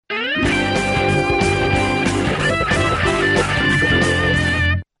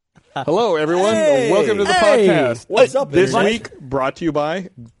Hello, everyone. Hey. Welcome to the Hey. podcast. What's up, This everybody? week, brought to you by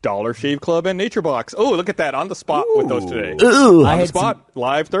Dollar Shave Club and Nature Box. Oh, look at that. On the spot with those today. Ooh. On the spot,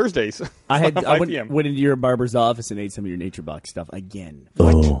 live Thursdays. I 5 p.m. went into your barber's office and ate some of your Nature Box stuff again.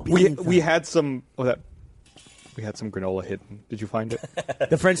 We had some. We had some granola hidden. Did you find it?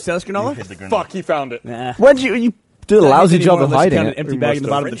 The French toast granola? Fuck, he found it. Nah. When you do a lousy job of hiding An it? empty bag in the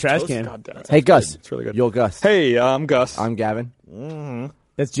bottom of the trash can. God damn it. Hey, Gus. It's really good. You're Gus. Hey, I'm Gus. I'm Gavin.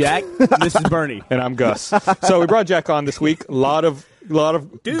 That's Jack. This is Bernie. And I'm Gus. So we brought Jack on this week. A lot of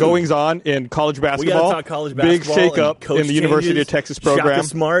goings on in college We got basketball. to talk college Big basketball. shake up and coach in the University changes. of Texas program. Shaka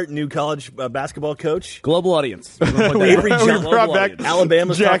Smart, new college basketball coach. Global audience. Avery Johnson. brought back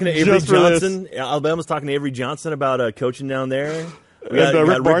Alabama's Jack talking to Avery just for this. Johnson. Alabama's talking to Avery Johnson about coaching down there. We And,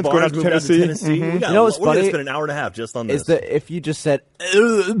 Rick Barnes going out to moved Tennessee. We got, You know what's we're going to funny? spend an hour and a half just on this. Is that if you just said,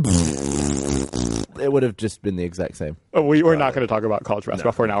 it would have just been the exact same. We're not going to talk about college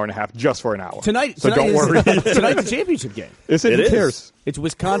basketball for an hour and a half, just for an hour. Tonight, So don't worry. Tonight's the championship game. Is it? It Who is. cares? It's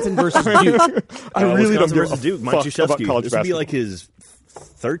Wisconsin versus Duke. I really don't Wisconsin give versus a Duke. Mike fuck about Krzyzewski. college This would be basketball. like his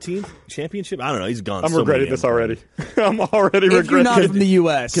 13th championship. I don't know. He's gone. I'm so many regretting this damn already. I'm already If you're not regretting from the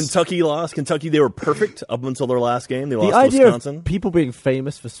U.S., Kentucky lost. Kentucky, they were perfect up until their last game. They The lost to idea Wisconsin. of people being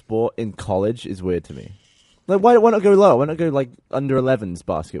famous for sport in college is weird to me. Like, why not go lower? Why not go like under 11s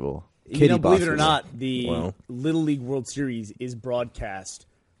basketball? you know, believe it or basketball? not, the Well. Little League World Series is broadcast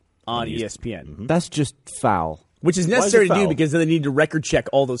on ESPN. That's just foul. Which is it necessary to do foul? because then they need to record check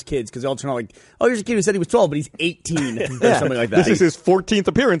all those kids because they all turn out like, oh, here's a kid who said he was 12, but he's 18 or something like that. This is his 14th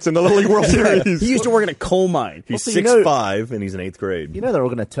appearance in the Little League World Series. He used to work in a coal mine. He's Also, you know- 6'5", and he's in 8th grade. You know they're all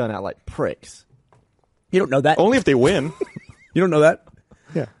going to turn out like pricks. You don't know that. Only if they win. You don't know that.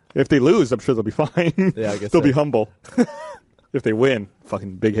 Yeah. If they lose, I'm sure they'll be fine. Yeah, I guess they'll so. be humble. If they win,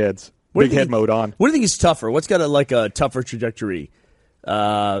 fucking big heads. What do Big you head think- mode on. What do you think is tougher? What's got a tougher trajectory?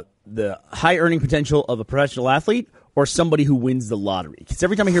 The high earning potential of a professional athlete or somebody who wins the lottery? Because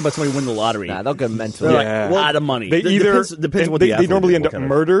every time I hear about somebody win the lottery, Nah, they'll go mental. they're Yeah. like, a lot of money. They either depends and what they, the they athlete normally is, end what up kind of-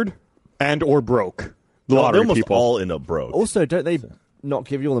 murdered and or broke. The They lottery almost people. all end up broke. Also, don't they not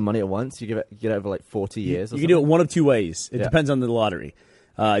give you all the money at once? You get it over like 40 years. Or You can do it something? one of two ways. It Yeah. depends on the lottery.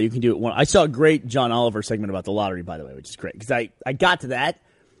 You can do it one. I saw a great John Oliver segment about the lottery, by the way, which is great because I got to that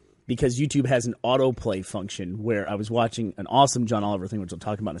because YouTube has an autoplay function where I was watching an awesome John Oliver thing, which I'll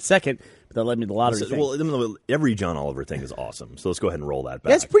talk about in a second. But that led me to the lottery thing. Well, every John Oliver thing is awesome. So let's go ahead and roll that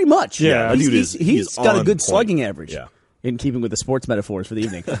back. That's pretty much. Yeah, that he's, dude is- he's he is got a on good point. slugging average. Yeah. In keeping with the sports metaphors for the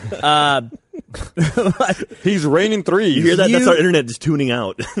evening. He's raining threes. You hear that? That's You- our internet just tuning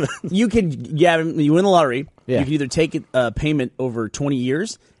out. You win the lottery. Yeah. You can either take a payment over 20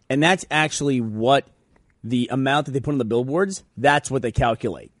 years, and that's actually what the amount that they put on the billboards, that's what they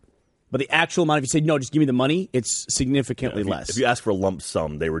calculate. But the actual amount, if you say, no, just give me the money, it's significantly less. If you ask for a lump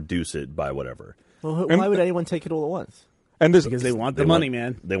sum, they reduce it by whatever. Well, why would anyone take it all at once? And there's, because they want the money,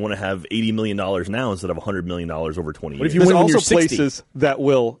 man. They want to have $80 million now instead of $100 million over 20 What if years. you there's win when also you're 60? places that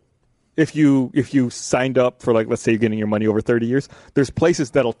will, if you signed up for, like, let's say you're getting your money over 30 years, there's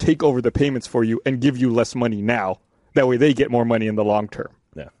places that'll take over the payments for you and give you less money now. That way they get more money in the long term.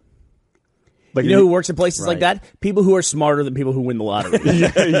 Yeah. Like You know who works in places like that? People who are smarter than people who win the lottery.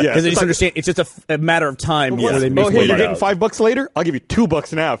 Yes. Because they just understand it's just a matter of time before they make Oh, hey, money. you're getting $5 later? I'll give you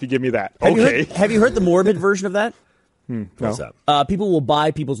 $2 now if you give me that. Have you Okay. have you heard the morbid version of that? What's that? People will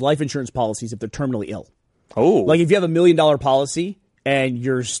buy people's life insurance policies if they're terminally ill. Oh. Like if you have $1 million policy and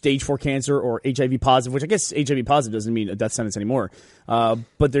you're stage 4 cancer or HIV positive, which I guess HIV positive doesn't mean a death sentence anymore.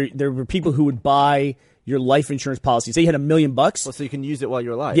 But there were people who would buy your life insurance policy. Say you had $1 million. Well, so you can use it while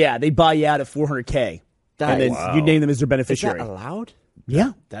you're alive. Yeah, they buy you out at $400K. That And then is- you name them as their Is beneficiary. that allowed?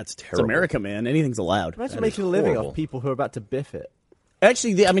 Yeah. That's It's terrible. America, man. Anything's allowed. Imagine making a living horrible. off people who are about to biff it.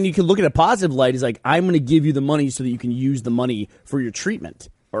 Actually, I mean, you can look at a positive light. Is like, I'm going to give you the money so that you can use the money for your treatment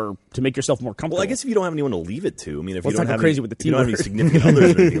or to make yourself more comfortable. Well, I guess if you don't have anyone to leave it to, I mean, if Let's you not don't go have crazy any, with the if you don't have any T-word. significant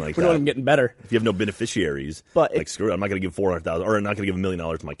others or anything like we know that, I'm getting better. if you have no beneficiaries, But like screw it, I'm not going to give $400,000 or I'm not going to give $1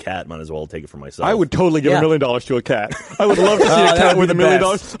 million to my cat. Might as well take it for myself. I would totally give Yeah. $1 million to a cat. I would love to see a that cat would with be $1 the million.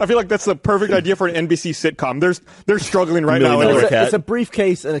 best. I feel like that's the perfect idea for an NBC sitcom. They're struggling right now. $1 million Anyway. cat. it's a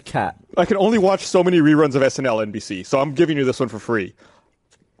briefcase and a cat. I can only watch so many reruns of SNL NBC, so I'm giving you this one for free.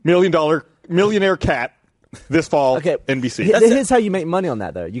 Millionaire cat this fall. Okay, NBC. Here's how you make money on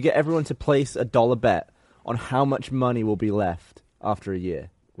that, though. You get everyone to place a dollar bet on how much money will be left after a year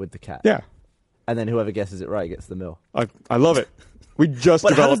with the cat. Yeah, And then whoever guesses it right gets the mill. I love it. We just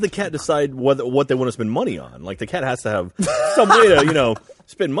But how does developed. the cat decide what they want to spend money on? Like the cat has to have some way to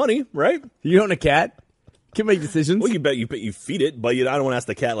spend money, right? You own a cat? Can make decisions. Well, you feed it, but I don't want to ask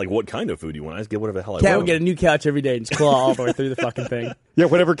the cat like what kind of food you want. I just get whatever the hell I Cat want. would get a new couch every day and just claw all the way through the fucking thing. Yeah,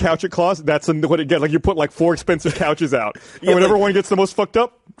 whatever couch it costs, that's what it gets. Like you put like 4 expensive couches out, and Yeah, whenever like- one gets the most fucked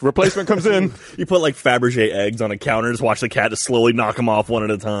up, replacement comes in. You put like Fabergé eggs on a counter, just watch the cat just slowly knock them off one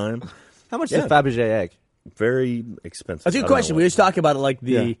at a time. How much is a Fabergé egg? Very expensive. That's a I good don't question. know We what- always talk about it like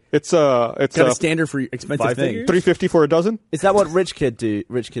the It's kind of a standard for expensive 5 things. figures? $3.50 for a dozen. Is that what rich kids do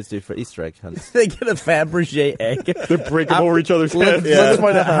for Easter egg hunts? They get a Fabergé egg. They break them over each other's Let's, heads. let's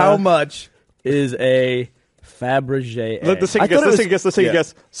find out how much is a Fabergé egg. Let's take I a guess. thought it Let's was- take a guess. Let's take a yeah.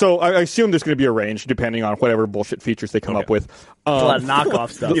 guess. So I assume there's going to be a range depending on whatever bullshit features they come up with. a lot of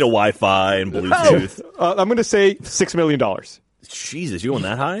knockoff stuff. You need a Wi-Fi and Bluetooth. I'm going to say $6 million. Jesus, you going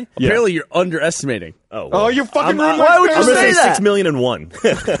that high? Yeah. Apparently, you're underestimating. Oh, Oh, you fucking ruined why my would you I'm fantasy. gonna say say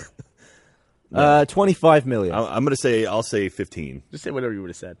that? 6,000,001. 25 million. I'm gonna say I'll say 15. Just say whatever you would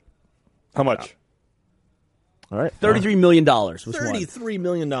have said. How much? All right. $33 million was one. $33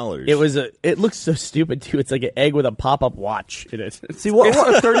 million. It was it looks so stupid too. It's like an egg with a pop-up watch in it. See what? It's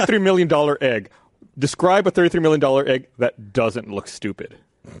a $33 million egg. Describe a $33 million egg that doesn't look stupid.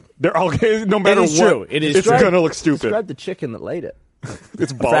 They're all no matter is what. true. It is It's true. going to look stupid. Describe the chicken that laid it.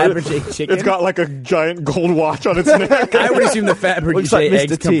 It's bald. Fabergé chicken? It's got like a giant gold watch on its neck. I would assume the Fabergé Looks like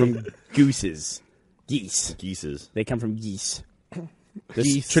eggs Mr. come T. from gooses. Geese. Geeses. They come from geese.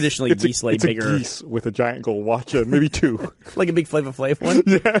 Geese. Traditionally, It's, geese lay it's a bigger. geese with a giant gold watch on, maybe 2. Like a big Flavor Flav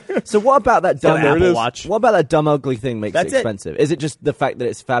one. So what about that dumb? Got an Apple is. Watch. What about that dumb ugly thing makes That's it it. expensive? Is it just the fact that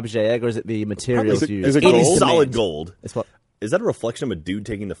it's Fabergé egg, or is it the materials used? is it It gold? is Solid demand. gold. It's what? Is that a reflection of a dude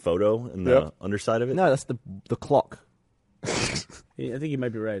taking the photo in the Yep. underside of it? No, that's the clock. Yeah, I think you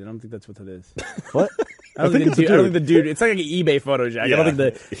might be right. I don't think that's what that is. What? I don't think it's a the dude. It's like an eBay photo, Jack. I Yeah. don't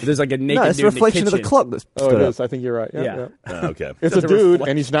think there's like a naked No, it's a dude in reflection of the kitchen. clock that's Oh, stood it up. is. I think you're right. Yeah. Okay. It's a a dude, reflection.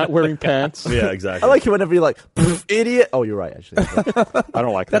 and he's not wearing pants. Yeah, exactly. I like it whenever you're like, idiot. Oh, you're right, actually. I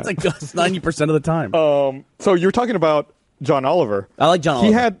don't like That's that. like us 90% of the time. So you're talking about John Oliver. I like John He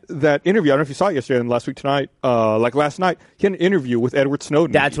Oliver. had that interview. I don't know if you saw it yesterday and last week tonight. Like last night, he had an interview with Edward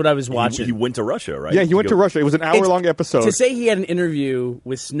Snowden. That's what I was watching. He went to Russia, right? Yeah, he went to Russia. It was an hour-long episode. To say he had an interview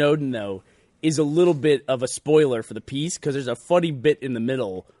with Snowden, though, is a little bit of a spoiler for the piece because there's a funny bit in the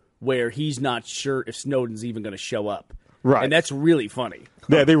middle where he's not sure if Snowden's even going to show up. Right. And that's really funny.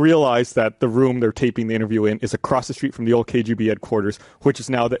 Yeah, they realized that the room they're taping the interview in is across the street from the old KGB headquarters, which is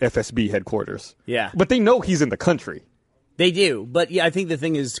now the FSB headquarters. Yeah. But they know he's in the country. They do. But yeah, I think the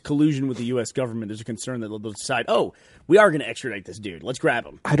thing is collusion with the U.S. government. There's a concern that they'll decide, oh, we are going to extradite this dude. Let's grab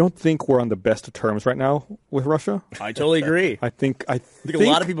him. I don't think we're on the best of terms right now with Russia. I totally agree. I think a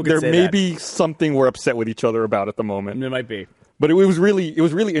lot of people could there say may that. be something we're upset with each other about at the moment. It might be. But it was really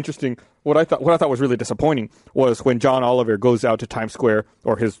interesting. What I thought was really disappointing was when John Oliver goes out to Times Square,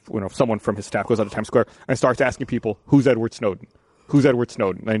 or someone from his staff goes out to Times Square and starts asking people, "Who's Edward Snowden? Who's Edward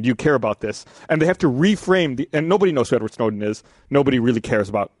Snowden? And do you care about this?" And they have to reframe and nobody knows who Edward Snowden is. Nobody really cares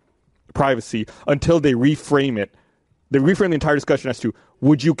about privacy until they reframe it. They reframe the entire discussion as to,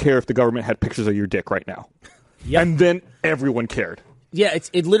 would you care if the government had pictures of your dick right now? Yep. And then everyone cared. Yeah,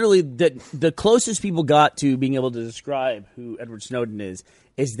 it literally the closest people got to being able to describe who Edward Snowden is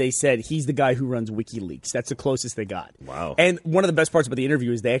they said he's the guy who runs WikiLeaks. That's the closest they got. Wow. And one of the best parts about the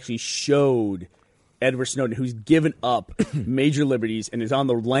interview is they actually showed Edward Snowden, who's given up major liberties and is on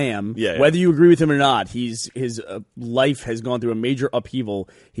the lam. Yeah, yeah. Whether you agree with him or not, his life has gone through a major upheaval.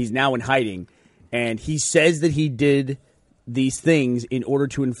 He's now in hiding, and he says that he did these things in order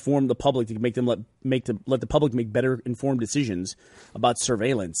to inform the public, to make them let the public make better informed decisions about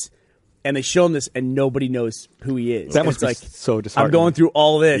surveillance. And they show him this, and nobody knows who he is. That And must it's be like, so I'm disheartening. going through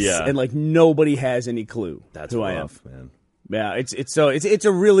all this, Yeah. and like nobody has any clue That's who rough, I am. man. Yeah, it's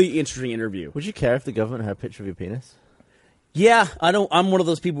a really interesting interview. Would you care if the government had a picture of your penis? Yeah, I'm one of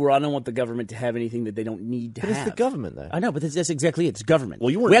those people where I don't want the government to have anything that they don't need to But have. it's the government, though. I know, but that's exactly it. It's government.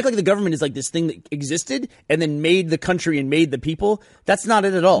 Well, you weren't- we act like the government is like this thing that existed and then made the country and made the people. That's not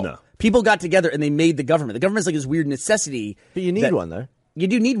it at all. No. People got together and they made the government. The government's like this weird necessity. But you need that- one, though. You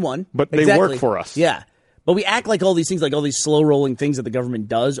do need one. But they Exactly. work for us. Yeah. But we act like all these things, like all these slow rolling things that the government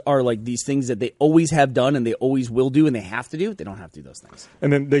does are like these things that they always have done and they always will do and they have to do. They don't have to do those things.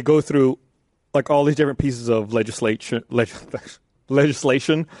 And then they go through like all these different pieces of legislation,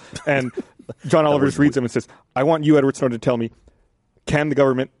 and John Oliver just reads them and says, "I want you, Edward Snowden, to tell me, can the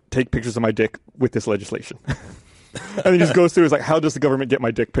government take pictures of my dick with this legislation?" And he just goes through, is like, how does the government get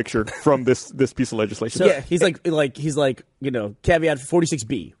my dick picture from this piece of legislation? So, yeah, he's like, caveat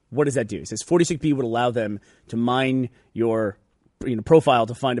 46B. What does that do? It says 46B would allow them to mine your profile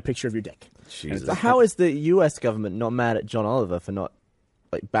to find a picture of your dick. Jesus. So how is the U.S. government not mad at John Oliver for not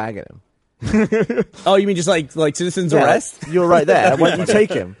bagging him? Oh, you mean just like citizens arrest? You're right there. Why don't you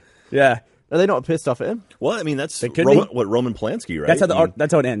take him? Yeah, Are they not pissed off at him? Well, I mean, that's They could Roman, be. what Roman Polanski, right?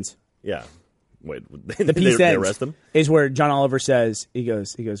 that's how it ends. Yeah. Wait, The piece they ends arrest him? is where John Oliver says he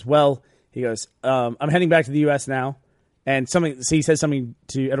goes, I'm heading back to the U.S. now, and so he says something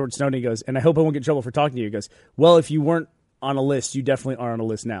to Edward Snowden. He goes, and I hope I won't get in trouble for talking to you. He goes, well, if you weren't on a list, you definitely are on a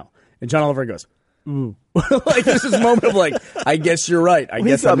list now. And John Oliver goes, ooh, like there's this moment of like, I guess you're right. I Well,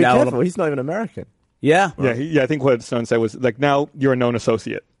 guess he's got to I'm be now. careful. He's not even American. Yeah, I think what Stone said was like, now you're a known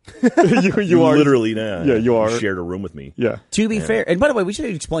associate. you are Literally now. Yeah, you are. Shared a room with me. Yeah. To be fair, and by the way, we should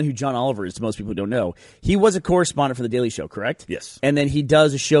explain who John Oliver is to most people who don't know. He was a correspondent for The Daily Show, correct? Yes. And then he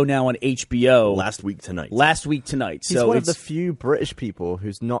does a show now on HBO. Last week tonight. He's one of the few British people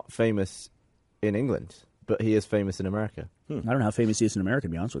who's not famous in England, but he is famous in America. I don't know how famous he is in America,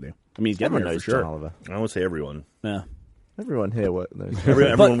 to be honest with you. I mean, he's getting Everyone there knows for sure. John Oliver. I won't say everyone. Yeah. Everyone here knows.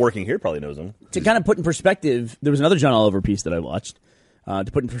 Everyone working here probably knows him. To kind of put in perspective, there was another John Oliver piece that I watched.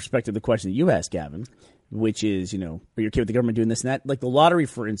 To put in perspective the question that you asked, Gavin, which is, are you okay with the government doing this and that? Like the lottery,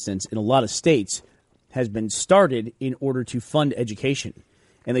 for instance, in a lot of states has been started in order to fund education.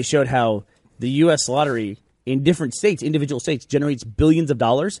 And they showed how the U.S. lottery in different states, individual states, generates billions of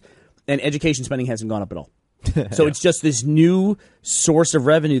dollars, and education spending hasn't gone up at all. So it's just this new source of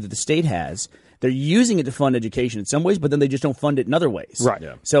revenue that the state has. They're using it to fund education in some ways, but then they just don't fund it in other ways. Right.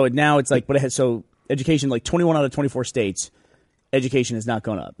 Yeah. So now it's like, so education, like 21 out of 24 states, education has not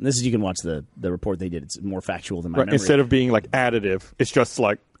gone up. And this is, you can watch the report they did. It's more factual than my memory. Instead of being like additive, it's just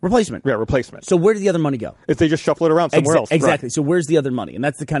like replacement. Yeah, replacement. So where did the other money go? If they just shuffle it around somewhere else. Exactly. Right. So where's the other money? And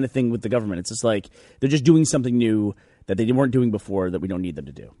that's the kind of thing with the government. It's just like they're just doing something new that they weren't doing before that we don't need them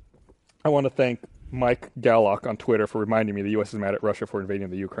to do. I want to thank Mike Gallock on Twitter for reminding me the U.S. is mad at Russia for invading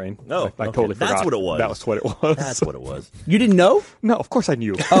the Ukraine. Oh, I okay. totally forgot. That's what it was. That was what it was. That's what it was. You didn't know? No, of course I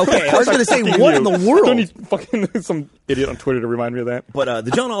knew. Okay, I was going to say, Fucking what in knew. the world? Don't need fucking some idiot on Twitter to remind me of that. But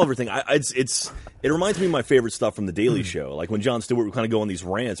the John Oliver thing, it reminds me of my favorite stuff from The Daily Show. Like when Jon Stewart would kind of go on these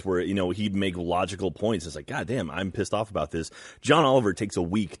rants where he'd make logical points. It's like, God damn, I'm pissed off about this. John Oliver takes a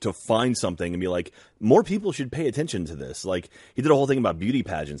week to find something and be like, more people should pay attention to this. Like he did a whole thing about beauty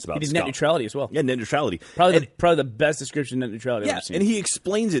pageants, about He did net neutrality as well. Yeah, net neutrality. Probably the best description of net neutrality I've ever seen. And he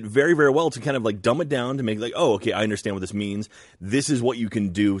explains it very, very well to kind of like dumb it down to make like, oh, okay, I understand what this means. This is what you can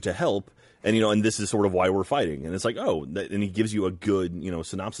do to help. And, and this is sort of why we're fighting. And it's like, oh, and he gives you a good,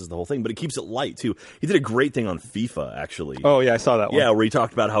 synopsis of the whole thing. But it keeps it light, too. He did a great thing on FIFA, actually. Oh, yeah, I saw that one. Yeah, where he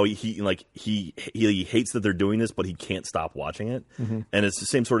talked about how he hates that they're doing this, but he can't stop watching it. Mm-hmm. And it's the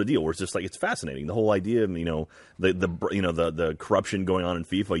same sort of deal where it's just like, it's fascinating. The whole idea of, the corruption going on in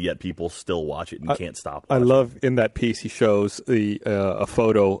FIFA, yet people still watch it and can't stop watching. I love in that piece he shows a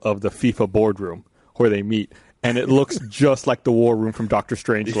photo of the FIFA boardroom where they meet. And it looks just like the war room from Doctor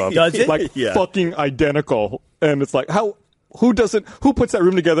Strangelove. Does it? Like fucking identical. And it's like, who puts that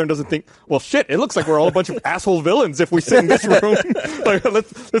room together and doesn't think, well, shit, it looks like we're all a bunch of asshole villains if we sit in this room. Like,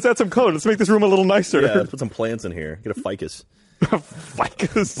 let's add some color. Let's make this room a little nicer. Yeah, let's put some plants in here. Get a ficus.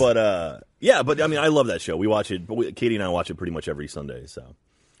 Ficus. But I mean, I love that show. We watch it. Katie and I watch it pretty much every Sunday. So,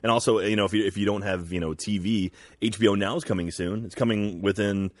 and also, if you don't have TV, HBO Now is coming soon. It's coming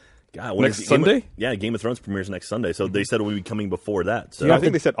within. God, next Sunday? Game of Thrones premieres next Sunday. So they said it will be coming before that. So I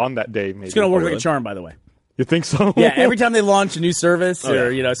think they said on that day. Maybe It's going to work like a charm, by the way. You think so? Yeah, every time they launch a new service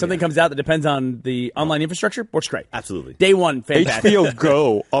or something comes out that depends on the online infrastructure, works great. Absolutely. Day one, fantastic. HBO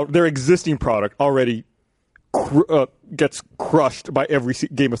Go, their existing product already gets crushed by every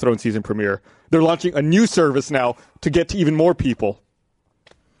Game of Thrones season premiere. They're launching a new service now to get to even more people.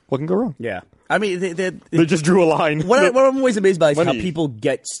 What can go wrong? Yeah. I mean, they just drew a line. What I'm always amazed by is how Money. people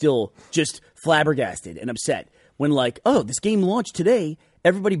get still just flabbergasted and upset when, like, oh, this game launched today.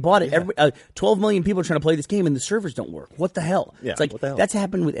 Everybody bought it. 12 million people are trying to play this game, and the servers don't work. What the hell? Yeah, it's like, what the hell? that's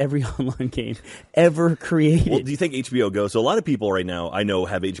happened with every online game ever created. Well, do you think HBO Go? So a lot of people right now I know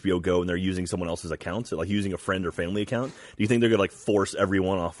have HBO Go and they're using someone else's account, so like using a friend or family account. Do you think they're gonna like force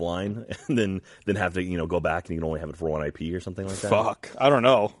everyone offline and then have to go back and you can only have it for one IP or something like that? Fuck, I don't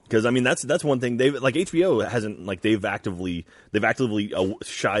know. Because I mean that's one thing they've like HBO hasn't like they've actively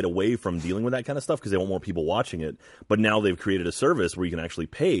shied away from dealing with that kind of stuff because they want more people watching it. But now they've created a service where you can actually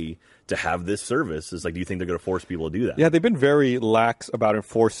pay to have this service. Is like, do you think they're going to force people to do that? Yeah, they've been very lax about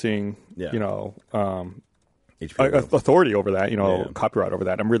enforcing, HBO authority over that, copyright over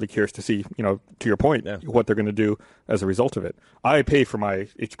that. I'm really curious to see, to your point, what they're going to do as a result of it. I pay for my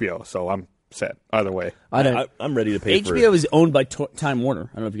HBO, so I'm set either way. I'm ready to pay for it. HBO is owned by Time Warner.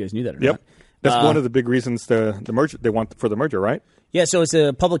 I don't know if you guys knew that or not. That's one of the big reasons the merger they want for the merger, right? Yeah, so it's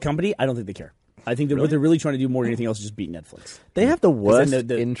a public company. I don't think they care. I think that what they're really trying to do more than anything else is just beat Netflix. They have the worst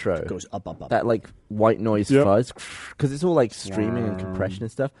the intro. Goes up. That like white noise fuzz, because it's all like streaming and compression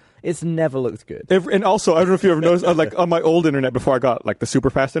and stuff. It's never looked good. And also, I don't know if you ever noticed, like on my old internet before I got like the super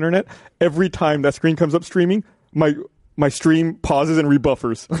fast internet, every time that screen comes up streaming, my stream pauses and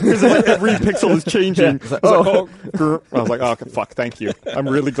rebuffers. Because like every pixel is changing. I was like, oh, fuck, thank you. I'm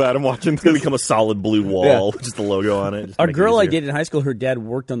really glad I'm watching It's going to this. become a solid blue wall with just the logo on it. Just Our make it girl I easier. dated in high school, her dad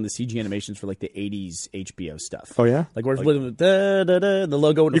worked on the CG animations for like the 80s HBO stuff. Oh, yeah? Like where the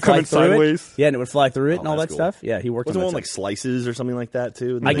logo would You fly come in through sideways? it. Yeah, and it would fly through it and all that that's cool. stuff. Yeah, he worked Was on the that one like stuff. slices or something like that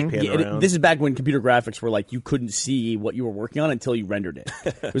too? And then they pan around? This is back when computer graphics were like you couldn't see what you were working on until you rendered it.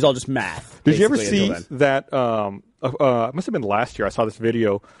 It was all just math. Did you ever basically, see until then. that? It must have been last year. I saw this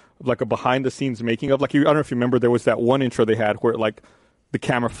video of like a behind the scenes making of like I don't know if you remember. There was that one intro they had where like the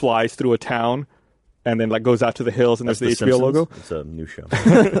camera flies through a town and then like goes out to the hills and That's there's the The HBO Simpsons? logo. It's a new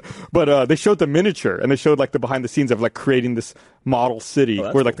show. But they showed the miniature and they showed like the behind the scenes of like creating this model city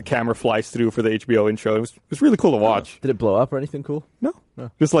that's where like cool. the camera flies through for the HBO intro. It was really cool to watch. Did it blow up or anything cool? No,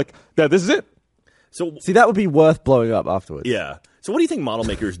 just like that. This is it. So See, that would be worth blowing up afterwards. yeah. So what do you think model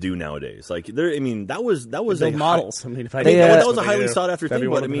makers do nowadays? Like, I mean, that was Build a models. I mean, if I They, did that uh, was a highly sought after thing.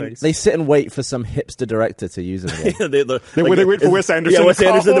 But I mean, They sit and wait for some hipster director to use them again. They wait for Wes Anderson. Yeah, Wes to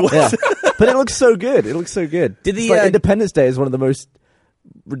call. Anderson. Yeah. But it looks so good. It looks so good. Did It's the, like Independence Day is one of the most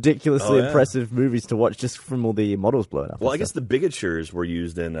ridiculously Oh, yeah. impressive movies to watch just from all the models blowing up. Well, and I guess stuff. the bigatures were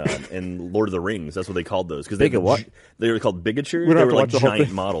used in Lord of the Rings. That's what they called those. Because What? They were called bigatures. We don't They have were to like watch the whole giant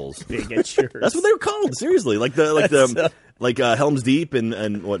thing. models. Bigatures. That's what they were called. Seriously, like Helm's Deep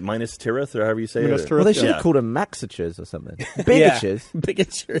and what Minas Tirith or however you say Minas it. Tirith, Well, they should Yeah. have called them maxatures or something. Yeah. Bigatures.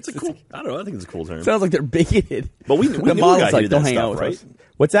 Bigatures. I don't know. I think it's a cool term. Sounds like they're bigoted. But we the knew a models guy who like did don't that hang stuff, out with right? us.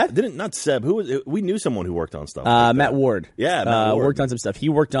 What's that? Didn't not Seb? Who was? We knew someone who worked on stuff. like Matt that. Ward. Yeah, Matt Ward. worked on some stuff. He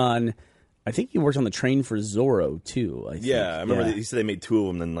worked on. I think he worked on the train for Zorro too. I think. Yeah, I remember Yeah. he said they made two of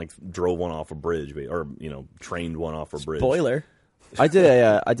them, then like drove one off a bridge, or trained one off a bridge. Spoiler. I did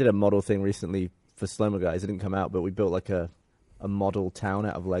a model thing recently for Slow Mo Guys. It didn't come out, but we built like a model town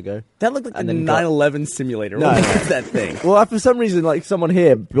out of Lego. That looked like And the then got- 9/11 simulator. No, What no. was that thing? Well, for some reason, like someone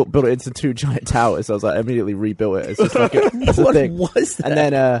here built it into two giant towers. So I was like, immediately rebuilt it. It's just like it's a What thing. was that?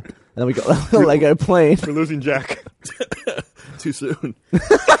 And then we got a Lego plane. We're losing Jack. Too soon.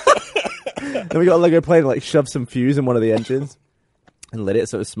 Then we got a Lego plane and like shoved some fuse in one of the engines and lit it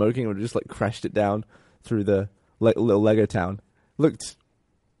so it was smoking, and we just like crashed it down through the little Lego town. Looked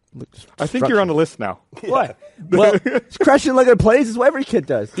I think you're on the list now. what? Well, crashing Lego planes is what every kid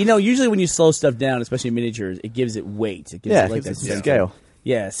does. Usually when you slow stuff down, especially miniatures, it gives it weight. It gives Yeah, it like it gives that it sense of- scale.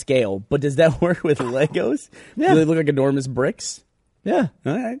 Yeah, scale. But does that work with Legos? Yeah. Do they look like enormous bricks? Yeah,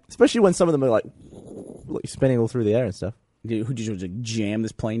 All right. especially when some of them are like spinning all through the air and stuff. Who did you just jam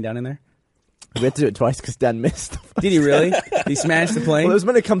this plane down in there? We had to do it twice because Dan missed. Did he really? Did he smash the plane? Well, it was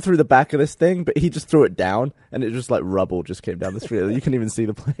meant to come through the back of this thing, but he just threw it down, and it just like rubble just came down the street. You couldn't even see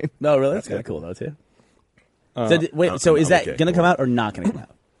the plane. No, really? That's kind of cool though too. I'm- So is I'm that okay. gonna come out or not gonna come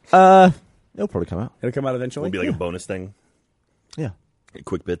out? It'll probably come out. It'll come out eventually. It'll be like a bonus thing. Yeah,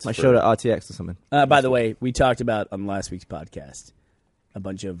 Quick bits. I for- showed it at RTX or something. By the way, we talked about on last week's podcast a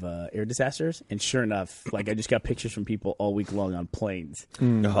bunch of air disasters, and sure enough, like I just got pictures from people all week long on planes.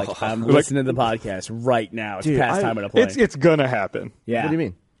 Like I'm listening to the podcast right now. It's Dude, past I- time on a plane. It's gonna happen. Yeah. What do you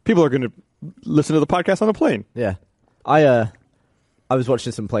mean? People are gonna listen to the podcast on a plane. Yeah, I was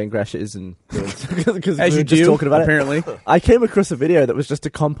watching some plane crashes and because As we you were just do, talking about apparently. it. I came across a video that was just a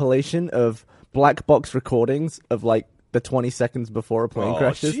compilation of black box recordings of like the 20 seconds before a plane Oh,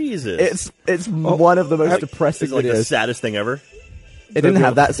 crashes. Jesus. It's one of the most depressing It's like the videos. saddest thing ever. It didn't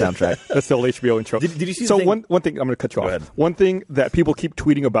have that soundtrack. That's the old HBO intro. Did you see the So thing- one thing I'm going to cut you Go off. ahead. One thing that people keep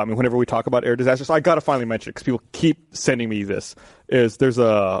tweeting about me whenever we talk about air disasters, so I got to finally mention it because people keep sending me this. Is there's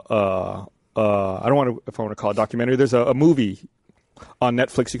I don't want to if I want to call it a documentary. There's a movie on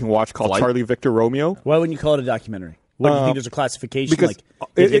Netflix you can watch called Flight? Charlie Victor Romeo. Why wouldn't you call it a documentary? What do you think? There's a classification Because like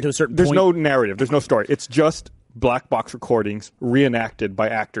they get to a certain there's point. no narrative, there's no story. It's just black box recordings reenacted by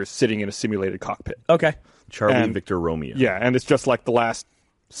actors sitting in a simulated cockpit. Okay. Charlie And- Victor Romeo. Yeah, and it's just like the last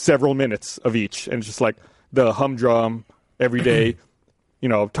several minutes of each, and it's just like the humdrum every day,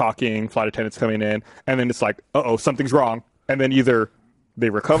 talking, flight attendants coming in, and then it's like, something's wrong, and then either they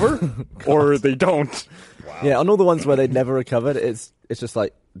recover or they don't. Yeah, on all the ones where they'd never recovered, it's just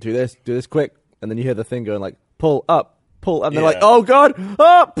like do this quick, and then you hear the thing going like pull up, and they're like, Yeah. oh god,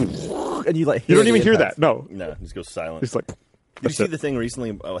 up, and you like You hear don't the even hear impact. that. No, No, just go silent. it's like Did you see the thing recently?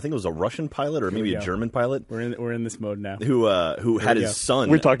 I think it was a Russian pilot or maybe a German pilot We're in this mode now. who had his son.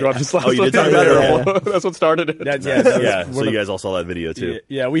 We talked about this last Oh, you did week. talk about it? Yeah. That's what started it. Yeah, so you guys all saw that video too.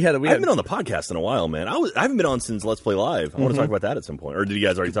 Yeah, we had. I haven't been on the podcast in a while, man. I haven't been on since Let's Play Live. I want to talk about that at some point. Or did you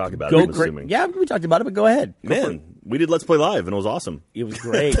guys already talk about it? I'm assuming. Yeah, we talked about it, but go ahead. Man, we did Let's Play Live, and it was awesome. It was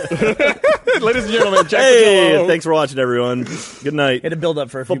great. Ladies and gentlemen, Jack Hey, Patillo. thanks for watching, everyone. Good night. Had to build up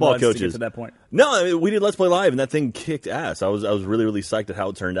for a few Football months to coaches. get to that point. No, I mean, we did Let's Play Live, and that thing kicked ass. I was really, really psyched at how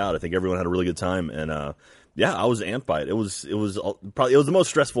it turned out. I think everyone had a really good time, and yeah, I was amped by it. It was the most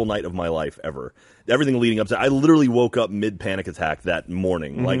stressful night of my life ever. Everything leading up to, I literally woke up mid panic attack that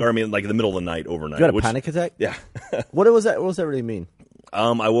morning, like in the middle of the night, overnight. You had a panic attack? Yeah. What was that? What does that really mean?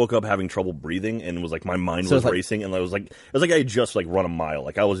 I woke up having trouble breathing, and was like my mind So was it's like- racing, and it was like I had just like run a mile.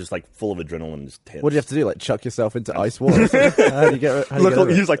 Like I was just like full of adrenaline. And just tense. What do you have to do? Like chuck yourself into ice water? How do you get? How do you get over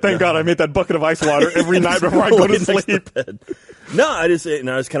it? He's like, thank God I made that bucket of ice water every night before I go to Laying next to sleep. the bed. No, I just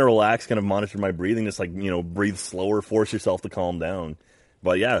kind of relaxed, kind of monitored my breathing, just like breathe slower, force yourself to calm down.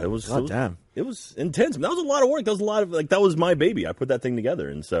 But yeah, it was damn. It was intense. That was a lot of work. That was a lot of that was my baby. I put that thing together,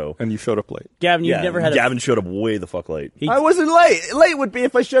 and so And you showed up late. Gavin, you've never had Gavin showed up way the fuck late. I wasn't late. Late would be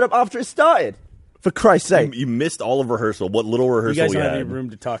if I showed up after it started. For Christ's sake. You missed all of rehearsal. What little You rehearsal guys we don't have had. any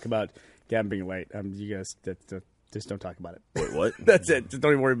room to talk about Gavin being late. You guys just don't talk about it. Wait, what? That's it. Just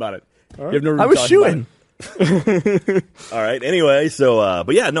don't even worry about it. You have no room I to was talk shooting. about it. All right. Anyway, so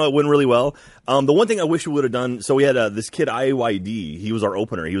but yeah, no, it went really well. The one thing I wish we would have done. So we had this kid IAYD. He was our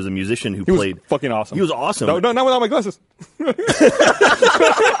opener. He was a musician who He was played. fucking awesome. He was awesome. No, not without my glasses.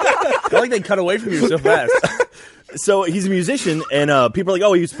 I feel like they cut away from you so fast. So he's a musician, and people are like,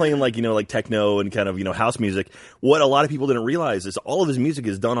 "Oh, he was playing like techno and kind of house music." What a lot of people didn't realize is all of his music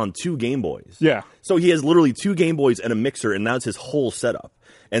is done on 2 Game Boys. Yeah. So he has literally 2 Game Boys and a mixer, and that's his whole setup.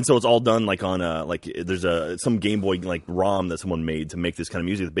 And so it's all done like on there's some Game Boy like ROM that someone made to make this kind of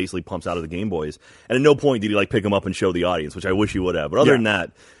music that basically pumps out of the Game Boys. And at no point did he like pick them up and show the audience, which I wish he would have. But other Yeah. than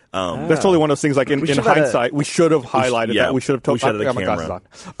that. That's totally one of those things. Like in should have had hindsight, we should have highlighted yeah, that. We should have told. we should have I got my the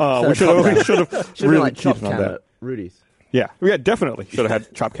glasses camera. on. We should have Should have really been like keyed chop in on cam that. at Rudy's. Yeah, definitely should have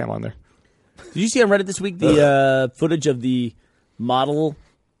had chop cam on there. Did you see on Reddit this week the footage of the model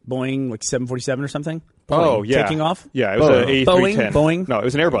Boeing like 747 or something? Oh yeah, taking off. Yeah, it was an A310. Boeing? No, it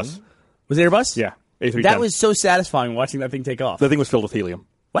was an Airbus. Was it Airbus? Yeah, A310. That was so satisfying watching that thing take off. The thing was filled with helium.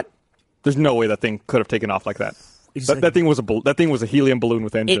 What? There's no way that thing could have taken off like that. It's That, like- that thing was that thing was a helium balloon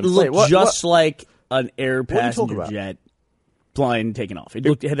with engines. It looked what- just like an air are you talking passenger about? jet flying taking off. It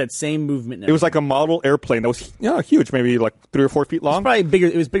had that same movement. And It was like a model airplane that was huge, maybe like 3 or 4 feet long. probably bigger.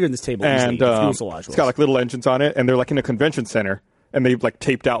 It was bigger than this table. And easily. The fuselage it's got like little engines on it, and they're like in a convention center, and they've like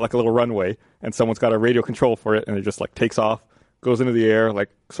taped out like a little runway, and someone's got a radio control for it, and it just like takes off, goes into the air, like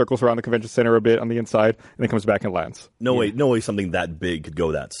circles around the convention center a bit on the inside, and then comes back and lands. No way something that big could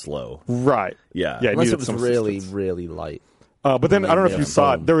go that slow. Right. Yeah. Yeah. Unless needed it was some really, assistance. really light. But then I don't know if Yeah, you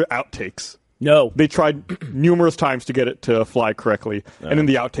saw boom. it. There were outtakes. no. They tried numerous times to get it to fly correctly, and in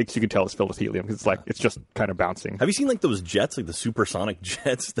the outtakes you can tell it's filled with helium because it's just kind of bouncing. Have you seen like those jets, like the supersonic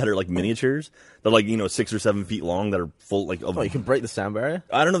jets that are like miniatures? They're like 6 or 7 feet long that are full like. Of, Oh, you can break the sound barrier?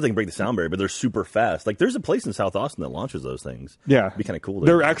 I don't know if they can break the sound barrier, but they're super fast. Like there's a place in South Austin that launches those things. Yeah, It'd be kind of cool.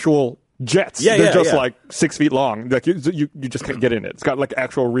 They're actual jets. Yeah, they're yeah, just yeah. like 6 feet long. Like you just can't get in it. It's got like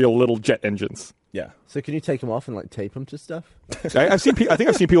actual real little jet engines. Yeah. So can you take them off and like tape them to stuff? I've seen. I think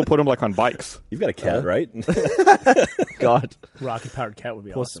I've seen people put them like on bikes. You've got a cat, right? God, Rocket powered cat would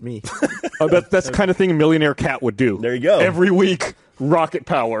be poor awesome. me. That's the kind of thing a millionaire cat would do. There you go. Every week, rocket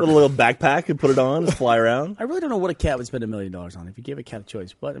power. a little backpack and put it on, just fly around. I really don't know what a cat would spend $1 million on if you gave a cat a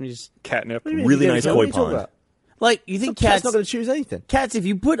choice. What? I mean, just Catnip. Really nice What are koi you talking pond. about? like you think Cat's cats? not going to choose anything. Cats, if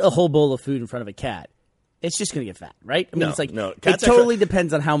you put a whole bowl of food in front of a cat, it's just going to get fat, right? I mean, No, it's like no. it Cats totally actually-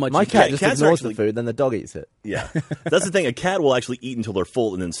 depends on how much. My you cat give. just cats ignores actually- the food, then the dog eats it. Yeah, that's the thing. A cat will actually eat until they're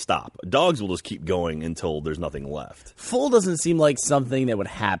full and then stop. Dogs will just keep going until there's nothing left. Full doesn't seem like something that would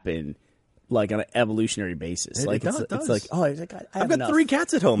happen like on an evolutionary basis. Like does. it's like I've got enough. 3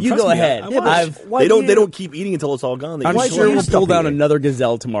 cats at home. You Trust go me, ahead. I Yeah, watch. but why They do don't. you- They don't keep eating until it's all gone. They I'm eat sure slowly. we'll stop pull down eating? another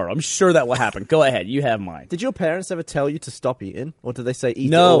gazelle tomorrow. I'm sure that will happen. Go ahead. You have mine. Did your parents ever tell you to stop eating, or did they say eat it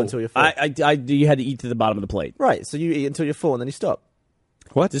No, all until you're full? you had to eat to the bottom of the plate. Right, so you eat until you're full and then you stop.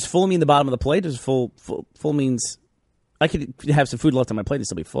 What? Does full mean the bottom of the plate? Does full means I could have some food left on my plate and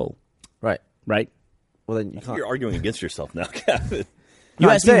still be full, Right. right? Well, then you can't. You're arguing against yourself now, Kevin. You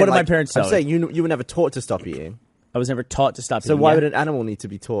I'm asked me, saying, what did my like, parents tell I'm me? saying you were never taught to stop eating. I was never taught to stop So eating. why Yeah. would an animal need to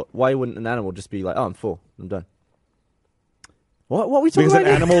be taught? Why wouldn't an animal just be like, oh, I'm full, I'm done? What are we talking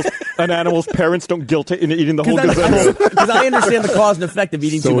Because about? an animal's parents don't guilt it in eating the whole gazelle. Because I understand the cause and effect of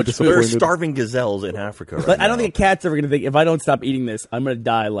eating So too much disappointed. There are food. starving gazelles in Africa. Right But I don't now. think a cat's ever going to think, if I don't stop eating this, I'm going to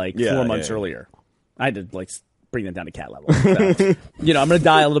die like Yeah, 4 months yeah. earlier. I had to like bring that down to cat level. So, I'm going to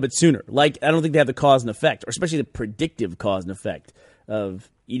die a little bit sooner. Like, I don't think they have the cause and effect, or especially the predictive cause and effect of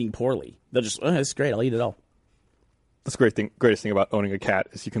eating poorly. They'll just, oh, that's great. I'll eat it all. That's the greatest thing about owning a cat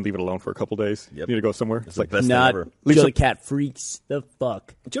is you can leave it alone for a couple days. Yep. You need to go somewhere. It's the best thing Not ever. Joe Lisa- the cat freaks the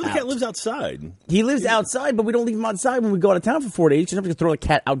fuck Joe the out. cat lives outside. He lives outside, but we don't leave him outside when we go out of town for 4 days. Because I'm going to throw a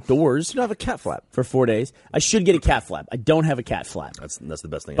cat outdoors You don't have a cat flap. for 4 days. I should get a cat flap. I don't have a cat flap. That's the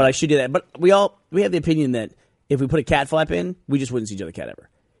best thing. But ever. I should do that. But we have the opinion that if we put a cat flap in, we just wouldn't see Joe the cat ever.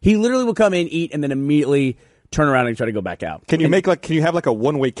 He literally will come in, eat, and then immediately turn around and try to go back out. Can you have like a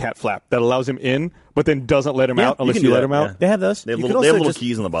one-way cat flap that allows him in, but then doesn't let him Yeah, out you unless can you do let that, him out? yeah. They have those. They have You little, can they have also little just-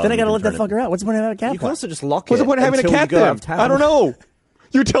 keys on the bottom. Then I got to you let can that turn it. fucker out. What's the point of having a cat You can flap? also just lock it. What's the point of having a until cat you go out then? of town. I don't know.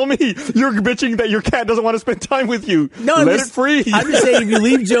 You tell me. You're bitching that your cat doesn't want to spend time with you. No, I'm let just, it free. I'm just saying, if you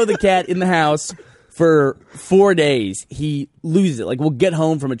leave Joe the cat in the house for 4 days, he loses it. Like, we'll get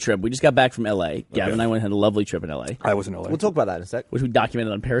home from a trip. We just got back from L.A. Gavin and I went and had a lovely trip in L.A., I was in LA. We'll talk about that in a sec. which we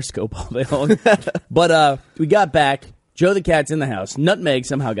documented on Periscope all day long. But we got back. Joe the cat's in the house. Nutmeg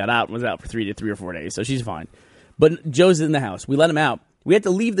somehow got out and was out for 3 or 4 days, so she's fine. But Joe's in the house. We let him out. We had to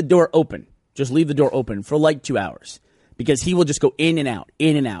leave the door open. Just leave the door open for like 2 hours. Because he will just go in and out,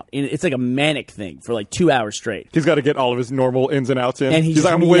 in and out. And it's like a manic thing for like 2 hours straight. He's got to get all of his normal ins and outs in. And he's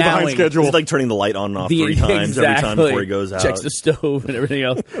like, I'm way behind meowing. schedule. He's like turning the light on and off 3 times every time before he goes out. Checks the stove and everything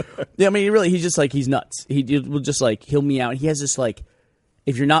else. Yeah, I mean, really, he's just like, he's nuts. He will just like, he'll meow. He has this like,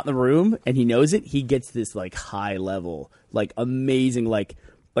 if you're not in the room and he knows it, he gets this like high level, like amazing, like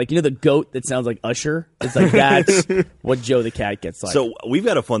the goat that sounds like Usher. It's like that's what Joe the cat gets like. So we've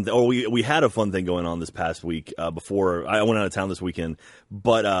got a fun thing, or we had a fun thing going on this past week before I went out of town this weekend.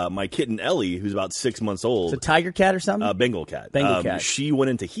 But my kitten Ellie, who's about 6 months old, it's a tiger cat or something. Bengal cat, Bengal cat. she went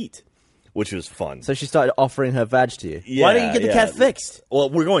into heat, which was fun. So she started offering her vag to you. Yeah, Why don't you get the cat fixed? Well,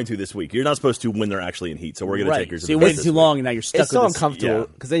 we're going to this week. You're not supposed to when they're actually in heat, so we're going to take her to So you the vet waited this too week. long and now you're stuck It's so with this. uncomfortable yeah.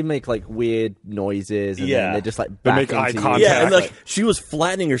 because they make like weird noises and Yeah. then they just like They back make eye into you. contact. Yeah, and like she was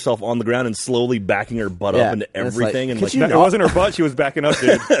flattening herself on the ground and slowly backing her butt Yeah, up into and it's like, everything, and could like you it wasn't her butt. She was backing up,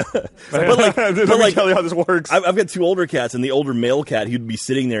 dude. But Let me like- tell you how this works. I've got 2 older cats, and the older male cat, he'd be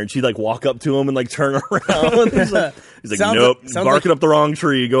sitting there, and she'd like walk up to him and like turn around. He's like, Sounds nope, like- sounds barking like- up the wrong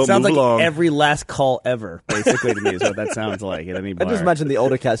tree. Go Sounds move like along. every last call ever, basically, to me, is what that sounds like at any I bar. just imagine the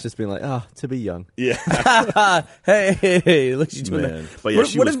older cats just being like, "Oh, to be young." yeah, hey, look at you doing Man. that. But yeah, what,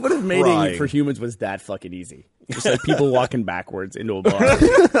 she what was if mating crying. for humans was that fucking easy? Just like people walking backwards into a bar.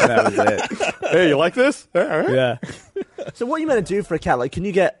 That was it. Hey, you like this? All right. Yeah. So what are you meant to do for a cat? Like, can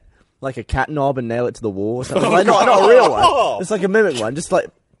you get like a cat knob and nail it to the wall or something? Like, not a real one. It's like a mimic one. Just like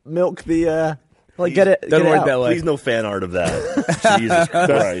milk the like get it. Doesn't get it work out. that way. please no fan art of that. Jesus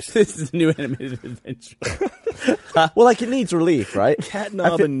Christ. This is a new animated adventure. Well, like it needs relief, right? Cat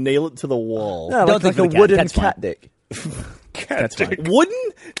knob and nail it to the wall. No, Don't like think a for the cat. wooden Cat's fine. cat dick. That's fine.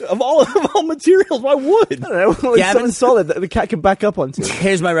 Wooden of all materials, why wood? I don't know, like Gavin? something solid that the cat can back up onto.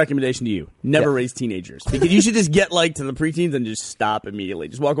 Here's my recommendation to you: never Yeah. raise teenagers, because you should just get like to the preteens and just stop immediately.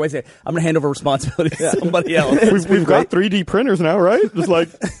 Just walk away and say, "I'm going to hand over responsibility to somebody else." We've got 3D printers now, right? Just like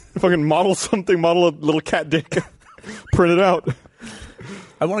fucking model something, model a little cat dick, print it out.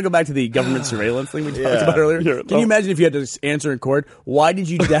 I want to go back to the government surveillance thing we talked Yeah. about earlier. Yeah. Can you imagine if you had to answer in court? Why did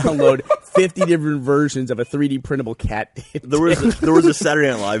you download 50 different versions of a 3D printable cat? There was a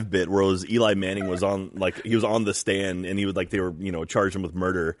Saturday Night Live bit where it was Eli Manning was on he was on the stand and he was like they were charged him with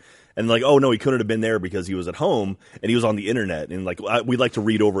murder and like oh no he couldn't have been there because he was at home and he was on the internet and like we'd like to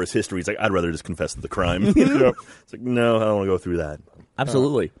read over his history. He's like I'd rather just confess to the crime. Yep. It's like no I don't want to go through that.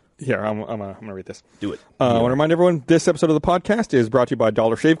 Absolutely. Here, I'm gonna read this. Do it. I want to remind everyone this episode of the podcast is brought to you by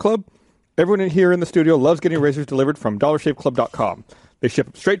Dollar Shave Club. Everyone here in the studio loves getting razors delivered from DollarShaveClub.com. They ship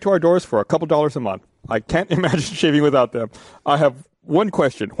them straight to our doors for a couple dollars a month. I can't imagine shaving without them. I have one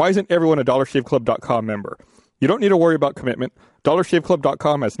question. Why isn't everyone a DollarShaveClub.com member? You don't need to worry about commitment.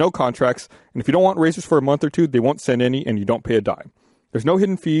 DollarShaveClub.com has no contracts, and if you don't want razors for a month or two, they won't send any, and you don't pay a dime. There's no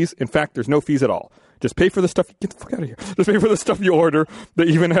hidden fees. In fact, there's no fees at all. Just pay for the stuff. Get the fuck out of here. Just pay for the stuff you order. They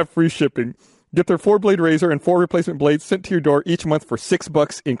even have free shipping. Get their 4-blade razor and 4 replacement blades sent to your door each month for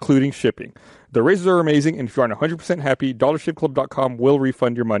 $6, including shipping. The razors are amazing, and if you aren't 100% happy, DollarShaveClub.com will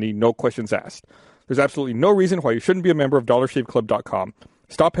refund your money, no questions asked. There's absolutely no reason why you shouldn't be a member of DollarShaveClub.com.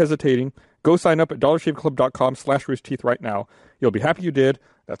 Stop hesitating. Go sign up at DollarShaveClub.com/roosterteeth right now. You'll be happy you did.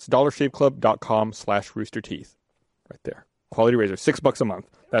 That's DollarShaveClub.com/roosterteeth. Right there. Quality razor, $6 a month.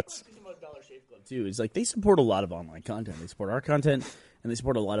 That's too is like they support a lot of online content. They support our content, and they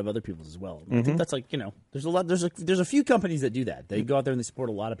support a lot of other people's as well. I think that's like there's a lot. There's a few companies that do that. They go out there and they support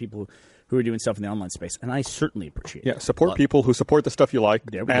a lot of people who are doing stuff in the online space, and I certainly appreciate it. Yeah, support people who support the stuff you like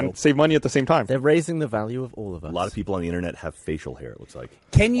There we and go. save money at the same time. They're raising the value of all of us. A lot of people on the internet have facial hair. It looks like.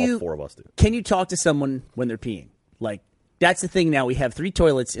 Can you? All 4 of us do. Can you talk to someone when they're peeing? Like that's the thing. Now we have 3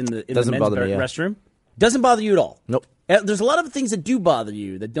 toilets in the Doesn't men's bother me, yeah. restroom. Doesn't bother you at all. Nope. There's a lot of things that do bother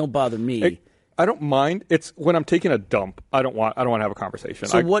you that don't bother me. I don't mind. It's when I'm taking a dump. I don't want to have a conversation.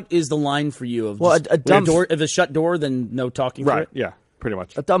 So what is the line for you? Of Well, just, a dump- door, if a shut door, then no talking. Right? through it? Yeah, pretty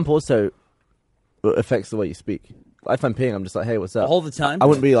much. A dump also affects the way you speak. If I'm peeing, I'm just like, hey, what's up? All the time? I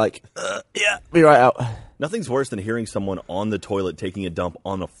wouldn't be like, be right out. Nothing's worse than hearing someone on the toilet taking a dump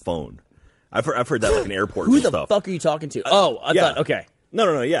on a phone. I've heard that like in airports Who and the stuff. fuck are you talking to? I yeah. thought okay.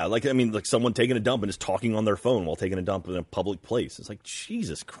 No, yeah. Like someone taking a dump and just talking on their phone while taking a dump in a public place. It's like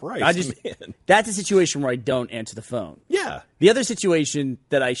Jesus Christ, man. That's a situation where I don't answer the phone. Yeah. The other situation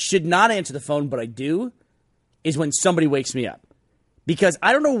that I should not answer the phone, but I do, is when somebody wakes me up. Because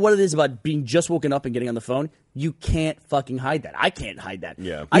I don't know what it is about being just woken up and getting on the phone. You can't fucking hide that. I can't hide that.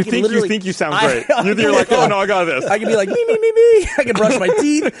 Yeah. I You can think literally- you sound great. You're like, oh no, I got this. I can be like, me. I can brush my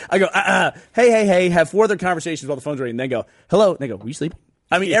teeth. I go, hey, have 4 other conversations while the phone's ringing, and then go, hello. And they go, were you sleeping?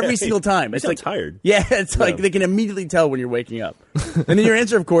 I mean, every single time. It's sound like tired. Yeah, it's like they can immediately tell when you're waking up. And then your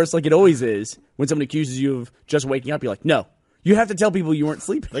answer, of course, like it always is, when someone accuses you of just waking up, you're like, no. You have to tell people you weren't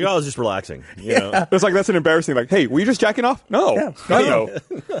sleeping. Like, I was just relaxing. You know? It's like that's an embarrassing. Like, hey, were you just jacking off? No, no.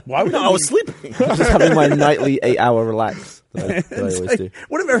 Why would No, I was sleeping. Just having my nightly 8-hour relax that I always It's like,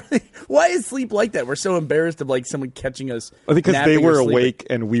 do. why is sleep like that? We're so embarrassed of like someone catching us. I think because napping they or were sleeping. awake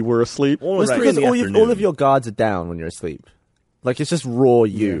and we were asleep. Well, It's right. because in the all afternoon. of your guards are down when you're asleep. Like, it's just raw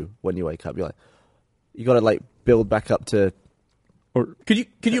you when you wake up. You're like, you got to like build back up to. Could you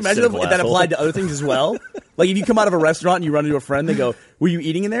imagine if Cynical that asshole. applied to other things as well? Like if you come out of a restaurant and you run into a friend, they go, "Were you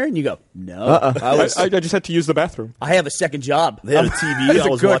eating in there?" And you go, "No, I just had to use the bathroom. I have a second job. They had a TV. As a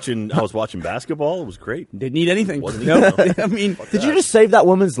cook. I was watching basketball. It was great. Didn't need anything. Wasn't No, eating, I mean, Did you just save that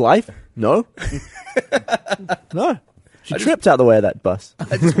woman's life? No. No. She tripped out the way of that bus.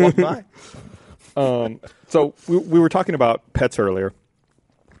 I just walked by. So we were talking about pets earlier,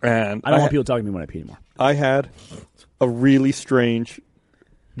 and I don't want people talking to me when I pee anymore. I had a really strange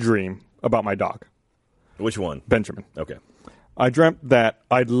dream about my dog, Which one? Benjamin. Okay. I dreamt that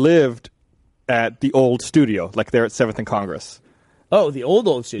I lived at the old studio, like there at 7th and Congress. Oh, the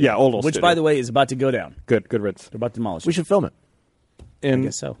old studio. Yeah, old Which, studio. by the way, is about to go down. Good riddance. They're about to demolish. We should film it. In,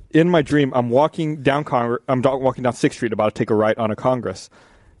 guess so. In my dream, I'm walking down walking down 6th Street, about to take a right on a Congress.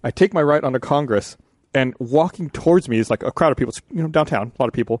 I take my right on a Congress, and walking towards me is like a crowd of people, downtown, a lot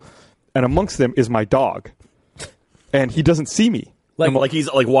of people, and amongst them is my dog, and he doesn't see me. Like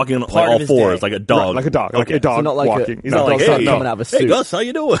he's like walking on Part of all his fours, day. like a dog. Right, like a dog, like Okay. a dog So not like walking. He's not like, dog's hey, not coming out of a hey, suit. Gus, how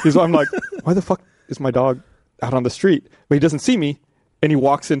you doing? So I'm like, why the fuck is my dog out on the street? But he doesn't see me, and he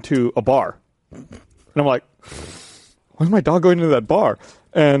walks into a bar. And I'm like, why is my dog going into that bar?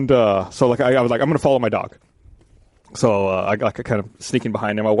 And so like I was like, I'm going to follow my dog. So I got kind of sneaking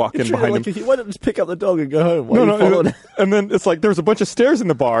behind him. I walk in behind him. Why don't you just pick up the dog and go home? Why are you No, following it? and then it's like there's a bunch of stairs in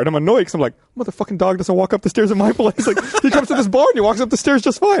the bar, and I'm annoyed because I'm like, motherfucking dog doesn't walk up the stairs in my place. Like he comes to this bar and he walks up the stairs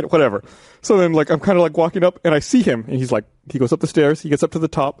just fine, whatever. So then like I'm kind of like walking up, and I see him, and he's like, he goes up the stairs, he gets up to the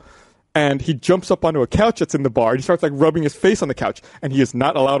top, and he jumps up onto a couch that's in the bar, and he starts like rubbing his face on the couch, and he is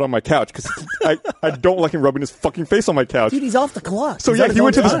not allowed on my couch because I don't like him rubbing his fucking face on my couch. Dude, he's off the clock. So He's yeah, on he his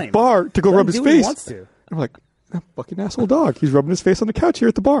went to own this time. bar to go Let rub him his do what he face. wants to. I'm like, that fucking asshole dog. He's rubbing his face on the couch here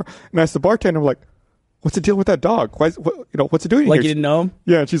at the bar. And I asked the bartender, I'm like, what's the deal with that dog? What's it doing Like here? you didn't know him?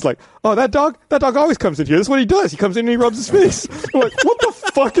 Yeah, and she's like, oh, that dog always comes in here. That's what he does. He comes in and he rubs his face. I'm like, what the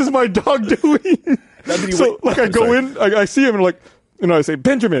fuck is my dog doing? So like I go in, I see him and like, I say,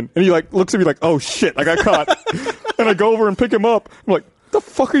 Benjamin. And he like looks at me like, oh shit, I got caught. And I go over and pick him up. I'm like, the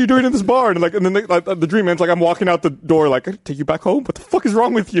fuck are you doing in this bar? And then the dream ends like I'm walking out the door like, I take you back home? What the fuck is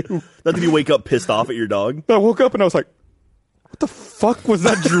wrong with you? Not that you wake up pissed off at your dog. And I woke up and I was like, what the fuck was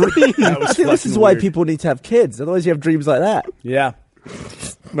that dream? I think this is why people need to have kids. Otherwise, you have dreams like that. Yeah.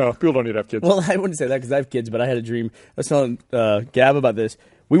 No, people don't need to have kids. Well, I wouldn't say that because I have kids, but I had a dream. I was telling Gab about this.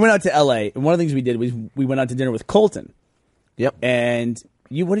 We went out to L.A., and one of the things we did was we went out to dinner with Colton. Yep. And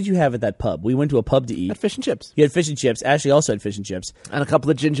what did you have at that pub? We went to a pub to eat. Had fish and chips. You had fish and chips. Ashley also had fish and chips. And a couple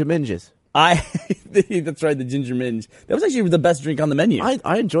of ginger minges. That's right, the ginger minge. That was actually the best drink on the menu.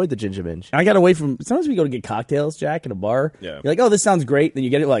 I enjoyed the ginger minge. I got away from. Sometimes we go to get cocktails, Jack, at a bar. Yeah. You're like, oh, this sounds great. Then you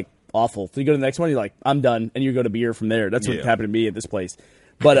get it like awful. So you go to the next one. You're like, I'm done, and you go to beer from there. That's what Yeah. happened to me at this place.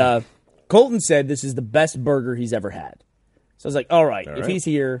 But Colton said this is the best burger he's ever had. So I was like, all right, if he's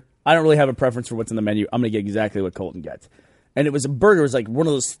here, I don't really have a preference for what's in the menu. I'm going to get exactly what Colton gets. And it was a burger. It was like one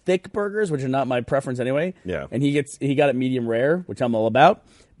of those thick burgers, which are not my preference anyway. Yeah. And he got it medium rare, which I'm all about.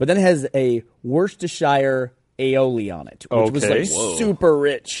 But then it has a Worcestershire aioli on it, which was like super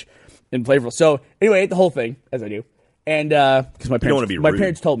rich and flavorful. So anyway, I ate the whole thing, as I do. And because my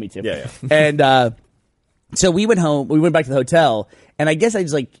parents told me to. Yeah. And so we went home. We went back to the hotel, and I guess I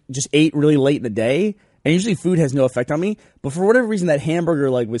just ate really late in the day. And usually food has no effect on me, but for whatever reason, that hamburger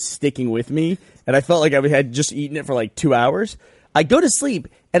was sticking with me, and I felt like I had just eaten it for 2 hours. I go to sleep,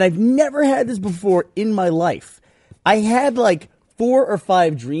 and I've never had this before in my life. I had 4 or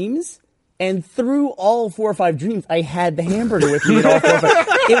 5 dreams, and through all 4 or 5 dreams, I had the hamburger with me in all 4 or 5.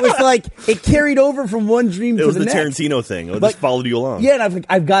 It was it carried over from one dream to the next. It was the Tarantino thing. It just followed you along. Yeah, and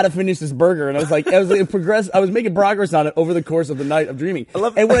I've got to finish this burger. And I was I was making progress on it over the course of the night of dreaming. And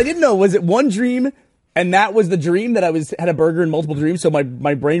what I didn't know was it one dream, and that was the dream that had a burger in multiple dreams. So my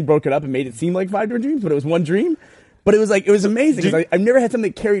brain broke it up and made it seem like 5 different dreams, but it was one dream. But it was amazing. I've never had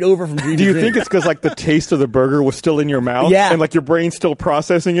something that carried over from dream to dream. Do you think it's because the taste of the burger was still in your mouth? Yeah. And your brain's still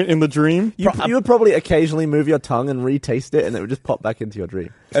processing it in the dream? You would probably occasionally move your tongue and retaste it, and it would just pop back into your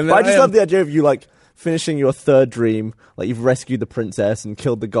dream. And But I just love the idea of you finishing your 3rd dream, you've rescued the princess and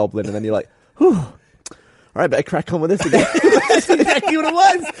killed the goblin, and then you're like, whew. All right, better crack on with this again. That's exactly what it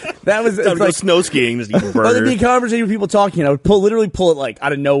was. That was Time to go snow skiing, just eating Or burgers. there'd be a conversation with people talking, and I would literally pull it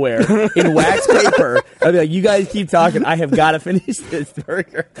out of nowhere in wax paper. I'd be like, "You guys keep talking. I have got to finish this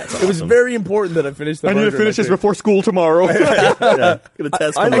burger." It was very important that I finish the burger. I need to finish this before school tomorrow. Get a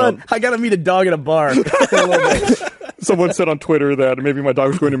test. I learned. I got to meet a dog at a bar. Someone said on Twitter that maybe my dog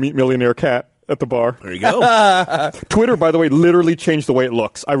was going to meet Millionaire Cat at the bar. There you go. Twitter, by the way, literally changed the way it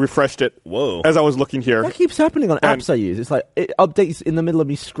looks. I refreshed it Whoa. as I was looking here. That keeps happening on apps I use. It's it updates in the middle of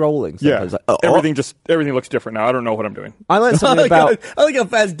me scrolling. Yeah, Sometimes. everything looks different now. I don't know what I'm doing. I learned something about. I like how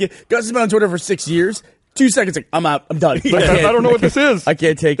fast Gus has been on Twitter for 6 years. 2 seconds, I'm out. I'm done. I don't know what this is. I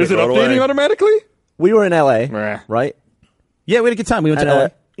can't take it. Is it Right updating away. automatically? We were in LA, Meh. right? Yeah, we had a good time. We went And to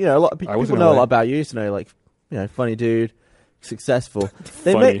LA. a lot of I was people in know a LA. lot about you. Used to know, funny dude, successful.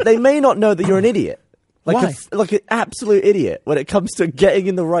 Funny. They may not know that you're an idiot. Why? An absolute idiot when it comes to getting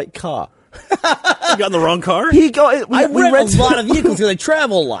in the right car. You got in the wrong car? He got it. I rent a lot of vehicles because I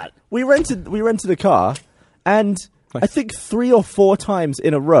travel a lot. We rented a car, and I think 3 or 4 times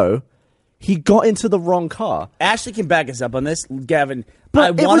in a row, he got into the wrong car. Ashley can back us up on this, Gavin. But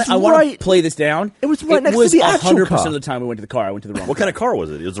I want to right- play this down. It was right next to the actual 100% car. of the time we went to the car. I went to the wrong. What kind of car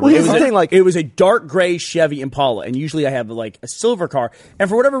was it? It was a Well, here's the regular- thing, It was a dark gray Chevy Impala, and usually I have a silver car. And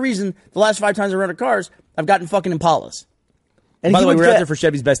for whatever reason, the last 5 times I rented cars, I've gotten fucking Impalas. And By he the way, would we were out get- there for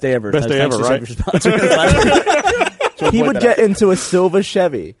Chevy's best day ever. Best day Thanks ever, to right? Chevy for sponsoring. He would get into a silver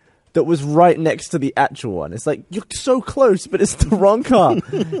Chevy that was right next to the actual one. It's you're so close, but it's the wrong car.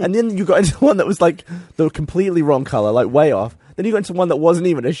 And then you got into one that was the completely wrong color, way off. Then you got into one that wasn't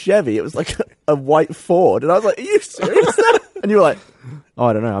even a Chevy. It was a white Ford. And I was like, are you serious? And you were like, oh,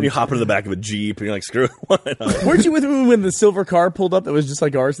 I don't know. You hop into the back of a Jeep and you're like, screw it. Why not? Weren't you with me when the silver car pulled up that was just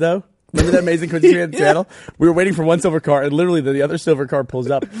like ours, though? Remember that amazing coincidence we had in Seattle? We were waiting for one silver car, and literally the other silver car pulls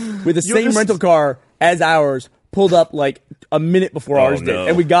up with the same rental car as ours, pulled up a minute before ours did. no.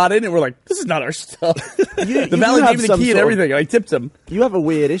 And we got in, and we're like, this is not our stuff. You The valet have gave me the some key and sort of- everything, and I tipped him. You have a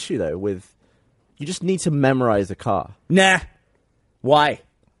weird issue, though, with you just need to memorize a car. Nah. Why?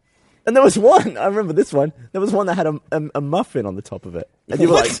 And there was one, I remember this one, there was one that had a muffin on the top of it. And you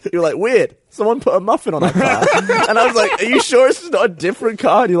were like, weird. Someone put a muffin on that car. And I was like, are you sure it's not a different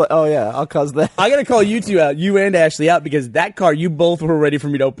car? And you're like, oh yeah, our car's there. I got to call you two out, you and Ashley out, because that car, you both were ready for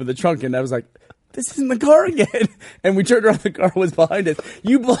me to open the trunk, and I was like, this isn't the car again. And we turned around, the car was behind us.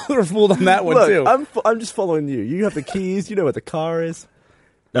 You both were fooled on that one, Look, too. I'm just following you. You have the keys, you know where the car is.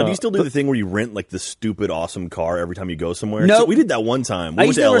 Now, do you still do the thing where you rent the stupid awesome car every time you go somewhere? No. So we did that one time. We I went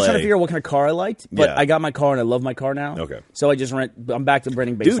used to to LA. trying to figure out what kind of car I liked, but Yeah. I got my car and I love my car now. Okay. So I just I'm back to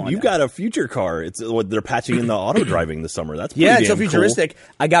renting baseline. Dude, you've now. got a future car. It's what they're patching in the auto driving this summer. That's pretty Yeah, it's so damn futuristic.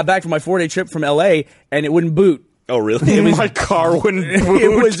 I got back from my 4-day trip from LA and it wouldn't boot. Cool. Oh, really? My car wouldn't It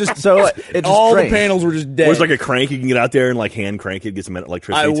move. was just So it just all drained. the panels were just dead. There's a crank you can get out there and hand crank it, get some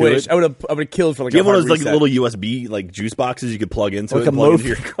electricity I to wish it. I would have killed for Do you a have one of hard those reset. little USB juice boxes you could plug into Like it and a plug Mophie. into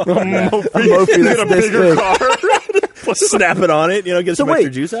your car? A Mophie Get a that's this bigger big. car. Snap it on it, get So some extra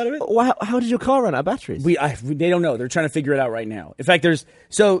wait, juice out of it. How did your car run out of batteries? They don't know. They're trying to figure it out right now. In fact, Who's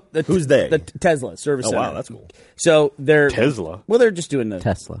they? The Tesla service Oh, center. wow, that's cool. So they're Tesla? Well, they're just doing the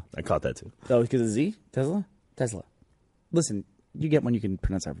Tesla. I caught that too. Oh, because of Z? Tesla. Listen, you get one you can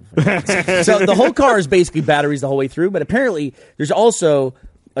pronounce everything. So the whole car is basically batteries the whole way through, but apparently there's also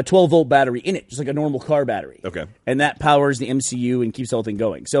a 12-volt battery in it, just like a normal car battery. Okay. And that powers the MCU and keeps the whole thing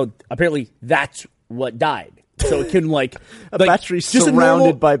going. So apparently that's what died. So it couldn't like A battery just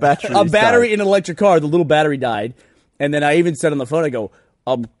surrounded by batteries A battery died. in an electric car. The little battery died, and then I even said on the phone, I go,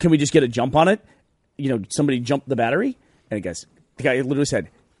 "Can we just get a jump on it? Somebody jumped the battery." And the guy literally said,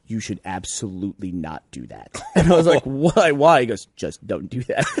 "You should absolutely not do that." And I was like, "Why? Why?" He goes, "Just don't do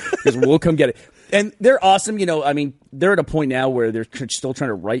that because we'll come get it." And they're awesome. They're at a point now where they're still trying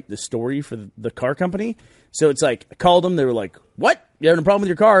to write the story for the car company. So it's like, I called them. They were like, "What? You having a problem with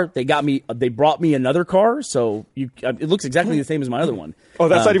your car?" They brought me another car. So it looks exactly the same as my other one. Oh,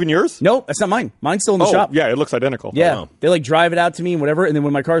 that's not even yours? No, that's not mine. Mine's still in the Oh, shop. yeah, it looks identical. Yeah. Oh, wow. They drive it out to me and whatever. And then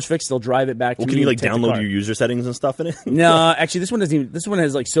when my car's fixed, they'll drive it back to Well, me. can you and take the download car. your user settings and stuff in it? No, actually, this one doesn't even. This one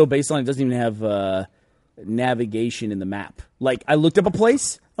has so baseline. It doesn't even have navigation in the map. Like, I looked up a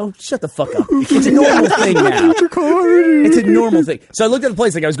place. Oh, shut the fuck up! It's a normal thing now. It's a normal thing. So I looked at a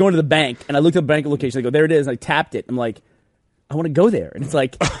place. Like, I was going to the bank, and I looked at the bank location. I go, there it is. And I tapped it. I'm like, I want to go there. And it's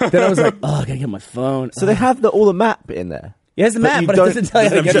like, then I was like, oh, I gotta get my phone. So they have all the map in there. It has the map, you but it don't- doesn't tell you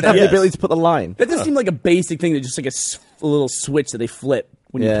how to You get don't have there. the ability to put the line. That does seem like a basic thing. That just like a little switch that they flip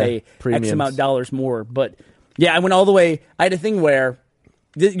when Yeah, you pay X premiums. amount of dollars more. But yeah, I went all the way. I had a thing where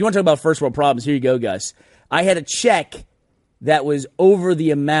you want to talk about first world problems. Here you go, Gus. I had a check that was over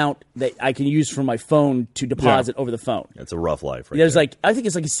the amount that I can use from my phone to deposit over the phone. That's a rough life, right? There's there. I think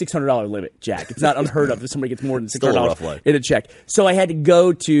it's like a $600 limit, Jack. It's not unheard of if somebody gets more than Still a rough $600 life. in a check. So I had to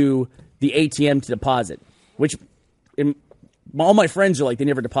go to the ATM to deposit, which all my friends are like, they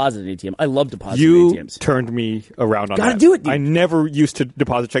never deposit at ATM. I love depositing You ATMs. turned me around on Gotta that. do it, dude. I never used to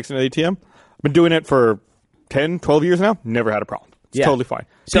deposit checks in an ATM. I've been doing it for 10, 12 years now. Never had a problem. It's Yeah. totally fine.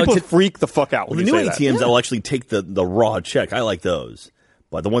 So People to- freak the fuck out Well, when the you new say ATMs that. that will actually take the raw check. I like those.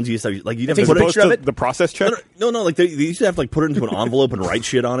 But the ones you used to, like, you'd have to takes put a As it. opposed picture of to it? the process check. No, like they used to have to put it into an envelope and write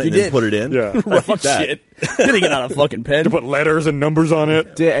shit on it and did. then put it in. Yeah. Fuck that. Shit. Didn't get out a fucking pen. To put letters and numbers on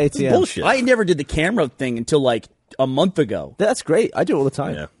it. Dear ATM. Bullshit. I never did the camera thing until like a month ago. That's great. I do it all the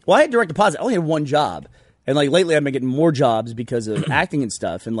time. Yeah. Well, I had direct deposit. I only had one job. And like lately I've been getting more jobs because of acting and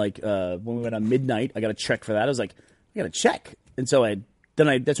stuff. And like when we went on Midnight, I got a check for that. I was like, I got a check. And so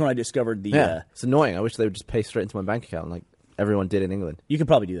that's when I discovered the Yeah. It's annoying. I wish they would just pay straight into my bank account like everyone did in England. you could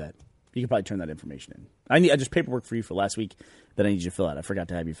probably do that. You could probably turn that information in. I just paperwork for you for last week that I need you to fill out. I forgot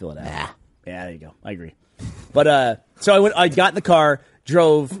to have you fill it out. Yeah, there you go. I agree. But so I got in the car,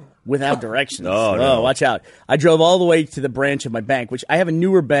 drove without directions. Oh, no. Watch out. I drove all the way to the branch of my bank, which I have a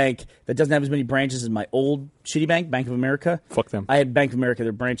newer bank that doesn't have as many branches as my old shitty bank, Bank of America. Fuck them. I had Bank of America,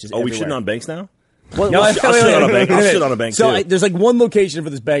 their branches Oh, we everywhere. shitting on banks now? Well, I'll shit on a bank. I'll shit on a bank, So too. there's like one location for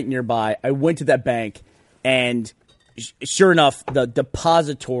this bank nearby. I went to that bank, and sure enough, the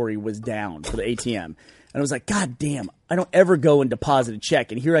depository was down for the ATM. And I was like, God damn, I don't ever go and deposit a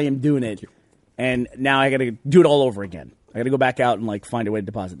check. And here I am doing it. And now I got to do it all over again. I got to go back out and like find a way to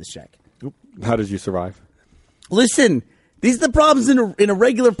deposit this check. How did you survive? Listen, these are the problems in a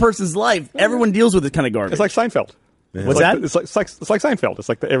regular person's life. Everyone deals with this kind of garbage. It's like Seinfeld. What's Like that? It's like Seinfeld. It's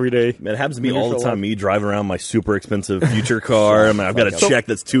like the everyday. Man, it happens to me all the Unusual time. Me driving around my super expensive future car. I mean, I've got a check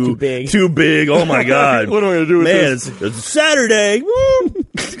that's too big. Too big. Oh my god! What am I gonna do with Man, this? it's Saturday. Woo!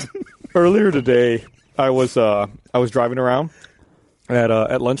 Earlier today, I was driving around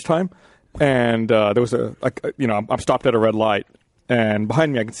at lunchtime, and there was I'm stopped at a red light, and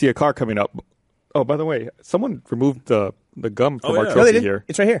behind me I can see a car coming up. Oh, by the way, someone removed the gum from our yeah. trophy No, they didn't. here.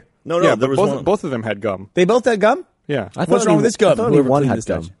 It's right here. No, Yeah, there but was one. both of them had gum. They both had gum? Yeah. I thought What's wrong with this gum? I thought only Whoever one cleaned had this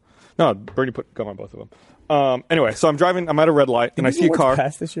gum. dish. No, Bernie put gum on both of them. Anyway, so I'm driving. I'm at a red light, and I see a car.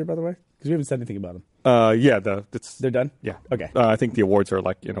 Passed this year, by the way, because we haven't said anything about them. Yeah, They're done. Yeah. Okay. I think the awards are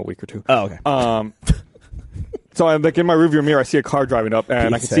like in a week or two. Oh, okay. So I'm like in my rearview mirror, I see a car driving up, and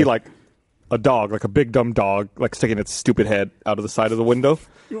I can Pizza. see like a dog, like a big dumb dog, like sticking its stupid head out of the side of the window.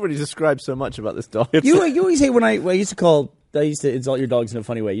 You already described so much about this dog. You always hate when I used to insult your dogs in a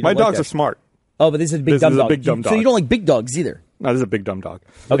funny way. You My don't like dogs that. are smart. Oh, but this is a big This dumb is a dog. big dumb So dog. you don't like big dogs either. No, this is a big dumb dog.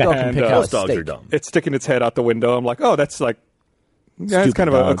 Okay. dog can And, pick uh, out a Most dogs steak. are dumb. It's sticking its head out the window. I'm like, oh, that's like, yeah, it's Stupid kind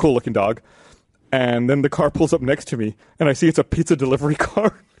of a dog. cool looking dog. And then the car pulls up next to me, and I see it's a pizza delivery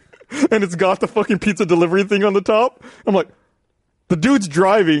car, and it's got the fucking pizza delivery thing on the top. I'm like, the dude's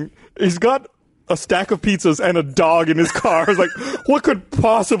driving. He's got a stack of pizzas and a dog in his car. I was like, what could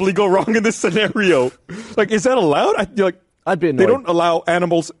possibly go wrong in this scenario? Like, is that allowed? I'd be They annoyed. don't allow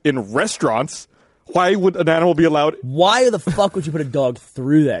animals in restaurants. Why would an animal be allowed? Why the fuck would you put a dog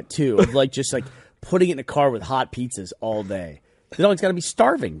through that too? Of like just like putting it in a car with hot pizzas all day. The dog's got to be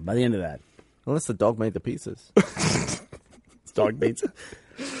starving by the end of that. Unless the dog made the pizzas. It's dog pizza.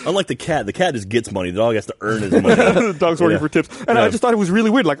 Unlike the cat just gets money. The dog has to earn his money. The dog's working for tips. And I just thought it was really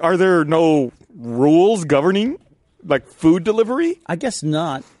weird. Like, are there no rules governing, like, food delivery? I guess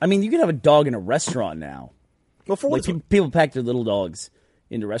not. I mean, you can have a dog in a restaurant now. Well, for Like, people pack their little dogs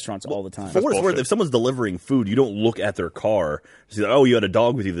into restaurants all the time. For what it's worth, if someone's delivering food, you don't look at their car. See, like, oh, you had a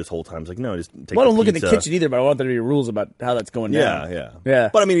dog with you this whole time. It's like, no, just take Well, I the don't look at the pizza. kitchen either, but I want there to be rules about how that's going down. Yeah.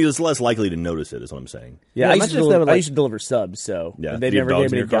 But I mean, he's less likely to notice it, is what I'm saying. Yeah, Yeah, I, imagine if used they to were I like- used to deliver subs, so Yeah. they Do you have never dogs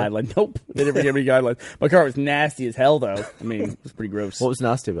gave me in any your car? guidelines. Nope, they never gave me any guidelines. My car was nasty as hell, though. I mean, it was pretty gross. What was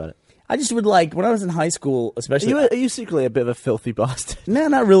nasty about it? I just would like when I was in high school, especially. Are you secretly a bit of a filthy bastard? No,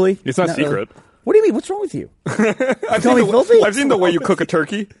 not really. It's not really. secret. What do you mean? What's wrong with you? I've Call me filthy? I've seen the way you cook a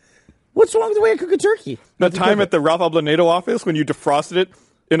turkey. What's wrong with the way I cook a turkey? That time at the Ralph Ablanedo office when you defrosted it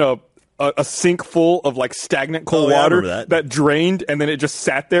in a sink full of like stagnant cold Oh, yeah, I water remember that. drained, and then it just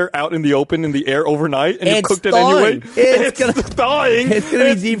sat there out in the open in the air overnight, and you It's cooked it thawing. anyway. It's gonna- thawing. it's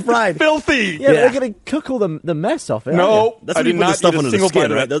gonna be deep fried. Filthy. Yeah, Yeah. they're going to cook all the mess off it. No, That's I when you did put the not stuff eat a under the single skin,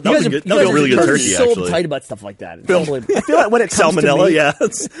 bite of right? it. That was a good, that was a really good you guys turkey, are so actually. tight about stuff like that. It's unbelievable. I feel like when it comes to Salmonella, meat, yeah.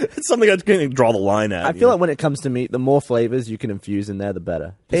 It's something I can draw the line at. I feel like when it comes to meat, the more flavors you can infuse in there, the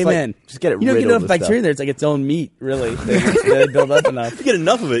better. Just Amen. Like, just get it You don't get riddled enough with bacteria in stuff. there. It's like its own meat, really. They build up enough. if you get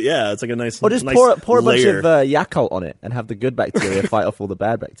enough of it, yeah, it's like a nice. Or just nice pour a bunch layer. of Yakult on it and have the good bacteria fight off all the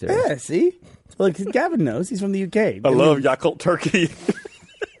bad bacteria. Yeah, see? Look, Gavin knows. He's from the UK. I love Yakult turkey.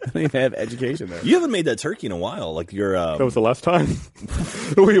 They have education there. You haven't made that turkey in a while. Like your That was the last time.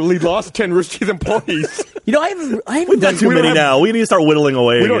 we lost 10 Rooster Teeth employees. You know, I haven't done too we many don't have- now. We need to start whittling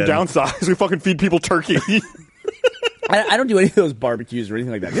away. We don't again. downsize. We fucking feed people turkey. I don't do any of those barbecues or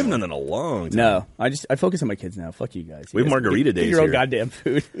anything like that. We haven't done that in a long time. No, I focus on my kids now. Fuck you guys. We have You guys margarita get days your own here. goddamn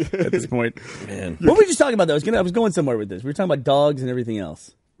food at this point. Man. What were we just talking about though? I was going somewhere with this. We were talking about dogs and everything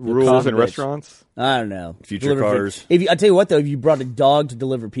else. Rules in bitch. restaurants. I don't know. Future Deliver cars. food. If you, I tell you what though, if you brought a dog to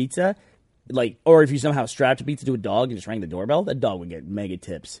deliver pizza, like, or if you somehow strapped a pizza to a dog and just rang the doorbell, that dog would get mega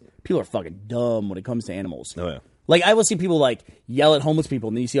tips. People are fucking dumb when it comes to animals. Oh, yeah. Like I will see people like yell at homeless people,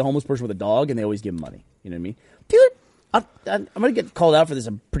 and then you see a homeless person with a dog, and they always give them money. You know what I mean? People are, I'm gonna get called out for this.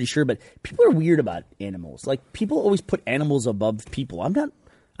 I'm pretty sure, but people are weird about animals. Like people always put animals above people. I'm not.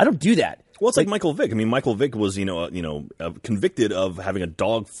 I don't do that. Well, it's like Michael Vick. I mean, Michael Vick was, convicted of having a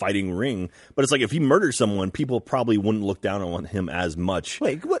dog fighting ring. But it's like if he murdered someone, people probably wouldn't look down on him as much.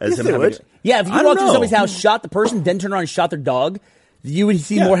 Wait, what? as Yes, him they having. would. Yeah, if you I walked don't into somebody's know. house, shot the person, then turned around and shot their dog, you would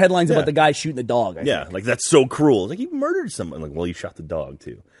see more headlines about the guy shooting the dog. I Yeah, think. like that's so cruel. Like he murdered someone. Like, well, you shot the dog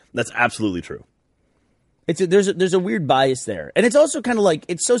too. That's absolutely true. There's a weird bias there, and it's also kind of like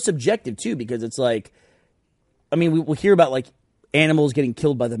it's so subjective too because it's like, I mean, we'll hear about like animals getting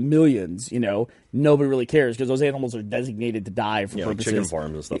killed by the millions. You know, nobody really cares because those animals are designated to die for Yeah, like purposes. chicken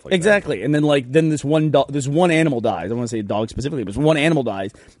farms and stuff like Exactly, and then this one animal dies. I don't want to say a dog specifically, but this one animal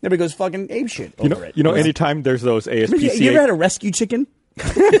dies. Everybody goes fucking apeshit over it. Anytime there's those ASPCA. You ever had a rescue chicken?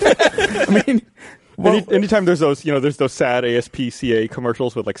 I mean, Anytime there's those, there's those sad ASPCA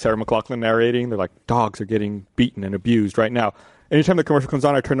commercials with like Sarah McLachlan narrating. They're like, dogs are getting beaten and abused right now. Anytime the commercial comes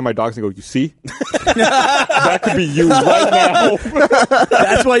on, I turn to my dogs and go, "You see, that could be you right now."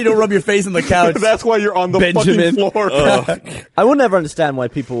 that's why you don't rub your face on the couch. That's why you're on the Benjamin. fucking floor. I will never understand why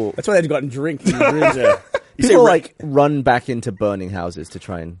people That's why they had to go out and drink. You say people ra- like run back into burning houses to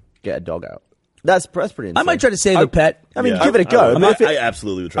try and get a dog out. That's pretty insane. I might try to save a pet. I mean, Yeah, give it a go. I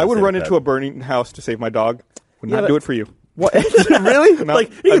absolutely would try I to would save run a into pet. a burning house to save my dog. Would Yeah, not but- do it for you. What? Really? No.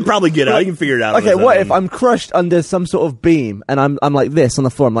 Like you can probably get out. You can figure it out. on Okay, his what own. if I'm crushed under some sort of beam and I'm like this on the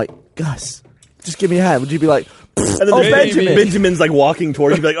floor? I'm like, Gus, just give me a hand. Would you be like, And then oh, there's Benjamin. Benjamin's like walking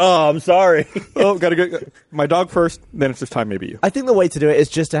towards you, be like, "Oh, I'm sorry." Oh, gotta go. My dog first. Then it's just time, maybe you. I think the way to do it is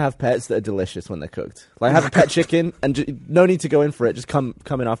just to have pets that are delicious when they're cooked. Like have a pet chicken and no need to go in for it. Just come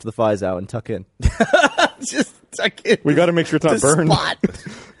in after the fire's out and tuck in. Just tuck it. We got to make sure it's not The burned. spot.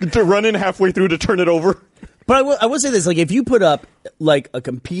 To run in halfway through to turn it over. But I will say this: like, if you put up like a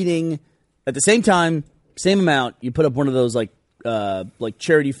competing at the same time, same amount, you put up one of those like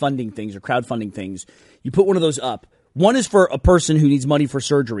charity funding things or crowdfunding things. You put one of those up. One is for a person who needs money for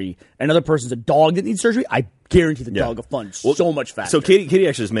surgery. Another person's a dog that needs surgery. I guarantee the dog will fund so much faster. So Katie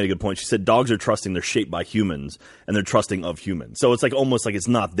actually just made a good point. She said dogs are trusting; they're shaped by humans, and they're trusting of humans. So it's like almost like it's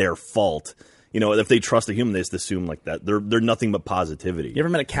not their fault. If they trust a human, they just assume like that. They're nothing but positivity. You ever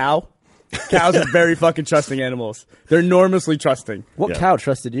met a cow? Cows are very fucking trusting animals. They're enormously trusting. What Yeah. cow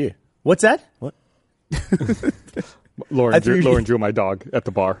trusted you? What's that? What? Lauren drew my dog at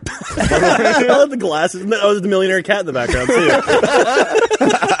the bar. I love the glasses. Oh, there's the millionaire cat in the background too.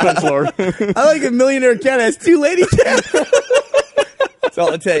 Thanks, Lauren. I like a millionaire cat has two lady cats. That's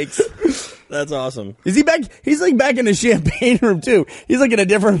all it takes. That's awesome. Is he back? He's like back in the champagne room too. He's like in a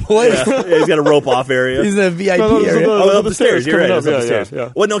different place. Yeah, he's got a rope off area. He's in a VIP no, area. Up the stairs. You're right. coming It's up. up the Yeah, stairs.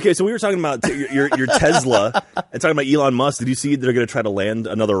 yeah. Well, no, okay. So we were talking about your Tesla and talking about Elon Musk. Did you see they're going to try to land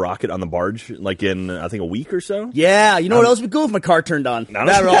another rocket on the barge like in I think a week or so? Yeah, you know what else would be cool if my car turned on?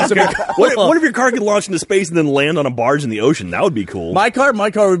 That would also be cool. What if your car could launch into space and then land on a barge in the ocean? That would be cool. My car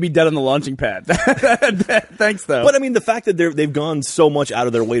would be dead on the launching pad. Thanks though. But I mean, the fact that they've gone so much out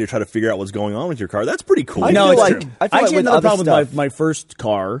of their way to try to figure out what's going on with your car, that's pretty cool. I No, feel it's like- true. I feel actually like had with another other problem with stuff- my first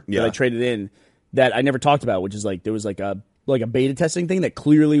car Yeah. that I traded in that I never talked about, which is like there was like a beta testing thing that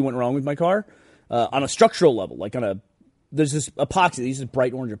clearly went wrong with my car on a structural level. Like there's this epoxy. They use this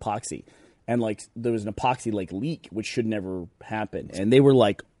bright orange epoxy, and like there was an epoxy like leak, which should never happen. And they were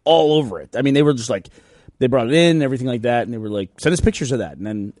like all over it. I mean, they were just like. They brought it in, everything like that, and they were like, send us pictures of that. And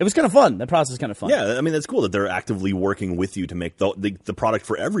then it was kind of fun. That process was kind of fun. Yeah, I mean, that's cool that they're actively working with you to make the product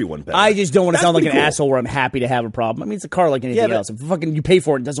for everyone better. I just don't want to That's sound like an pretty cool. asshole where I'm happy to have a problem. I mean, it's a car like anything but- else. If fucking you pay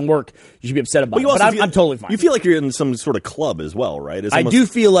for it and it doesn't work, you should be upset about But it. you But also I'm totally fine. You feel like you're in some sort of club as well, right? It's I almost- do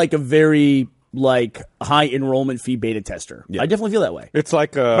feel like a very like high enrollment fee beta tester. Yeah. I definitely feel that way. It's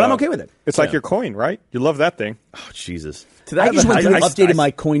like, But I'm okay with it. It's like your coin, right? You love that thing. Oh, Jesus. I just went through and I- updated I-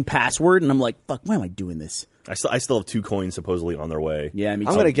 my coin password, and I'm like, fuck, why am I doing this? I still have 2 coins supposedly on their way. Yeah, me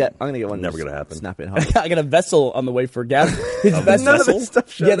too. I'm gonna get one. Never that's gonna happen. Snap it home. I got a vessel on the way for gas. His vessel. None of this stuff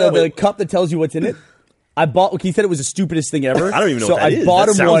showed Yeah, the up. cup that tells you what's in it. I bought. He said it was the stupidest thing ever. I don't even know so what that I is. bought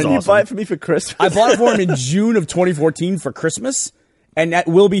That him sounds one. Can you awesome. buy it for me for Christmas? I bought it for him in June of 2014 for Christmas, and that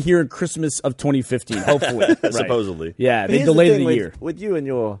will be here in Christmas of 2015, hopefully. Right. Supposedly. Yeah, But they here's the delayed thing it a with, year. With you and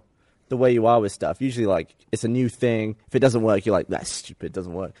the way you are with stuff, usually like it's a new thing. If it doesn't work, you're like, that's stupid. It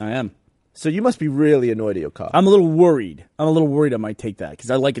doesn't work. I am. So you must be really annoyed at your car. I'm a little worried. I might take that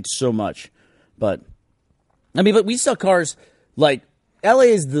because I like it so much. But I mean, but we sell cars like LA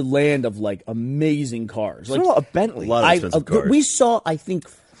is the land of like amazing cars. There's Like a lot of Bentley. A lot of expensive cars. we saw, I think,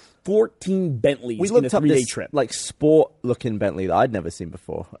 14 Bentleys we in a looked up 3-day this trip. like sport-looking Bentley that I'd never seen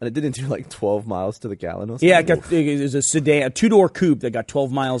before, and it didn't do like 12 miles to the gallon or something. Yeah, it was a sedan, a 2-door coupe that got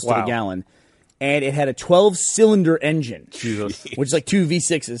 12 miles to the Wow. gallon. And it had a 12-cylinder engine, Jesus. which is like 2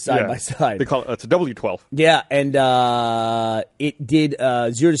 V6s side by side. They call it, it's a W12. Yeah, and it did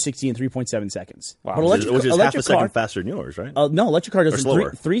 0 to 60 in 3.7 seconds. Wow. But Which is half a electric second car, faster than yours, right? no, electric car does Or it in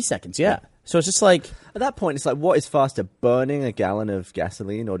slower. 3 seconds. Yeah. So it's just like At that point, it's like, what is faster, burning a gallon of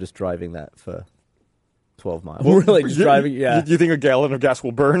gasoline or just driving that for 12 miles? really just driving. Yeah, You think a gallon of gas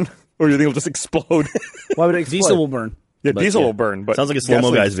will burn? Or you think it'll just explode? Why would it explode? diesel will burn. Yeah, But, diesel yeah. will burn. But Sounds like a slow-mo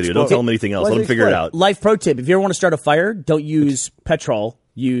gasoline guys just video. Don't explodes. tell them anything else. Why Let does them it figure it explode? out. Life pro tip: if you ever want to start a fire, don't use petrol.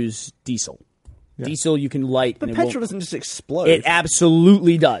 Use diesel. Diesel you can light. But and petrol it won't- doesn't just explode. It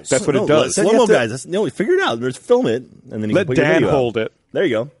absolutely does. That's what No, it does. Don't you Slow-mo have to- guys. Figure it out. Just film it, and then you Let can put your Dan video out. hold it. There you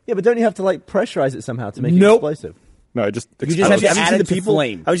go. Yeah, but don't you have to like pressurize it somehow to make it Nope. explosive? No, it just You just explodes. have to add seen it to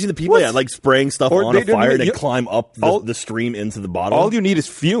flame. Have you seen the people like spraying stuff Or on they a don't fire even- to climb up all- the stream into the bottom? All you need is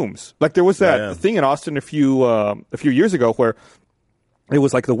fumes. Like there was that Yeah. thing in Austin a few years ago where it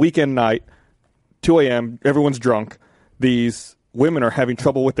was like the weekend night, 2 a.m. Everyone's drunk. These women are having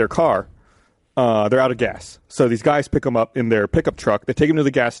trouble with their car. They're out of gas, so these guys pick them up in their pickup truck. They take them to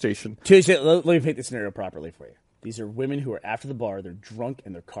the gas station. Let me paint the scenario properly for you. These are women who are after the bar. They're drunk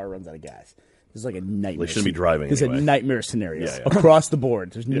and their car runs out of gas. This is like a nightmare. They shouldn't be driving This anyway. is a nightmare scenario Yeah, yeah. across the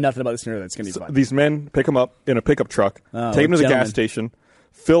board. There's nothing about the scenario that's going to be fun. These men pick them up in a pickup truck, Oh, take them to the gentlemen. gas station,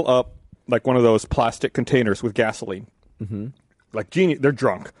 fill up like one of those plastic containers with gasoline. Mm-hmm. Like genius, they're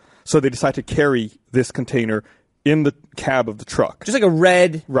drunk, so they decide to carry this container in the cab of the truck. Just like a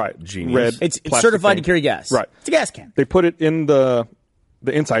red. Right, Genius. red. It's plastic certified thing. to carry gas. Right, It's a gas can. they put it in the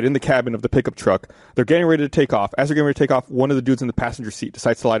inside, in the cabin of the pickup truck. They're getting ready to take off. As they're getting ready to take off, one of the dudes in the passenger seat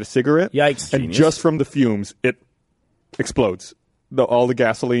decides to light a cigarette. Yikes. And Genius. just from the fumes, it explodes. All the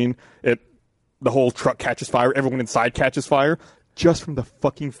gasoline, the whole truck catches fire. Everyone inside catches fire just from the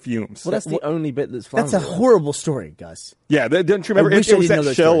fucking fumes. Well, that's the only bit that's flammable. That's a horrible story, Gus. Yeah, don't you remember? I wish It I was didn't know that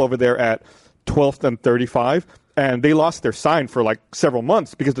that shell story. over there at 12th and 35, and they lost their sign for like several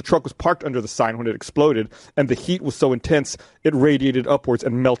months because the truck was parked under the sign when it exploded, and the heat was so intense it radiated upwards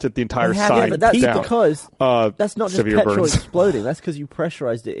and melted the entire Yeah, sign but that's down. because that's not just severe petrol burns. exploding. That's because you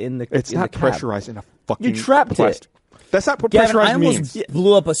pressurized it in the. It's in not the cab. pressurized in a fucking. You trapped it. plastic. That's not what Gavin, I pressurized almost means.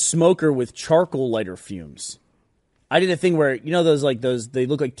 blew up a smoker with charcoal lighter fumes. I did a thing where those they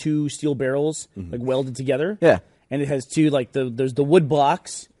look like two steel barrels like welded together. Yeah. And it has two there's the wood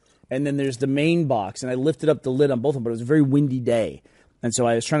blocks and then there's the main box, and I lifted up the lid on both of them, but it was a very windy day. And so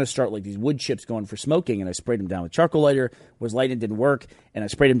I was trying to start like these wood chips going for smoking, and I sprayed them down with charcoal lighter, was lighting, didn't work, and I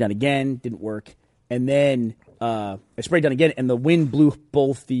sprayed them down again, didn't work. And then I sprayed down again, and the wind blew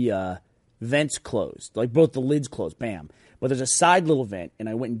both the vents closed, like both the lids closed, bam. But there's a side little vent, and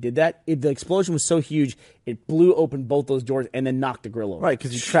I went and did that. The explosion was so huge, it blew open both those doors and then knocked the grill over. Right,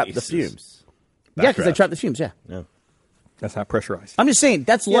 because you trapped the Jesus. fumes. Yeah, because I trapped the fumes, yeah. Yeah. That's not pressurized. I'm just saying,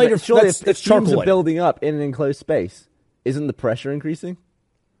 that's Yeah, lighter. but surely That's if fumes charcoal are lighter. building up in an enclosed space, isn't the pressure increasing?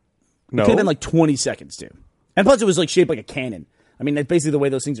 No. It could have been like 20 seconds, too. And plus, it was like shaped like a cannon. I mean, that's basically the way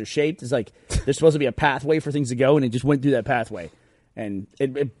those things are shaped. It's like there's supposed to be a pathway for things to go, and it just went through that pathway. And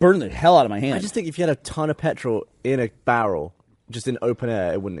it burned the hell out of my hand. I just think if you had a ton of petrol in a barrel, just in open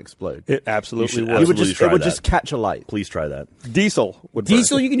air, it wouldn't explode. It absolutely You should would. It would absolutely just try it would that. just catch a light. Please try that. Diesel would burn.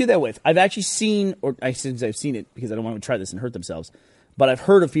 Diesel, you can do that with. I've actually seen, or I since I've seen it because I don't want to try this and hurt themselves, but I've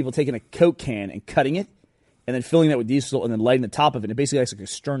heard of people taking a Coke can and cutting it, and then filling that with diesel, and then lighting the top of it. It basically acts like a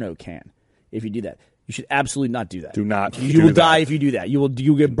sterno can. If you do that, you should absolutely not do that. Do not You do will that. die if you do that. You will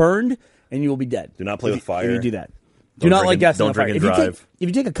get burned, and you will be dead. Do not play If with you- fire. If you do that. Do Don't not drink light and- gas on don't a fire. drink and drive. If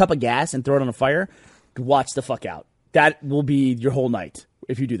you take a cup of gas and throw it on a fire, watch the fuck out. That will be your whole night.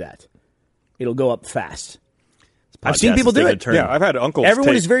 If you do that, it'll go up fast. I've seen Podcast people is do taking a it. turn. Yeah, I've had uncles. Everyone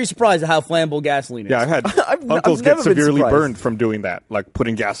take- is very surprised at how flammable gasoline is. Yeah, I've had I've uncles never get been severely surprised. burned from doing that, like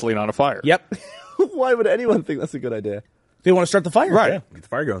putting gasoline on a fire. Yep. Why would anyone think that's a good idea? They want to start the fire. Right. Yeah, get the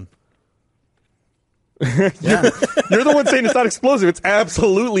fire going. You're the one saying it's not explosive. It's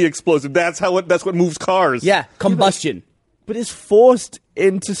absolutely explosive. That's what moves cars. Yeah. Combustion. But it's forced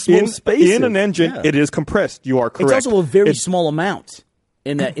into small spaces. In an engine, Yeah. it is compressed. You are correct. It's also a very It's- small amount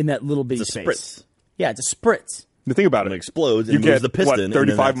in that little bitty It's a space. spritz. Yeah, it's a spritz. The thing about When it, it explodes, it you moves get the piston, what, and then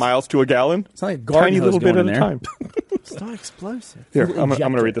 35 that's- miles to a gallon. It's not like a garden Tiny hose little bit going at in a there. time. It's not explosive. Here, Little I'm going to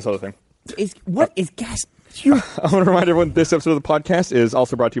injector. read this other thing. What is gas? I want to remind everyone this episode of the podcast is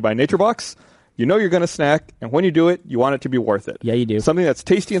also brought to you by NatureBox. You know you're going to snack, and when you do it, you want it to be worth it. Yeah, you do. Something that's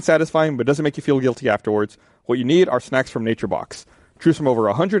tasty and satisfying, but doesn't make you feel guilty afterwards. What you need are snacks from NatureBox. Choose from over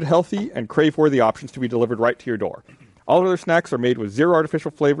 100 healthy and crave-worthy options to be delivered right to your door. All of their snacks are made with zero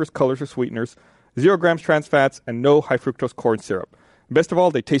artificial flavors, colors, or sweeteners, 0 grams trans fats, and no high-fructose corn syrup. Best of all,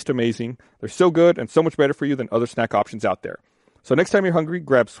 they taste amazing. They're so good and so much better for you than other snack options out there. So next time you're hungry,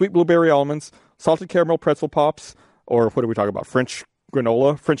 grab sweet blueberry almonds, salted caramel pretzel pops, or what are we talking about? French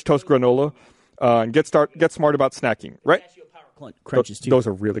toast granola, and get smart about snacking. Right? Crunches too. Those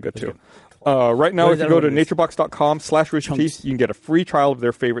are really good too. Right now, What if is you that go to one is? naturebox.com/roosterteeth, you can get a free trial of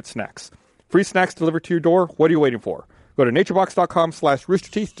their favorite snacks. Free snacks delivered to your door. What are you waiting for? Go to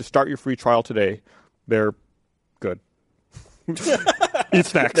naturebox.com/roosterteeth to start your free trial today. They're good. Eat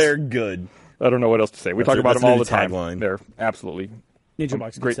snacks. They're good. I don't know what else to say. We talk about that's them all the the time. tagline. They're absolutely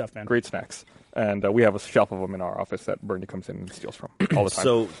NatureBox, good great stuff, man. Great snacks. And we have a shelf of them in our office that Bernie comes in and steals from all the time.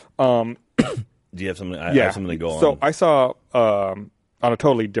 So, do you have something? I yeah. have something to go on. So I saw on a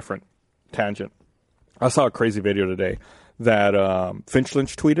totally different tangent. I saw a crazy video today that Finch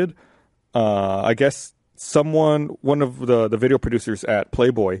Lynch tweeted. I guess one of the video producers at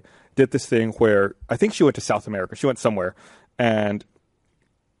Playboy did this thing where I think she went to South America. She went somewhere, and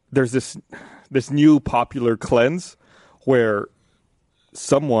there's this new popular cleanse where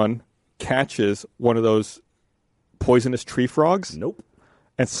someone catches one of those poisonous tree frogs nope.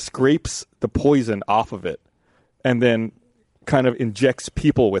 and scrapes the poison off of it and then kind of injects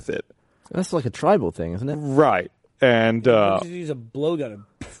people with it. That's like a tribal thing, isn't it? Right. And Just use a blowgun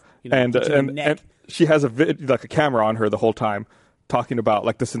and get you in the neck. and she has like a camera on her the whole time talking about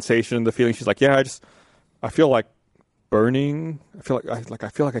like the sensation, the feeling. She's like, yeah, I feel like burning. I feel like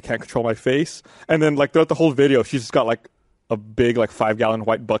I can't control my face. And then like throughout the whole video, she's just got like a big like 5-gallon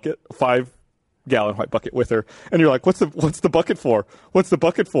white bucket with her. And you're like, what's the bucket for? What's the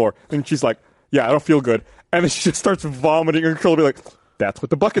bucket for? And she's like, yeah, I don't feel good. And then she just starts vomiting uncontrollably. Like, that's what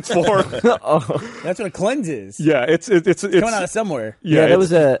the bucket's for. That's what a cleanse is. Yeah, it's Coming out of somewhere. Yeah, there it's-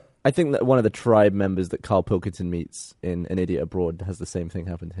 was I think that one of the tribe members that Carl Pilkington meets in An Idiot Abroad has the same thing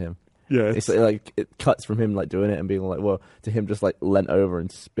happen to him. Yeah, It's like it cuts from him like doing it and being like, well, to him just like leant over and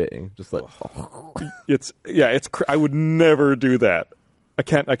spitting, just like. I would never do that. I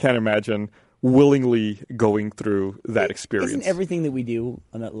can't imagine willingly going through that experience. Isn't everything that we do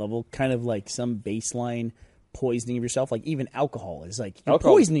on that level kind of like some baseline poisoning of yourself? Like even alcohol is like you're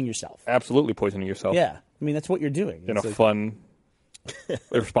Alcohol- poisoning yourself. Absolutely poisoning yourself. Yeah, I mean that's what you're doing. In It's a like- fun,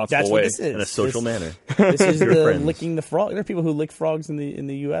 irresponsible That's way. what this is. In a social This- manner. This is Your the friends. licking the frog. There are people who lick frogs in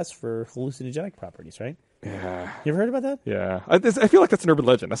the U.S. for hallucinogenic properties, right? Yeah, You ever heard about that? yeah. I feel like that's an urban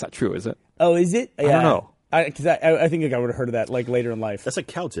legend. That's not true, is it? Oh, is it? Yeah. don't know. Because I think like I would have heard of that like later in life. That's like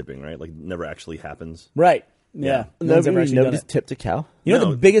cow tipping, right? Like never actually happens. Right. Yeah. Yeah. No one's ever actually done Nobody's it. tipped a cow. You know what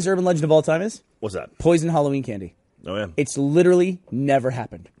No. the biggest urban legend of all time is? What's that? Poison Halloween candy. Oh yeah. It's literally never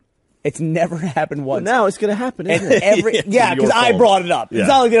happened. It's never happened once. Now it's going to happen, isn't And it? yeah, your because I fault. brought it up. Yeah. It's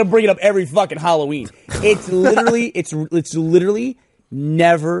not like they're bring it up every fucking Halloween. It's literally, it's literally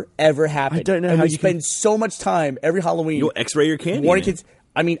never ever happened. I don't know and how we you spend so much time every Halloween. You'll X-ray your candy. warning man. kids.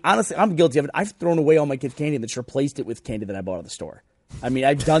 I mean, honestly, I'm guilty of it. I've thrown away all my kids' candy and then replaced it with candy that I bought at the store. I mean,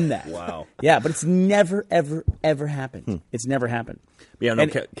 I've done that. Wow. Yeah, but it's never ever ever happened. It's never happened. Yeah, no,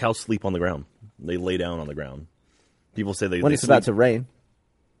 And- cows sleep on the ground. They lay down on the ground. People say When they it's sleep. about to rain.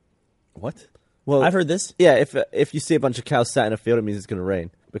 What? Well, I've heard this. Yeah, if you see a bunch of cows sat in a field, it means it's going to rain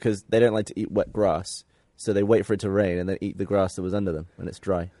because they don't like to eat wet grass. So they wait for it to rain and then eat the grass that was under them when it's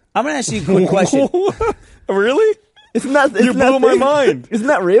dry. I'm gonna ask you a quick question. Really? Isn't that You blew my mind. Isn't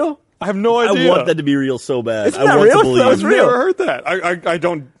that real? I have no I idea. want that to be real so bad. Isn't I that want real? to believe. That was I've real. never heard that. I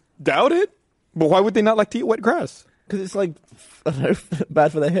don't doubt it. But why would they not like to eat wet grass? Because it's like, I don't know,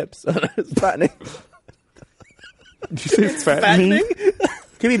 bad for their hips. I don't know, it's fattening. Did you say it's fattening?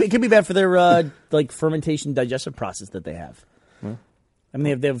 It could be bad for their like fermentation digestive process that they have. I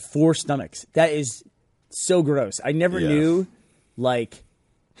mean, they have 4 stomachs. That is so gross. I never Yeah. knew, like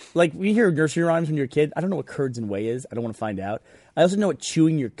we hear nursery rhymes when you're a kid. I don't know what curds and whey is. I don't want to find out. I also know what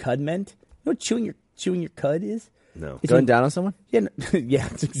chewing your cud meant. You know what chewing your cud is? No. It's Going when- down on someone? Yeah, yeah,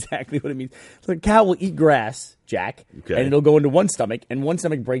 that's exactly what it means. So a cow will eat grass, Jack, Okay. and it'll go into one stomach, and one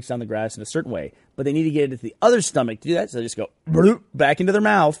stomach breaks down the grass in a certain way. But they need to get it into the other stomach to do that, so they just go bloop, back into their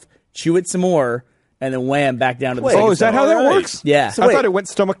mouth, chew it some more, and then wham, back down to the second Oh, is that how stomach. that Alright. works? Yeah. So I wait. thought it went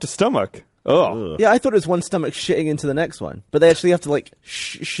stomach to stomach. Oh. Yeah, I thought it was one stomach shitting into the next one. But they actually have to, like,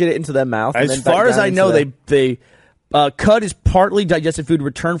 shit it into their mouth. and As then back far as down I into know, their- cud is partly digested food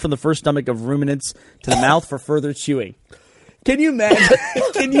returned from the first stomach of ruminants to the mouth for further chewing. Can you imagine?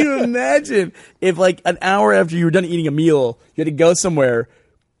 Can you imagine if, like, an hour after you were done eating a meal, you had to go somewhere,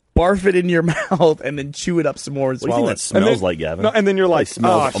 barf it in your mouth, and then chew it up some more and What do you swallow think that it? smells And then- like, Gavin? No, and then you're like, it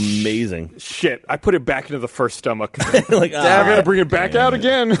smells "Oh, amazing. Shit, I put it back into the first stomach. Like, I gotta bring it back out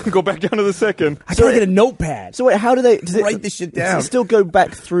again. Go back down to the second. I gotta get a notepad. So wait, how do they... Does it, Write this shit Does down. it still go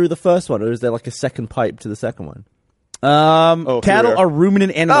back through the first one, or is there, like, a second pipe to the second one? Cattle here. are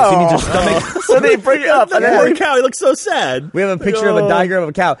ruminant animals. That means their stomach. So they bring it up. and That then poor cow, he looks so sad. We have a picture of a diagram of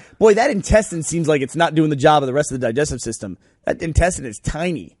a cow. Boy, that intestine seems like it's not doing the job of the rest of the digestive system. That intestine is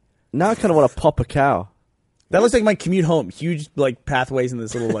tiny. Now I kind of want to pop a cow. That looks like my commute home. Huge, like, pathways and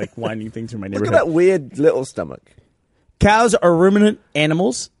this little, like, winding thing through my Look neighborhood. at that weird little stomach. Cows are ruminant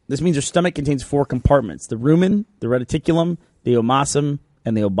animals. This means their stomach contains 4 compartments: the rumen, the reticulum, the omasum,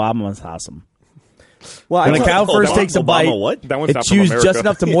 and the obomasum. Well, When I a thought- cow first Obama- takes a Obama bite, what? That one's it not from chews America. just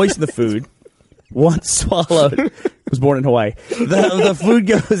enough to moisten the food. Once swallowed, was born in Hawaii. The food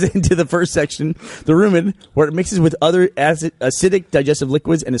goes into the first section, the rumen, where it mixes with other acidic digestive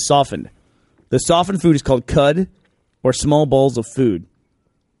liquids and is softened. The softened food is called cud, or small bowls of food.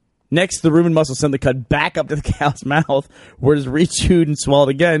 Next, the rumen muscles send the cud back up to the cow's mouth, where it is rechewed and swallowed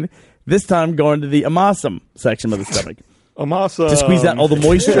again, this time going to the omasum section of the stomach Amasa. to squeeze out all the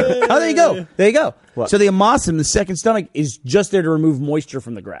moisture. Oh, there you go. There you go. What? So the omasum, the second stomach, is just there to remove moisture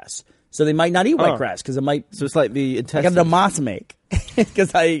from the grass. So they might not eat wet Oh. grass because it might. So it's like the I got intestine. an omasum ache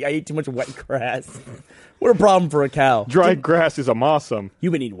because I ate too much wet grass. What a problem for a cow. Dry grass is amasa.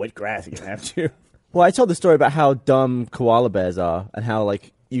 You've been eating wet grass. You're gonna have to. Well, I told the story about how dumb koala bears are and how,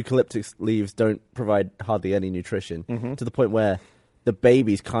 like, eucalyptus leaves don't provide hardly any nutrition to the point where the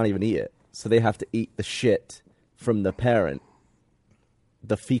babies can't even eat it. So they have to eat the shit from the parent,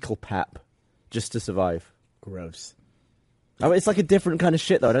 the fecal pap, just to survive. Gross. I mean, it's like a different kind of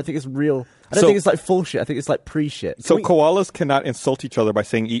shit, though. I don't think it's real. I don't So- think it's like full shit. I think it's like pre-shit. So koalas cannot insult each other by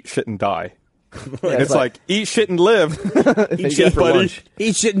saying "eat shit and die." Yeah, It's like "eat shit and live." Eat shit for buddy. lunch.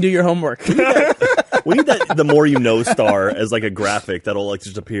 Eat shit and do your homework. We need that the more you know star as like a graphic that'll like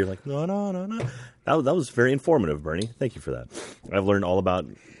just appear like no. That was very informative, Bernie. Thank you for that. I've learned all about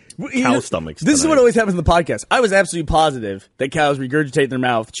cow stomachs. This is tonight. what always happens in the podcast. I was absolutely positive that cows regurgitate in their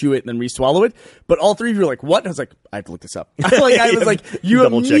mouth, chew it, and then re-swallow it. But all 3 of you were like, "What?" And I was like, "I have to look this up." I was like, "You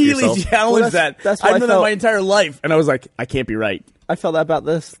Double-check immediately yourself. challenged Well, that." that's what I've I known that felt. my entire life, and I was like, "I can't be right." I felt that about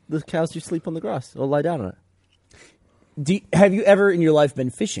the cows who sleep on the grass or lie down on it. Have you ever in your life been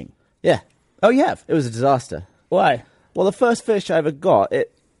fishing? Yeah, Oh, you have. it was a disaster. Why? Well, the first fish I ever got,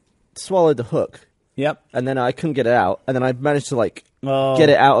 it swallowed the hook. Yep. And then I couldn't get it out. And then I managed to, like, Oh. get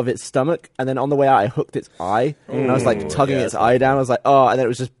it out of its stomach. And then on the way out, I hooked its eye. And I was, like, tugging its eye down. I was like, oh, and then it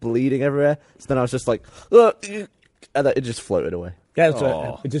was just bleeding everywhere. So then I was just like, ugh, and then it just floated away. Yeah, that's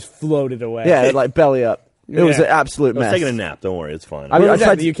what it just floated away. Yeah, like, belly up. It was Yeah. an absolute I was mess. taking a nap. Don't worry, it's fine. I Where mean, was that,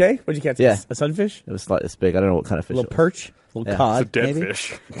 tried in the UK? What'd you catch? Yeah. A sunfish? It was like this big. I don't know what kind of A fish little it was. perch? A little Yeah. cod? It's a dead maybe?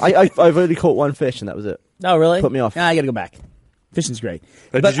 fish. I've only caught one fish, and that was it. Oh, really? Put me off. Ah, I gotta go back. Fishing's great.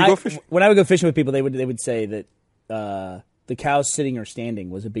 Did you go fishing? When I would go fishing with people, they would say that the cows sitting or standing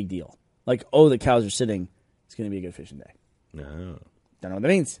was a big deal. Like, oh, the cows are sitting. It's going to be a good fishing day. No. Don't know what that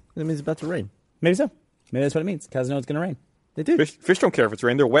means. It means it's about to rain. Maybe so. Maybe that's what it means. Cows know it's going to rain. They do. Fish don't care if it's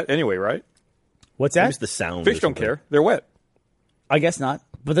rain. They're wet anyway, right? What's Maybe that? it's the sound. Fish or don't something. care. They're wet. I guess not.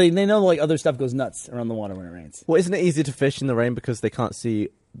 But they know like other stuff goes nuts around the water when it rains. Well, isn't it easier to fish in the rain because they can't see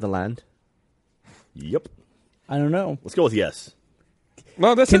the land? Yep. I don't know. Let's go with yes.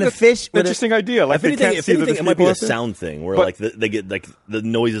 Well, that's Can a fish an interesting idea. Like If they anything, can't see that there's it might be people a out there. sound thing where But- like they get like the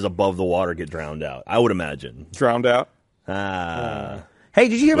noises above the water get drowned out. I would imagine. Drowned out. Hey,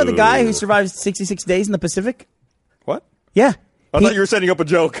 did you hear about the guy who Boo. survived 66 days in the Pacific? What? Yeah. I thought you were setting up a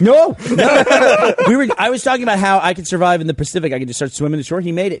joke. No. I was talking about how I could survive in the Pacific. I could just start swimming ashore.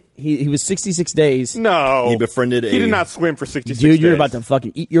 He made it. He was 66 days. No. He befriended He a- did not swim for 66 Dude, you're days. about to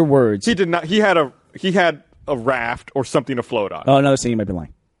fucking eat your words. He did not. He had a raft or something to float on. Oh, another thing you might be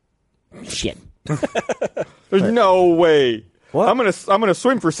lying. Shit. There's no way. What? I'm gonna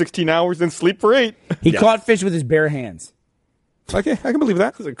swim for 16 hours and sleep for 8. He caught fish with his bare hands. Okay, I can believe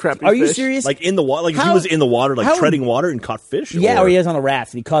that. It's a crappy Are you fish. serious? Like in the water, like if he How- was in the water, like how- treading water and caught fish. Yeah, or he was on a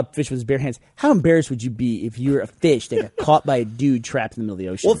raft and he caught fish with his bare hands. How embarrassed would you be if you were a fish that got caught by a dude trapped in the middle of the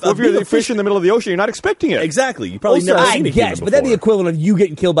ocean? Well, Well, if you're being the a fish in the middle of the ocean, you're not expecting it. Exactly. You probably Also, never I seen a guess, human but that'd be the before. equivalent of you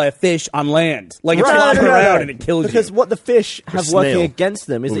getting killed by a fish on land. Like it's Right. flopping No, no, no, around no. and it kills Because you. what the fish have snail working against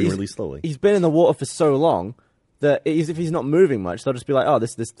them is that moving really slowly. he's been in the water for so long that if he's not moving much, they'll just be like, oh,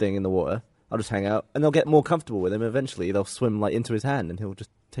 this thing in the water. I'll just hang out. And they'll get more comfortable with him. Eventually, they'll swim like into his hand and he'll just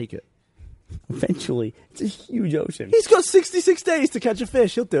take it. Eventually, it's a huge ocean. He's got 66 days to catch a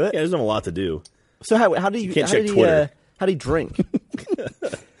fish. He'll do it. Yeah, there's not a lot to do. So how do you can't how check did Twitter. how do you drink?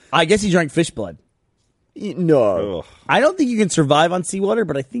 I guess he drank fish blood. No. Ugh. I don't think you can survive on seawater,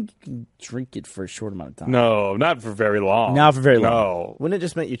 but I think you can drink it for a short amount of time. No, not for very long. Not for very long. No. Wouldn't it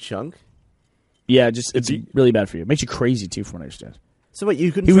just make you chunk? Yeah, it's really bad for you. It makes you crazy too, from what I understand. So what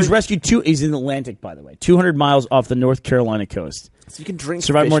you can He was drink, rescued he's in the Atlantic, by the way, 200 miles off the North Carolina coast. so you can drink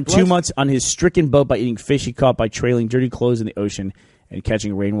Survived fish more than blood? 2 months on his stricken boat by eating fish he caught by trailing dirty clothes in the ocean and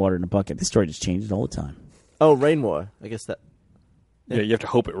catching rainwater in a bucket. This story just changes all the time. Oh, rainwater. I guess that. Yeah, you have to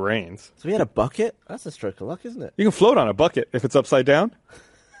hope it rains. So he had a bucket? That's a stroke of luck, isn't it? You can float on a bucket if it's upside down.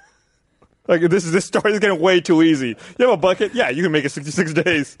 Like this story is getting way too easy. You have a bucket, yeah, you can make it 66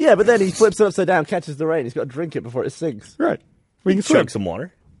 days. Yeah, but then he flips it upside down, catches the rain. He's got to drink it before it sinks. Right. We can swim. Chug some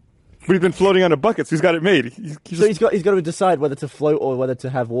water. But he's been floating on a bucket, so he's got it made. So he's got to decide whether to float or whether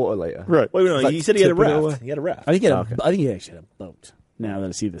to have water later. right. Wait, no, Like he said he had a tipping it away. raft. He had a raft. I think he had Okay. I think he actually had a boat. Now that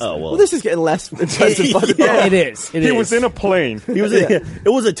I see this. Oh, thing. well. Well, this is getting less intensive by the yeah, day. it is. He was in a plane. He was it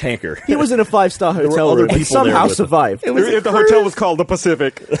was a tanker. He was in a 5-star were hotel other room and people there somehow with him. survived. It was, If the hotel was called the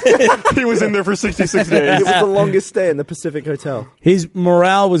Pacific, he was in there for 66 days. the longest stay in the Pacific Hotel. His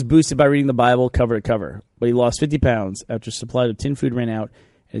morale was boosted by reading the Bible cover to cover, but he lost 50 pounds after his supply of tin food ran out.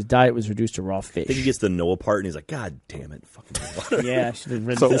 And his diet was reduced to raw I think he fish. gets the Noah part and he's like, God damn it. Fucking Yeah, I should have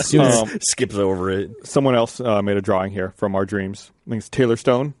read So, this sooner. skips over it. Someone else made a drawing here from our dreams. I think it's Taylor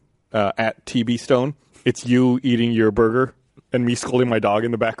Stone at TB Stone. It's you eating your burger and me scolding my dog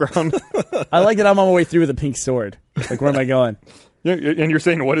in the background. I like that I'm on my way through with a pink sword. Like, where am I going? Yeah, and you're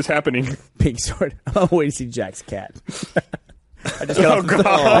saying, what is happening? Pink sword. I'm on my way to see Jack's cat. I just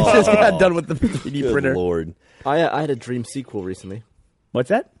got done with the 3D Good printer. Lord. I had a dream sequel recently. What's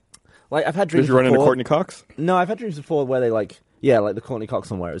that? Like I've had Did dreams you run into before. Courtney Cox? No, I've had dreams before where they like the Courtney Cox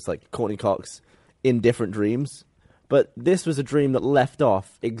one where it's like Courtney Cox in different dreams. But this was a dream that left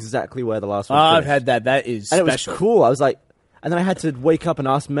off exactly where the last one I've finished. had that. That is And it special. was cool. I was like, and then I had to wake up and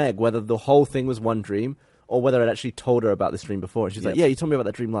ask Meg whether the whole thing was one dream or whether I'd actually told her about this dream before. And she's like, Yep. yeah, you told me about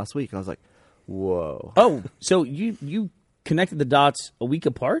that dream last week. And I was like, whoa. Oh, so you connected the dots a week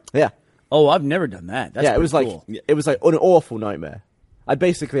apart? Yeah. Oh, I've never done that. That's Yeah, it was pretty like, cool. it was like an awful nightmare. I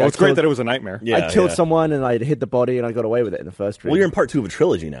basically, Well, I it's great killed- that it was a nightmare. Yeah, I killed yeah. someone and I hid the body and I got away with it in the first dream. Well, you're in part 2 of a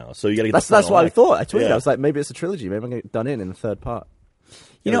trilogy now, so you got to get that's the final what I act. thought. I told you. Yeah. I was like, maybe it's a trilogy. Maybe I'm going to get done in the third part.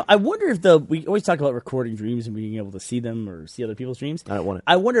 You know, I wonder if we always talk about recording dreams and being able to see them or see other people's dreams. I don't want it.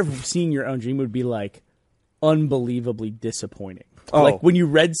 I wonder if seeing your own dream would be like unbelievably disappointing. Oh. Like when you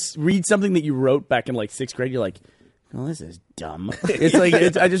read something that you wrote back in like 6th grade, you're like, "Oh, this is dumb." It's like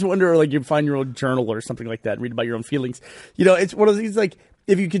I just wonder, like you find your own journal or something like that, and read about your own feelings. You know, it's one of those things like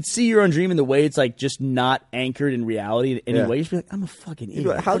if you could see your own dream in the way it's like just not anchored in reality in any Yeah. way, you'd be like, "I'm a fucking You'd be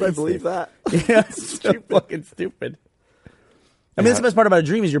idiot." like, how What did I is believe this?" that? Yeah, it's so fucking stupid. I mean, that's the best part about a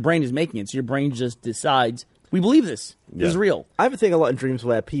dream is your brain is making it. So your brain just decides We believe this. This is Yeah. real. I have a thing a lot in dreams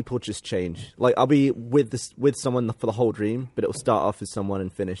where people just change. Like I'll be with someone for the whole dream, but it'll start off as someone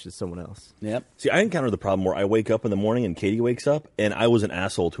and finish as someone else. Yep. See, I encountered the problem where I wake up in the morning and Katie wakes up, and I was an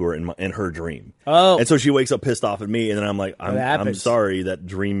asshole to her in her dream. Oh. And so she wakes up pissed off at me, and then I'm like, I'm happens. sorry that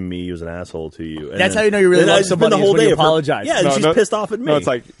dream me was an asshole to you. And That's then- how you know you really then love I spend somebody the is whole when you day of her- apologize. Yeah, and she's pissed off at me. No, it's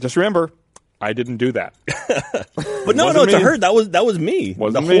like, just remember, I didn't do that. but no, wasn't to me. her that was me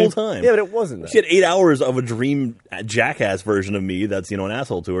Wasn't the me. whole time. Yeah, but it wasn't. She had 8 hours of a dream jackass version of me that's an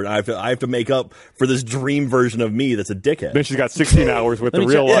asshole to her. And I have to make up for this dream version of me that's a dickhead. Then she's got 16 hours with the me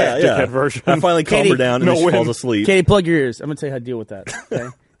real check- life dickhead version. I finally calm Katie, her down and no then she win. falls asleep. Katie, plug your ears. I'm gonna tell you how to deal with that. Okay?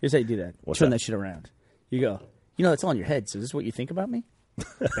 Here's how you do that. What's Turn that? that shit around. You go. You know that's all in your head. So this is what you think about me.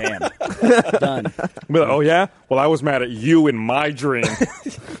 Bam. Done. Be like, oh yeah? Well, I was mad at you in my dream.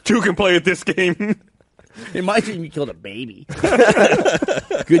 Two can play at this game. In my dream, you killed a baby.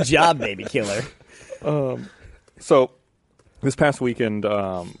 Good job, baby killer. So, this past weekend,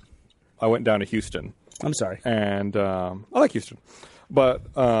 I went down to Houston, I'm sorry. and I like Houston. But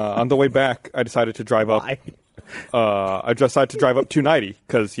on the way back, I decided to drive up. Why? I decided to drive up 290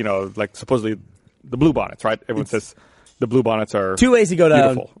 because like supposedly the Blue Bonnets, right? Everyone says the Blue Bonnets are Two ways to go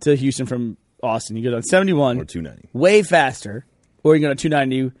down beautiful. to Houston from Austin. You go down 71 Or 290. way faster, or you go down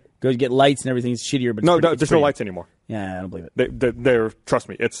 290, go get lights and everything's shittier. But No, it's there's no lights anymore. Yeah, I don't believe it. They're trust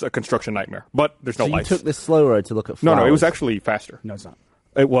me, it's a construction nightmare. But there's no So you lights. took this slow road to look at No, flowers. it was actually faster. No, it's not.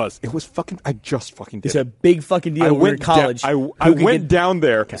 It was fucking. I just fucking did. It's a big fucking deal. I when we were in went college. I Who could went get- down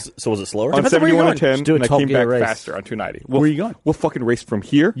there So was it slower? on Depends on where you're 71 and going. 10, Just do a and I Top came Gear back race. faster on 290. Where are you going? We'll fucking race from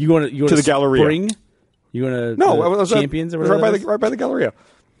here. You going to the Galleria? Spring? You going to No, I was Champions at, or it was whatever? right by the Galleria.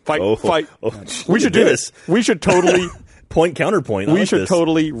 Fight. Oh, We should do this. We should totally. Point counterpoint. I we like should this.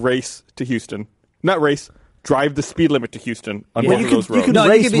 totally race to Houston. Not race. Drive the speed limit to Houston on Well, both you of could- those you roads. could No,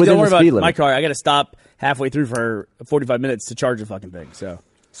 race you can be, within don't worry the about speed limit. my car. I got to stop halfway through for 45 minutes to charge the fucking thing. So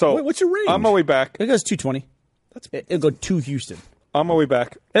So Wait, what's your range? On my way back. it goes 220. It'll go to Houston. On my way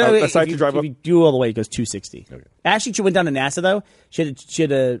back. No, I wait, decided if to drive if up. you do all the way, it goes 260. Actually, she went down to NASA though. She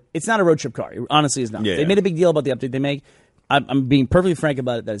had a. It's not a road trip car. It honestly, is not. Yeah, They yeah. made a big deal about the update they make. I'm being perfectly frank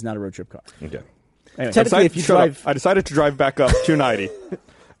about it. That is not a road trip car. Okay. Anyway, Technically, if you Shut up. drive, I decided to drive back up 290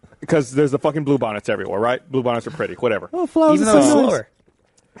 because there's the fucking blue bonnets everywhere, right? Blue bonnets are pretty, whatever. oh, flowers even are though it's so nice. slower.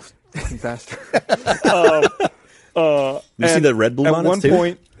 Faster. You see the red blue at bonnets one too?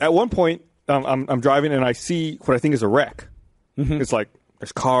 point, I'm driving and I see what I think is a wreck. Mm-hmm. It's like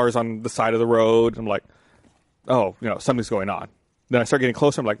there's cars on the side of the road. I'm like, oh, something's going on. Then I start getting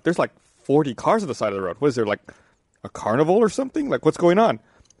closer. I'm like, there's like 40 cars on the side of the road. What is there, like a carnival or something? Like, what's going on?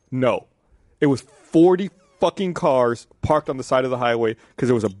 No, it was 40 fucking cars parked on the side of the highway because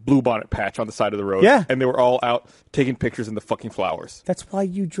there was a blue bonnet patch on the side of the road. Yeah. and they were all out taking pictures in the fucking flowers. That's why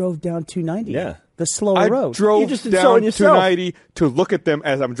you drove down 290. Yeah. The slower I road. drove You just down insulting yourself. 290 to look at them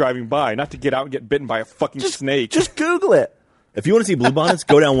as I'm driving by, not to get out and get bitten by a fucking snake. Just Google it. If you want to see blue bonnets,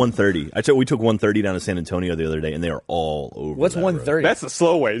 go down 130. We took 130 down to San Antonio the other day, and they are all over. What's that road. 130? That's the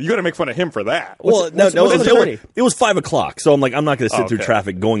slow way. You got to make fun of him for that. Well, no, what's 130? it was 5 o'clock, so I'm like, I'm not going to sit through Okay.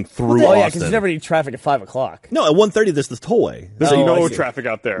 traffic going through Oh yeah, because Austin. there's never any traffic at 5 o'clock. No, at 1:30, this is the tollway. There's Oh, I no see. traffic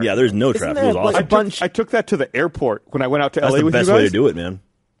out there. Yeah, there's no traffic. there, It was like, awesome. a I took that to the airport when I went out to That's LA the with best you guys. way to do it, man.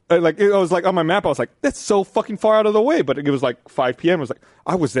 I was like on my map. I was like, that's so fucking far out of the way. But it was like 5 p.m. I was like,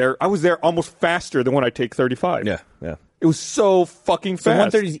 I was there almost faster than when I take 35. Yeah. It was so fucking So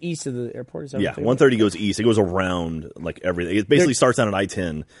fast. 130 is east of the airport. Is that Yeah, what you're 130 goes east. It goes around like everything. It basically starts down at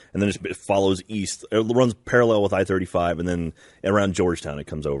I-10, and then it follows east. It runs parallel with I-35, and then around Georgetown it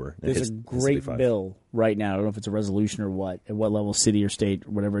comes over. It There's hits- a hits great 35. bill right now. I don't know if it's a resolution or what, at what level, city or state, or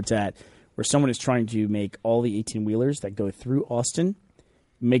whatever it's at, where someone is trying to make all the 18-wheelers that go through Austin,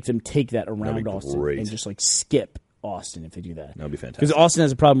 make them take that around be Austin great. and just like skip Austin if they do that. That would be fantastic. Because Austin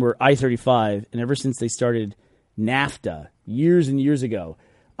has a problem where I-35, and ever since they started NAFTA years and years ago,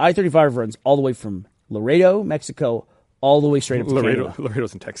 I-35 runs all the way from Laredo, Mexico, all the way straight up to Canada.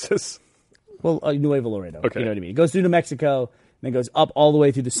 Laredo's in Texas. Well, Nuevo Laredo. Okay. You know what I mean? It goes through New Mexico, and then goes up all the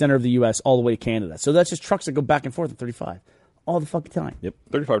way through the center of the U.S., all the way to Canada. So that's just trucks that go back and forth at 35 all the fucking time. Yep.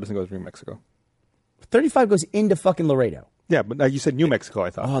 35 doesn't go through Mexico. 35 goes into fucking Laredo. Yeah, but you said New Mexico. I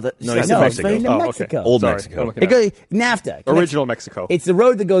thought. No, No, he said it's Mexico. right into Oh, okay. Mexico. Old Sorry. Mexico. I'm looking It at goes NAFTA. original Mexico. It's the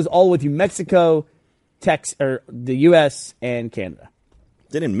road that goes all the way through Mexico, or the U.S. and Canada.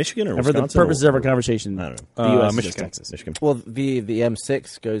 Then in Michigan or And for the Wisconsin? purposes of our conversation, I don't the U.S. is just Michigan. Texas. Michigan. Well, the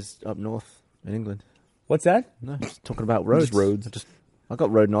M6 goes up north in England. What's that? No, just talking about roads. Just roads. I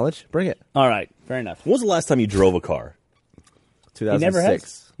got road knowledge. Bring it. All right, fair enough. When was the last time you drove a car? You 2006. never had.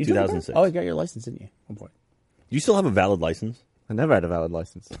 You drove a car? 2006. Oh, you got your license, didn't you? At one point. Do you still have a valid license? I never had a valid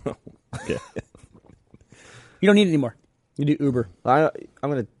license. Okay. You don't need it anymore. You do Uber. I'm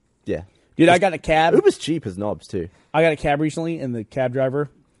gonna. Yeah. Dude, I got a cab. Uber's cheap as knobs too. I got a cab recently, and the cab driver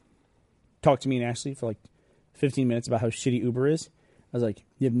talked to me and Ashley for like 15 minutes about how shitty Uber is. I was like,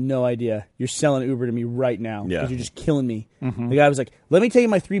 you have no idea. You're selling Uber to me right now because you're just killing me. Mm-hmm. The guy was like, let me tell you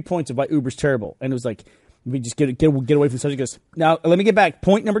my 3 points of why Uber's terrible. And it was like, we just get away from the subject. He goes, now let me get back.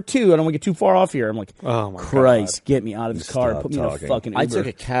 Point number 2. I don't want to get too far off here. I'm like, Oh, my Christ, God. get me out of this car and Stop put me in a talking. fucking Uber. I took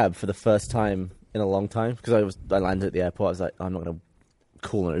a cab for the first time in a long time because I landed at the airport. I was like, I'm not going to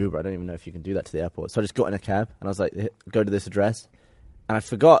call an Uber. I don't even know if you can do that to the airport. So I just got in a cab and I was like, go to this address. And I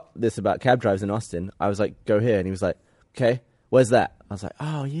forgot this about cab drivers in Austin. I was like, go here. And he was like, okay, where's that? I was like,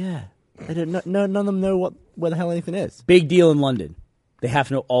 oh, yeah. They don't know, none of them know where the hell anything is. Big deal in London. They have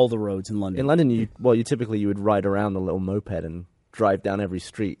to know all the roads in London. In London, you typically would ride around the little moped and drive down every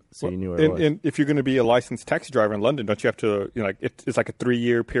street so you knew where it was. And if you're going to be a licensed taxi driver in London, don't you have to? Like it's like a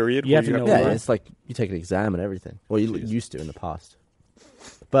 3-year period. You where have to know Yeah, Right. it's like you take an exam and everything. Well, you used to in the past.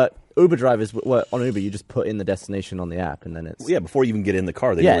 But Uber drivers, on Uber, you just put in the destination on the app, and then it's Yeah, before you even get in the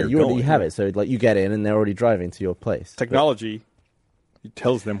car, they know yeah, where you you're already going. have it. So like you get in, and they're already driving to your place. Technology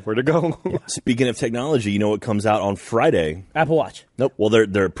tells them where to go. Speaking of technology, you know what comes out on Friday? Apple Watch. Nope. Well,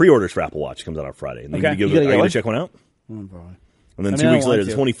 their pre-orders for Apple Watch comes out on Friday. And Okay. are you You gonna get going one? to check one out? And then I 2 mean, I weeks don't later,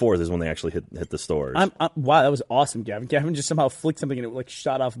 want the to. 24th is when they actually hit the stores. Wow, that was awesome, Gavin. Gavin just somehow flicked something and it like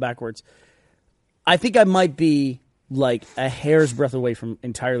shot off backwards. I think I might be like a hair's breadth away from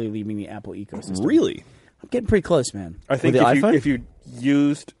entirely leaving the Apple ecosystem. Really? I'm getting pretty close, man. I think With the iPhone? if you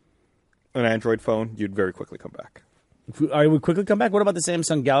used an Android phone, you'd very quickly come back. I would quickly come back. What about the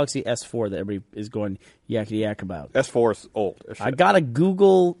Samsung Galaxy S4 that everybody is going yakety yak about? S4 is old. as shit. I got a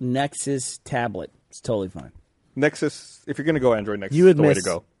Google Nexus tablet. It's totally fine. Nexus. If you're going to go Android, Nexus You would is the way miss to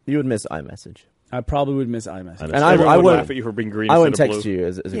go. you would miss iMessage, I probably would miss iMessage. and Everyone I would won't laugh at you for being green. I won't instead of text blue. you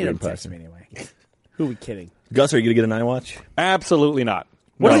as a You green don't text person. me anyway. Who are we kidding? Gus, are you going to get an iWatch? Absolutely not.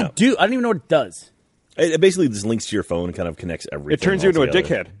 What No, does no. it do? I don't even know what it does. It basically just links to your phone and kind of connects everything. It turns you into a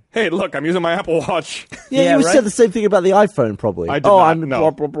altogether. dickhead. Hey, look, I'm using my Apple Watch. Yeah, Yeah, you right? said the same thing about the iPhone, probably. I did oh, not. I'm No,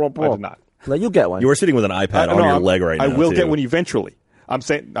 blah, blah, blah, blah. I did not. Like, you'll get one. You were sitting with an iPad on No, your I'm- leg right now. I will too. get one eventually. I'm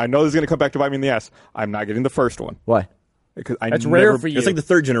saying I know this is going to come back to bite me in the ass. I'm not getting the first one Why? because That's rare for you. It's like the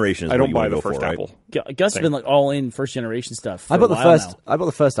third generation. Is I what don't you buy wanna the go first for, right? Apple. Gus has been like all in first generation stuff. For I bought a the while first. now. I bought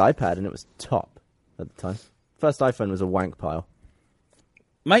the first iPad, and it was top at the time. First iPhone was a wank pile.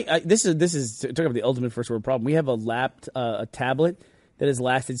 This is talking about the ultimate first world problem. We have a tablet that has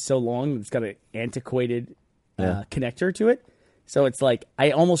lasted so long. It's got an antiquated connector to it. So it's like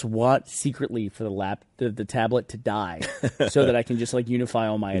I almost want secretly for the tablet to die so that I can just like unify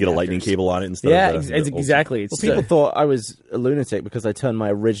all my. You get a lightning adapters. cable on it instead Yeah, of the old- exactly. It's People thought I was a lunatic because I turned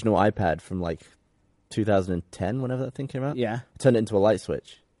my original iPad from like 2010, whenever that thing came out. Yeah. I turned it into a light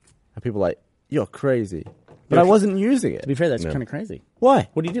switch, and people were like, "You're crazy," but I wasn't using it. To be fair, that's No. kind of crazy. Why?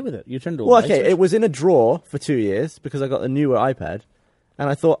 What do you do with it? You turned to a Well, light okay, switch? it was in a drawer for 2 years because I got a newer iPad, and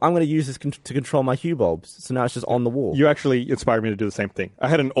I thought I'm going to use this to control my Hue bulbs. So now it's just on the wall. You actually inspired me to do the same thing. I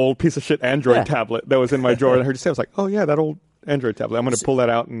had an old piece of shit Android Yeah. tablet that was in my drawer, and I heard you say, I was like, oh yeah, that old Android tablet. I'm going to pull that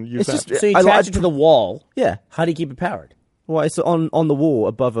out and use It's that. just- So you I- attach it to the wall. Yeah. How do you keep it powered? Well, it's on the wall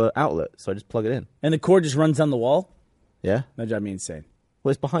above an outlet, so I just plug it in. And the cord just runs down the wall. Yeah. That drives me insane.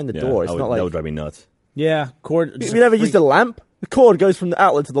 Well, it's behind the Yeah, door. It's that not would like drive me nuts. Yeah, cord. you never used a lamp. The cord goes from the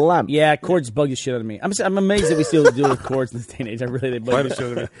outlet to the lamp. Yeah, cords bug the shit out of me. I'm amazed that we still deal with cords in this day and age. They bug the shit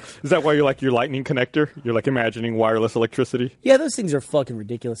out of me. Is that why you like your lightning connector? You're like imagining wireless electricity? Yeah, those things are fucking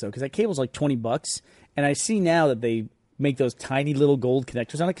ridiculous though, because that cable's like $20, and I see now that they make those tiny little gold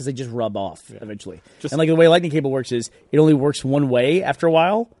connectors on it because they just rub off eventually. And like the way lightning cable works is it only works one way after a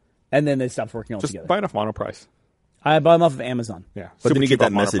while, and then it stops working Just altogether. buy enough monoprice. I buy them off of Amazon. Yeah. But Super then you get cheap that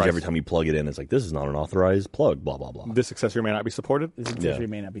off message monoprice. every time you plug it in. It's like, this is not an authorized plug, blah, blah, blah. This accessory may not be supported. This Yeah. accessory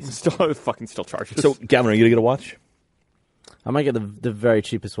may not be. Still still charges. So, Gavin, are you going to get a watch? I might get the very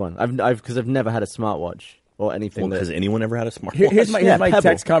cheapest one. Because I've never had a smartwatch or anything. Well, has anyone ever had a smartwatch? Here's my Pebble.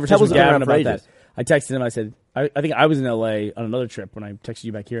 text conversation Pebble's with been Gavin around for about that. ages. I texted him. I said, I think I was in LA on another trip when I texted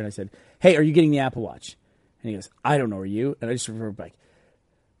you back here, and I said, "Hey, are you getting the Apple Watch?" And he goes, "I don't know. Are you?" And I just referred back,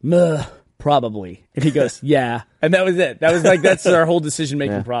 probably. And he goes, "Yeah." And that was it. That was like that's our whole decision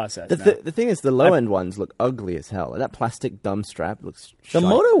making Yeah. process. The, now. the thing is, the low end ones look ugly as hell. Like that plastic dumb strap looks. The shite.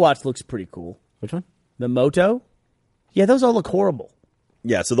 Moto watch looks pretty cool. Which one? The Moto, yeah, those all look horrible.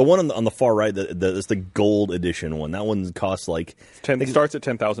 Yeah, so the one on the far right, that's the gold edition one. That one costs like starts at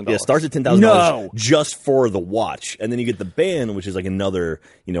 $10,000. Yeah, it starts at $10,000 No. just for the watch, and then you get the band, which is like another,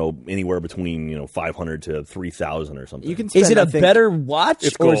 anywhere between $500 to $3,000 or something. You can spend, Is it I a think- better watch,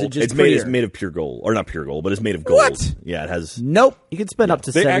 It's or is gold. it just it's prettier? made of pure gold, or not pure gold, but it's made of gold. What? Yeah, it has. Nope. You can spend up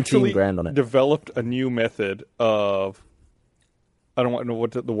to They 17 actually grand on it. developed a new method of, I don't know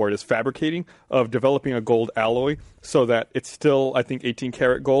what the word is, fabricating, of developing a gold alloy so that it's still, I think, 18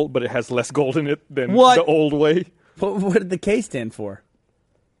 karat gold, but it has less gold in it than What? the old way. What did the K stand for?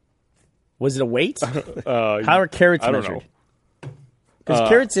 Was it a weight? Uh, How are carats I don't measured? know. Because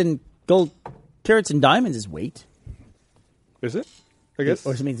carats and gold, carats and diamonds is weight. Is it? I guess.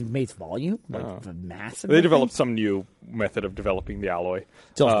 Or it means it makes volume, like the mass. Of They the developed thing? some new method of developing the alloy.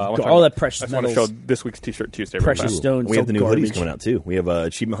 So I'm trying all to- that precious I just want to metals. show this week's T-shirt Tuesday. real Precious fast. stones. We have the new garbage. hoodies coming out too. We have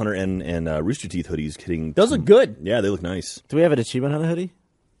Achievement Hunter and Rooster Teeth hoodies hitting. Those look good. Yeah, they look nice. Do we have an Achievement Hunter hoodie?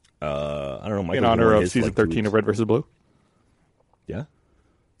 I don't know. Michael's In been honor wearing of his for season like 2 13 of weeks. Red vs. Blue. Yeah.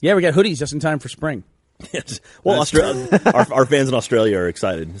 Yeah, we got hoodies just in time for spring. Yes. Well, Australia, our fans in Australia are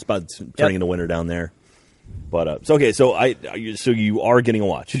excited. It's about turning into winter down there. But so you are getting a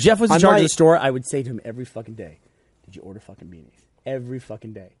watch. If Jeff was in I charge of might- the store, I would say to him every fucking day, "Did you order fucking beanies?" Every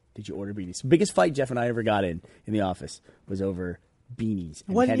fucking day, did you order beanies? The biggest fight Jeff and I ever got in the office was over beanies.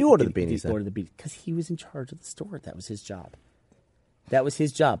 And Why didn't had- you order the did- beanies did then? Order the beanies because he was in charge of the store. That was his job. That was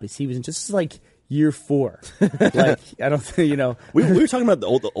his job. He was in just like year 4. Like I don't think We were talking about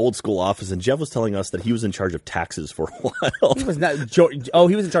the old school office, and Jeff was telling us that he was in charge of taxes for a while. he was not.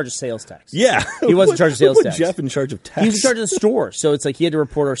 He was in charge of sales tax. Yeah, He was in charge of sales Who put tax. Jeff in charge of tax. He was in charge of the store, so it's like he had to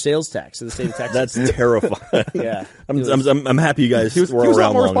report our sales tax to the state of Texas. That's terrifying. yeah. I'm happy you guys He was were a lot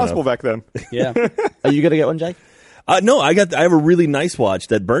around more long responsible enough. back then. Yeah. Are you going to get one, Jake? No, I have a really nice watch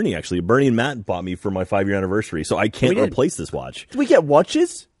that Bernie and Matt bought me for my 5-year anniversary, so I can't We did. replace this watch. Do we get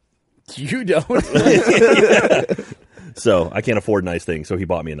watches? You don't. So I can't afford nice things, so he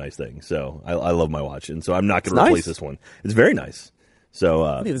bought me a nice thing. So I love my watch, and so I'm not going to It's replace nice. this one. It's very nice. So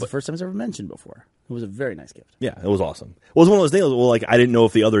I think it was the first time it's ever mentioned before. It was a very nice gift. yeah, it was awesome. Well, it was one of those things. Well, like I didn't know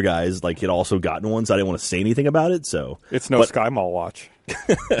if the other guys had also gotten one, so I didn't want to say anything about it. So It's no but, Sky Mall watch.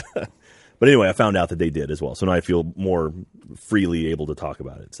 But anyway, I found out that they did as well, so now I feel more freely able to talk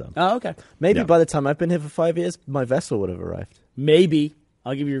about it. So Oh, okay. Maybe Yeah. by the time I've been here for 5 years, my vessel would have arrived. Maybe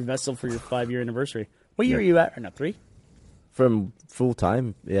I'll give you your vessel for your 5-year anniversary. What year are you at? Or not 3? From full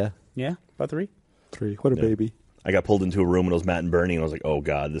time, yeah. Yeah, about 3. 3. What a baby. I got pulled into a room and it was Matt and Bernie, and I was like, "Oh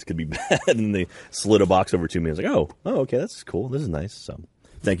God, this could be bad." And they slid a box over to me. I was like, "Oh, okay, that's cool. This is nice." So,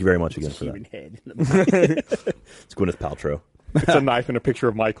 thank you very much again for Human that. head. It's Gwyneth Paltrow. It's a knife and a picture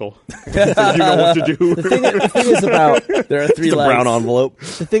of Michael. So you know what to do. The thing is about There are 3 It's a legs. brown envelope.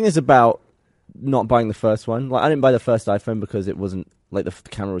 the thing is about not buying the first one. Like I didn't buy the first iPhone because it wasn't like the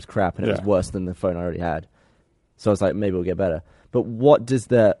camera was crap and it was Yeah. worse than the phone I already had. So I was like, maybe it'll get better. But what does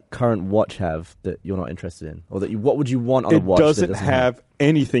the current watch have that you're not interested in, or that what would you want on a It watch? that doesn't have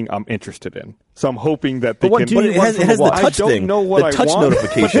anything I'm interested in. So I'm hoping that they But what can. do But you it want has, from it a has the watch? touch I don't thing. know what the I touch want,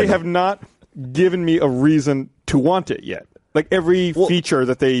 notification. but they have not given me a reason to want it yet. Like every feature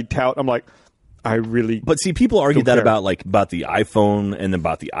that they tout, I'm like, I really. But see, people argue Don't that care. about the iPhone and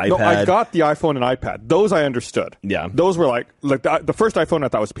about the iPad. No, I got the iPhone and iPad. Those I understood. Yeah. Those were like the first iPhone I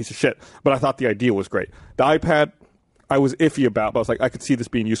thought was a piece of shit, but I thought the idea was great. The iPad, I was iffy about, but I was like, I could see this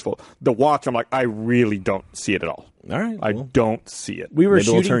being useful. The watch, I'm like, I really don't see it at all. All right, I well. don't see it. We were Maybe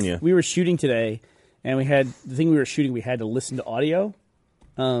it'll shooting. turn you. We were shooting today, and we had the thing we were shooting. We had to listen to audio,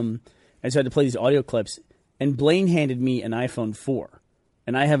 and so I had to play these audio clips. And Blaine handed me an iPhone 4,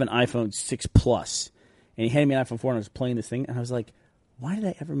 and I have an iPhone 6 Plus, and he handed me an iPhone 4, and I was playing this thing, and I was like, why did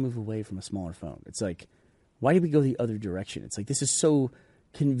I ever move away from a smaller phone? It's like, why did we go the other direction? It's like this is so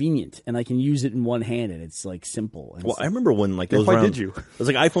convenient, and I can use it in one hand, and it's like simple. And Well, it's I like, remember when it was why around, did you? It was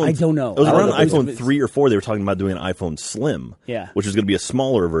like iPhone. I don't know. It was I don't around know. iPhone 3 or 4. They were talking about doing an iPhone Slim. Yeah. Which is going to be a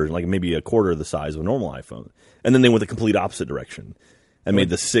smaller version, like maybe a quarter of the size of a normal iPhone. And then they went the complete opposite direction and made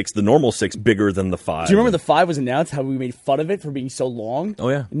the normal 6 bigger than the 5. do you remember the 5 was announced? How we made fun of it for being so long? Oh,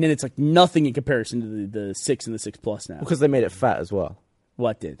 yeah. And then it's like nothing in comparison to the 6 and the 6 Plus now. because they made it fat as well.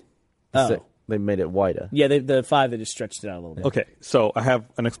 What did? So Oh, they made it wider. yeah, the 5 they just stretched it out a little bit. Okay, so I have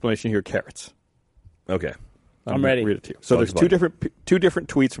an explanation here. Carrots. Okay. I'm gonna ready. Read it to you. So Bugs there's Bunny. two different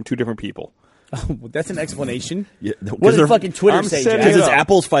tweets from 2 different people. Well, that's an explanation. Yeah, What did fucking Twitter I'm say, setting Jack? Because it it's up.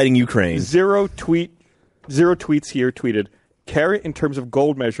 Apple's fighting Ukraine. Zero tweets here tweeted, carat in terms of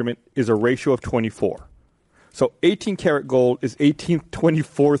gold measurement is a ratio of 24. So 18 karat gold is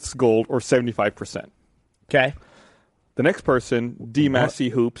 18/24 gold, or 75%. Okay. The next person, D. Massey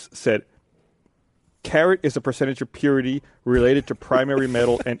Hoops, said Carat is a percentage of purity related to primary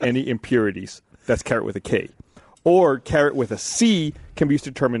metal and any impurities. That's carat with a K. Or carat with a C can be used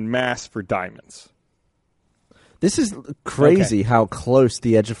to determine mass for diamonds. This is crazy how close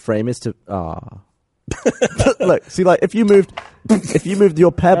the edge of frame is to. Look, see, like if you moved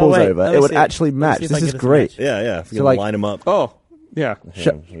your pebbles over, it would actually match. This is great. Yeah. If you So, can like- line them up. Oh, yeah.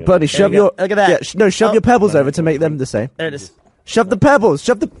 Buddy, shove you go. your Look at that. shove your pebbles over to make them the same. There it is. Shove the pebbles.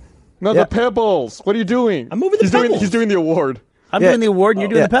 Shove the. No, Yeah. the pebbles. What are you doing? I'm moving the he's doing, pebbles. he's doing the award. I'm Yeah. doing the award, and you're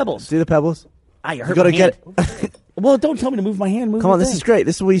doing Yeah. the pebbles. Do the pebbles. Ah, you You hurt got to my get hand. it. Well, don't tell me to move my hand. Move Come on, the this thing. is great.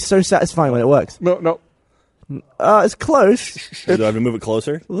 This will be so satisfying when it works. No. It's close. Do I have to move it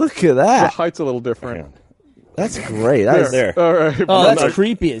closer? Look at The that. height's a little different. That's great. That is, There. All right. Oh, that's No.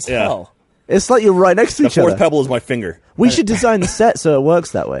 creepy as Yeah. hell. It's like you're right next to The each fourth other. pebble is my finger. We should design the set so it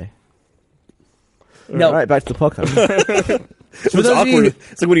works that way. No, All right, back to the podcast. It's those of awkward. you-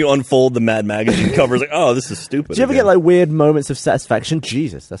 It's like when you unfold the Mad Magazine cover. It's like, oh, this is stupid. Do you ever get like weird moments of satisfaction?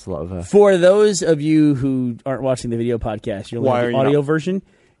 Jesus, that's a lot of. For those of you who aren't watching the video podcast, you're Why only are the you audio not? version.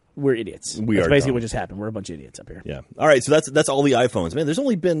 We're idiots. We That's are basically dumb. what just happened. We're a bunch of idiots up here. Yeah. All right. So that's all the iPhones. Man, there's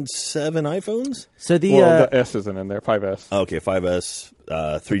only been 7 iPhones. So the Well, the S isn't in there. 5S. Okay, 5S,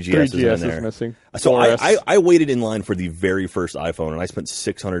 3GS, 3GS is in there. is missing. So 4S. I waited in line for the very first iPhone, and I spent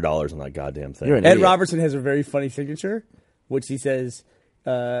 $600 on that goddamn thing. You're an Ed idiot. Robertson has a very funny signature, which he says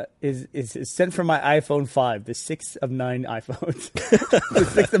is sent from my iPhone 5, the 6th of 9 iPhones. The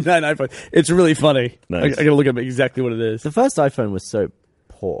 6th of 9 iPhones. It's really funny. Nice. I gotta look at exactly what it is. The first iPhone was so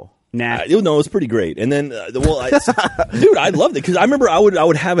poor. Nah. No, it was pretty great. And then, dude, I loved it because I remember I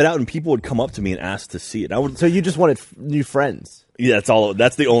would have it out, and people would come up to me and ask to see it. I would. So you just wanted new friends. Yeah,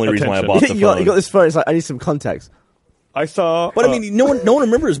 that's the only reason why I Attention. bought the you, phone. got this phone. It's like I need some context. I saw. But I mean, no one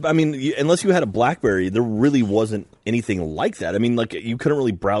remembers. I mean, unless you had a BlackBerry, there really wasn't anything like that. I mean, like you couldn't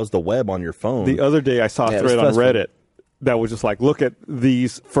really browse the web on your phone. the other day I saw a Yeah, it was thread on first one. Reddit that was just like, look at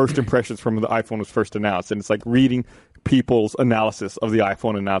these first impressions from when the iPhone was first announced, and it's like reading people's analysis of the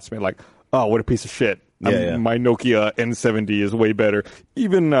iPhone announcement, like, oh, what a piece of shit. Yeah. My Nokia N70 is way better.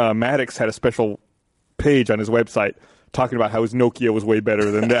 Even Maddox had a special page on his website talking about how his Nokia was way better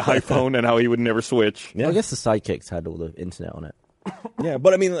than the iPhone and how he would never switch. Yeah. Well, I guess the Sidekicks had all the internet on it. Yeah,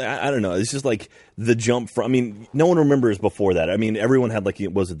 but I mean, I don't know. It's just like the jump from. I mean, no one remembers before that. I mean, everyone had like,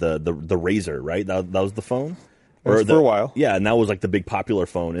 was it the Razor, right? That was the phone. was for a while. Yeah, and that was like the big popular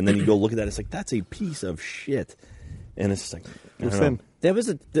phone. And then you go look at that, it's like that's a piece of shit. And it's just like I don't know. Thin. There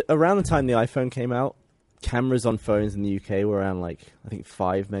was around the time the iPhone came out, cameras on phones in the UK were around like I think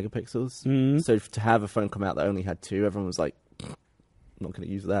 5 megapixels. Mm-hmm. So to have a phone come out that only had 2, everyone was like, I'm not going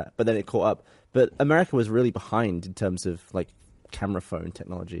to use that. But then it caught up. But America was really behind in terms of like camera phone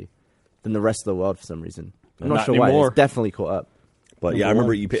technology than the rest of the world for some reason. I'm not Not sure why. anymore. It's definitely caught up. But yeah, I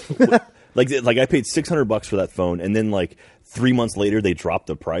remember you paid like I paid $600 for that phone, and then like 3 months later they dropped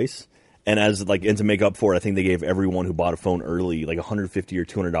the price. And and to make up for it, I think they gave everyone who bought a phone early like $150 or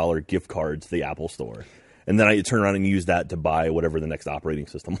 $200 gift cards to the Apple Store. And then I turned around and used that to buy whatever the next operating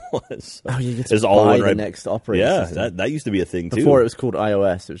system was. Oh, you get to It's all buy in the right- next operating Yeah, system. that used to be a thing too. Before it was called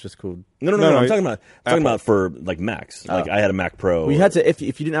iOS, it was just called. No, No, I'm no, talking about for like Macs. Like I had a Mac Pro. Well, you had to if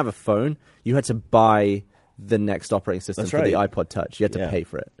you didn't have a phone, you had to buy the next operating system That's for the right. iPod Touch. You had to Yeah. pay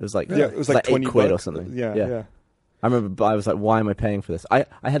for it. It was like Yeah, it was like 8 $20 quid or something. Yeah. I remember I was like, why am I paying for this? I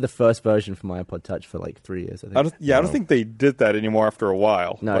had the first version for my iPod Touch for like 3 years. I think. I don't think they did that anymore after a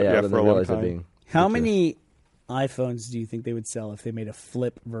while. no, But yeah, yeah, then for they a long realized it time. being. How ridiculous. many iPhones do you think they would sell if they made a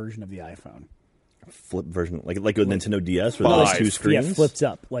flip version of the iPhone? flip version, like a Nintendo DS where Five. there's two screens. Yeah, flips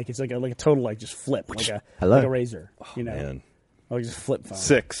up. Like it's like a total like just flip, Hello. like a razor. You know, Man, like just flip phone.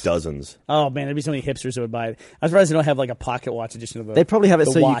 6. dozens. Oh man, there'd be so many hipsters that would buy it. I'm surprised they don't have like a pocket watch edition of the. They probably have it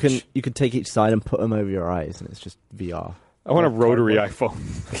the so watch. you can take each side and put them over your eyes, and it's just VR. I want a rotary cardboard.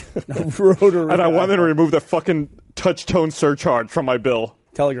 iPhone. Rotary. And I want them to remove the fucking touch tone surcharge from my bill.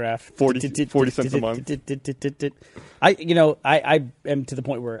 Telegraph 40 cents a month. I am to the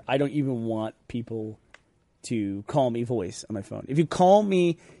point where I don't even want people to call me voice on my phone. If you call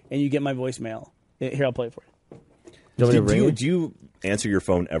me and you get my voicemail, here I'll play it for you. Do you answer your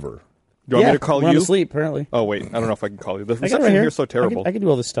phone ever? You want me to call when I'm you? asleep, apparently. Oh, wait. I don't know if I can call you. The I got it reception right here here. is so terrible. I can do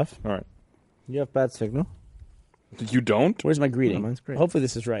all this stuff. All right. You have bad signal. You don't? Where's my greeting? Oh, mine's great. Hopefully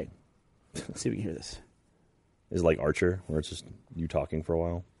this is right. Let's see if we can hear this. Is it like Archer, where it's just you talking for a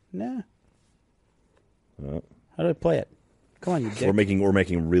while? Nah. How do I play it? Come on, you dick. We're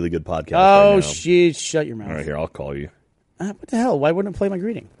making really good podcasts. Oh, right now. shit. Shut your mouth. All right, here I'll call you. What the hell? Why wouldn't it play my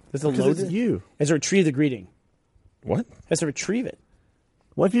greeting? Does it Because load it's it? you. It has to retrieve the greeting. What? It has to retrieve it.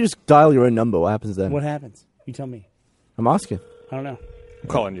 What if you just dial your own number? What happens then? What happens? You tell me. I'm asking. I don't know. I'm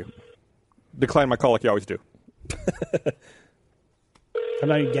calling you. decline my call like you always do. I'm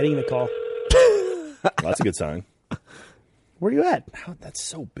not even getting the call. Well, that's a good sign. Where are you at? How, that's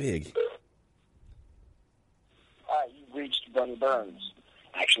so big. Hi, you've reached Bernie Burns.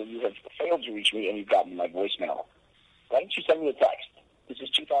 Actually, you have failed to reach me, and you've gotten my voicemail. Why don't you send me a text? This is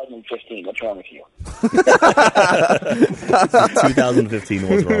 2015. What's wrong with you? 2015.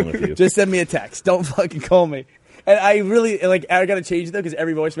 What's wrong with you? Just send me a text. Don't fucking call me. And I really, like, I got to change it, though, because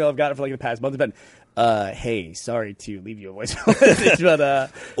every voicemail I've gotten for, like, the past month has been, hey, sorry to leave you a voicemail message, but,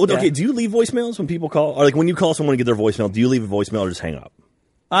 Well, okay, yeah. do you leave voicemails when people call? Or, like, when you call someone to get their voicemail, do you leave a voicemail or just hang up?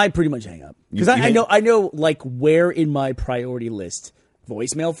 I pretty much hang up. Because You I hang- know, like, where in my priority list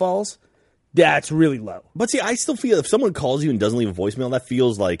voicemail falls. That's really low. But see, I still feel if someone calls you and doesn't leave a voicemail, that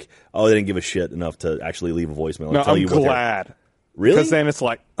feels like, oh, they didn't give a shit enough to actually leave a voicemail. No, tell I'm you what they're- glad. Really? Because then it's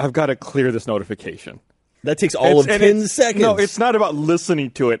like, I've got to clear this notification. That takes all of 10 seconds. No, it's not about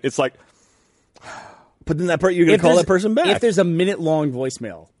listening to it. It's like, But then that you're going to call there's- that person back. If there's a minute-long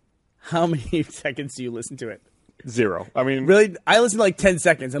voicemail, how many seconds do you listen to it? 0. I mean, Really? I listen to, like, 10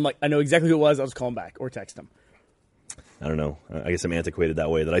 seconds. I'm like, I know exactly who it was. I'll just call him back or text him. I don't know. I guess I'm antiquated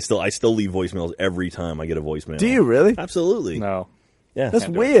that way. That I still leave voicemails every time I get a voicemail. Do you really? Absolutely. no. Yeah. That's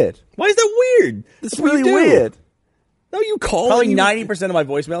weird. Why is that weird? That's what you really do. weird. No, you call. Probably and you- 90% of my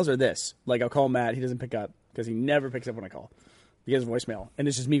voicemails are this. Like, I'll call Matt. He doesn't pick up because he never picks up when I call. He has a voicemail. And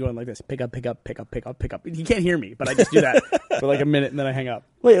it's just me going like this. Pick up, pick up, pick up, pick up, pick up. He can't hear me, but I just do that for like a minute and then I hang up.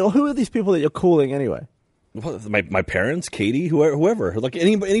 Wait, well, who are these people that you're calling anyway? Well, my parents, Katie, whoever, like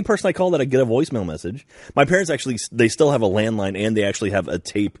any person I call that I get a voicemail message. My parents actually they still have a landline and they actually have a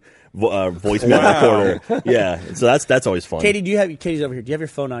tape voicemail recorder. Yeah, so that's always fun. Katie, Katie's over here. Do you have your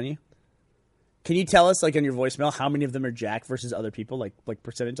phone on you? Can you tell us, like, on your voicemail, how many of them are Jack versus other people? Like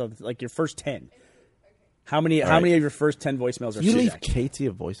percentage of, like, your first 10. How many of your first 10 voicemails are You leave Jack? Katie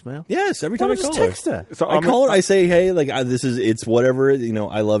a voicemail? Yes, every time Why I don't call you just text her? So I call her. I say, hey, like it's whatever.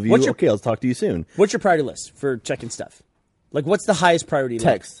 I love you. What's your- Okay, I'll talk to you soon. What's your priority list for checking stuff? Like, what's the highest priority?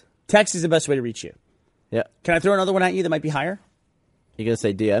 Text. Text is the best way to reach you. Yeah. Can I throw another one at you that might be higher? You're going to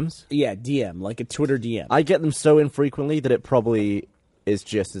say DMs? Yeah, DM, like a Twitter DM. I get them so infrequently that it probably is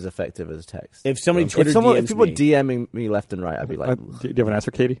just as effective as text. If somebody Twitter DMs if people me, are DMing me left and right, I'd be like, Do you have an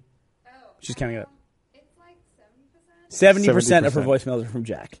answer, Katie? she's counting it up. It's like 70% of her 70%. voicemails are from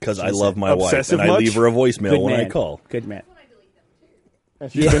Jack. Because She I said. love my wife Obsessive and I much? leave her a voicemail Good when man. I call. Good man.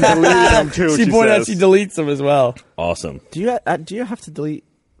 She's been deleting them too. She pointed out says. she deletes them as well. Awesome. do you have to delete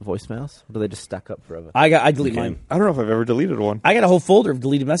voicemails? Or do they just stack up forever? I delete mine. I don't know if I've ever deleted one. I got a whole folder of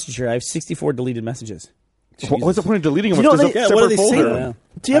deleted messages here. I have 64 deleted messages. What's the point of deleting them? Do you know if what there's a they- Yeah, what do separate they say? folder? Yeah.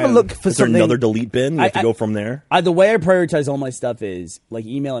 Do you ever look for Is there something? another delete bin? You have to I- go from there. The way I prioritize all my stuff is, like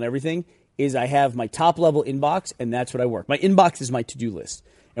email and everything, is I have my top level inbox, and that's what I work. My inbox is my to do list,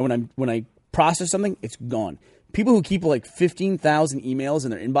 and when I process something, it's gone. People who keep like 15,000 emails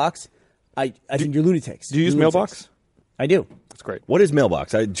in their inbox, I think you're lunatics. Do you use You're lunatics. Mailbox? I do. That's great. What is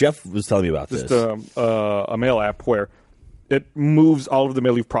Mailbox? Jeff was telling me about this. Just a mail app where it moves all of the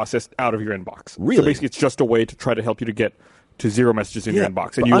mail you've processed out of your inbox. Really? So basically, it's just a way to try to help you to get to 0 messages in your Yeah, inbox,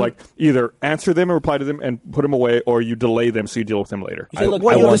 but and you I'm- like either answer them and reply to them and put them away, or you delay them so you deal with them later. You say, look,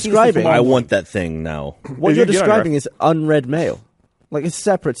 what I you're want to see this describing- tomorrow I morning. want that thing now. What If you're you get on describing your- is unread mail. Like, it's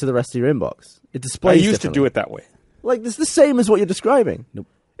separate to the rest of your inbox. It I displays used to differently. do it that way. Like, it's the same as what you're describing. Nope.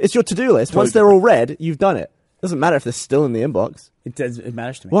 It's your to-do list. Once they're all read, you've done it. Doesn't matter if they're still in the inbox. It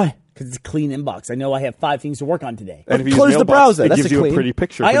matters to me. Why? Because it's a clean inbox. I know I have 5 things to work on today. And if you Close use the Mailbox, browser. it That's gives a you clean. a pretty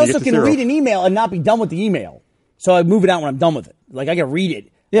picture. I when you also get to can 0. read an email and not be done with the email. So I move it out when I'm done with it. Like, I can read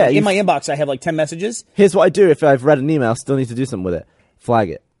it. Yeah, Like, in you- my inbox, I have like 10 messages. Here's what I do if I've read an email, still need to do something with it. Flag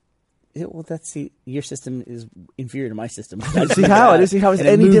it. Yeah, well, your system is inferior to my system. I don't see how. I don't see how it's And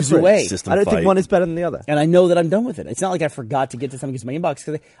it any moves different. away. System I don't fight. think one is better than the other. And I know that I'm done with it. It's not like I forgot to get to something because my inbox.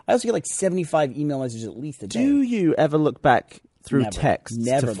 Because I also get like 75 email messages at least a day. Do you ever look back through Never. texts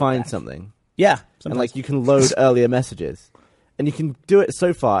Never to look find back. something? Yeah. And like you can load earlier messages. And you can do it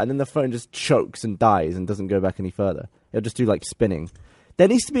so far, and then the phone just chokes and dies and doesn't go back any further. It'll just do like spinning. There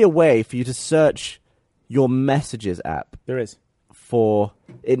needs to be a way for you to search your messages app there is. for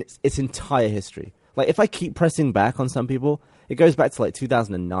its entire history. Like if I keep pressing back on some people, it goes back to like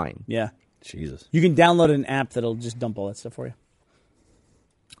 2009 Yeah. Jesus. You can download an app that'll just dump all that stuff for you.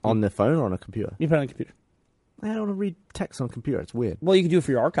 on the phone or on a computer. You put it on a computer. I don't want to read text on a computer. It's weird. Well, you can do it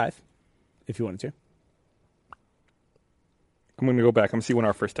for your archive if you wanted to. I'm going to go back. I'm going to see when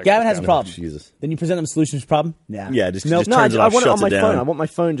our first text. Gavin was has a down. problem. Jesus. Then you present him a solution to his problem. Nah. Yeah, just Nope. No, turns it I off, want it on shuts my it phone. down. I want my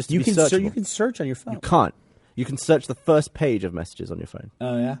phone just to You be can searchable. you can search on your phone. You can't. You can search the first page of messages on your phone.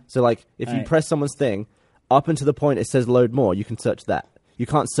 Oh yeah. So like if you Alright. press someone's thing up until the point it says load more, you can search that. You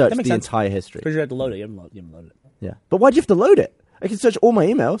can't search That the makes sense. entire history. Because you have to load it. You haven't loaded it. Yeah, but why'd you have to load it? I can search all my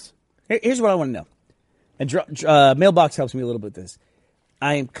emails. Here's what I want to know. And Mailbox helps me a little bit with this.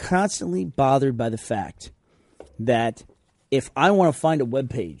 I am constantly bothered by the fact that if I want to find a web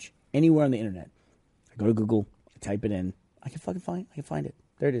page anywhere on the internet, I go to Google, I type it in, I can find it.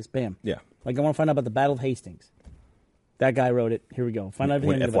 There it is. Bam. Yeah. Like I want to find out about the Battle of Hastings. That guy wrote it. Here we go. Find out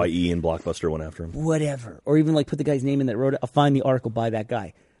When everything about it. FYE and Blockbuster went after him. Whatever. Or even like put the guy's name in that wrote it. I'll find the article by that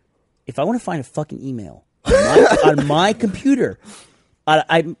guy. If I want to find a fucking email on my computer,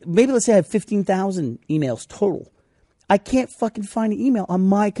 maybe let's say I have 15,000 emails total. I can't fucking find an email on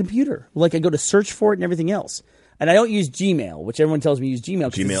my computer. Like I go to search for it and everything else. And I don't use Gmail, which everyone tells me use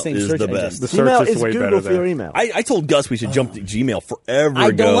Gmail because it's the Gmail same is search the engine. best. The Gmail search is is way Google better for your there. email. I told Gus we should jump to Gmail forever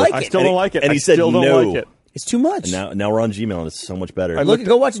I don't ago. like I it. still don't like it. And he I said still don't no. like it. It's too much. And now we're on Gmail, and it's so much better.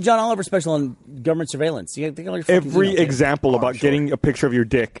 Go watch a John Oliver special on government surveillance. You think on your fucking Every email. example about getting a picture of your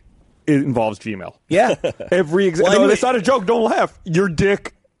dick involves Gmail. Yeah. Every example. Well, No, anyway- it's not a joke. Don't laugh. Your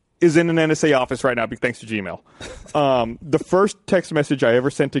dick is in an NSA office right now thanks to Gmail. The first text message I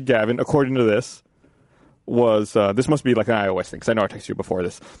ever sent to Gavin, according to this, was this must be like an iOS thing because I know I texted you before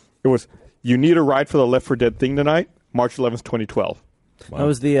this. It was, you need a ride for the Left 4 Dead thing tonight, March 11th, 2012. That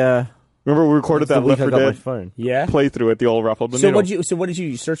was the Remember we recorded the that week Left I 4 got my Dead phone. Yeah. playthrough at the old Ralph So Albino. what did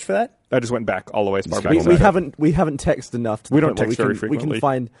you search for that? I just went back all the way as far back We, as we I could. haven't texted enough. To the We don't point where text very we frequently. can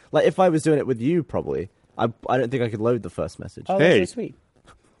find like if I was doing it with you, probably I don't think I could load the first message. Oh, Hey. that's so sweet.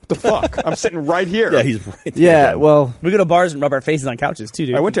 What the fuck? I'm sitting right here. yeah, he's right. Yeah, well, We go to bars and rub our faces on couches too,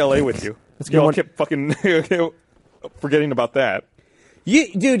 dude. I went to LA with you. go You all on- kept fucking forgetting about that.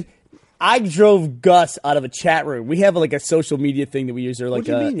 Dude, I drove Gus out of a chat room. We have like a social media thing that we use, or like What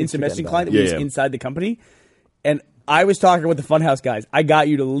do you an mean you instant forget messaging about client it? that we Yeah, use yeah. inside the company. And I was talking with the Funhouse guys. I got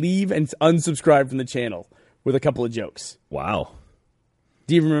you to leave and unsubscribe from the channel with a couple of jokes. Wow.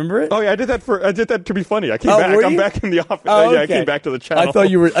 Do you remember it? Oh yeah, I did that to be funny. I came Oh, back. were I'm you? back in the office. Oh, Yeah, I okay. came back to the channel. I thought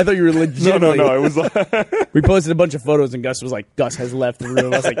you were legitimately. No. It was like, We posted a bunch of photos, and Gus was like, "Gus has left the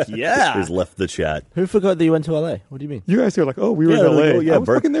room." I was like, "Yeah." He's left the chat. who forgot that you went to LA? What do you mean? you guys are like, oh, we were in they're LA. like, oh, yeah, I was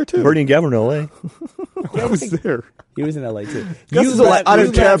fucking there too. Bernie and Gavin in LA. I was there. He was in LA too. Gus is all like, I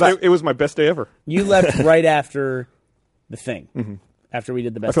don't care about. It was my best day ever. You left right after the thing. After we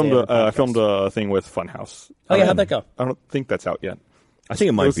did the best. I filmed day ever I podcast. filmed a thing with Funhouse. Oh yeah, how'd that go? I don't think that's out yet. I think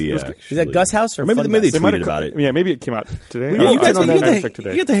it might was- be. it was- Is that Gus House or maybe Fun maybe Gus? they might tweeted have about it. Yeah, maybe it came out today. Yeah, you I guys, don't know. you get I to, checked today.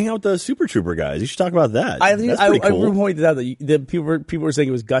 you get to hang out with the Super Trooper guys. You should talk about that. I That's pretty cool. pointed out that the people were saying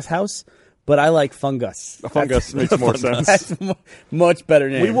it was Gus House, but I like Fungus. Fungus makes more sense. That's much better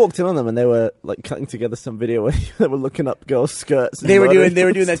name. We walked in on them and they were like cutting together some video where they were looking up girls' skirts. and They were murdering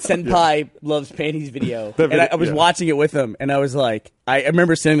doing that them. Senpai loves panties video, That and video- I was yeah. watching it with them, and I was like, I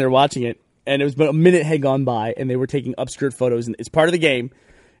remember sitting there watching it, and it was about a minute had gone by, and they were taking upskirt photos, and it's part of the game,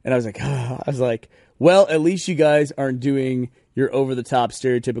 and I was like, well, at least you guys aren't doing your over the top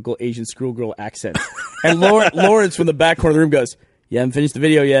stereotypical Asian schoolgirl accent. And Lawrence from the back corner of the room goes, "You haven't finished the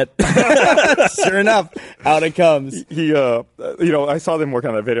video yet." Sure enough, out it comes. He, I saw them working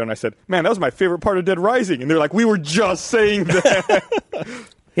on that video, and I said, "Man, that was my favorite part of Dead Rising." And they're like, "We were just saying that."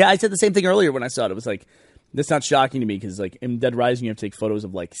 Yeah, I said the same thing earlier when I saw it. It was like, that's not shocking to me because, like, in Dead Rising, you have to take photos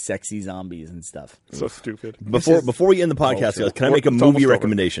of like sexy zombies and stuff. So stupid. Before we end the podcast, true. guys, can I make a It's almost movie over.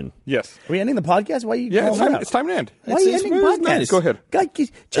 recommendation? Yes. Are we ending the podcast? Why are you? Yeah, calling that out? it's time to end. Why are you It's ending the very podcast? nice. Go ahead. God,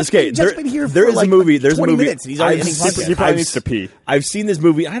 just Okay, been here there for is like a movie. There's 20 a movie. minutes. And he's already I've ending seen- podcast. He probably I've needs to pee. I've seen this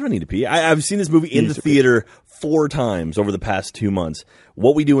movie. I don't need to pee. I've seen this movie in the needs to pee. theater 4 times over the past 2 months.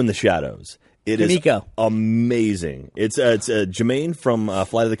 What We Do in the Shadows. It is Kimiko. amazing. It's Jermaine from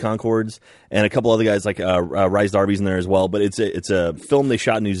Flight of the Conchords and a couple other guys like Rise Darby's in there as well. But it's a film they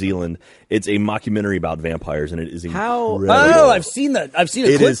shot in New Zealand. It's a mockumentary about vampires, and it is How- incredible. Oh, I've seen that. I've seen a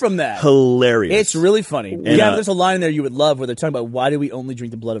It clip is from that. hilarious. It's really funny. Yeah, uh, there's a line in there you would love where they're talking about why do we only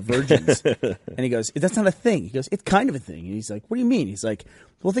drink the blood of virgins? And he goes, that's not a thing. He goes, it's kind of a thing. And he's like, what do you mean? He's like,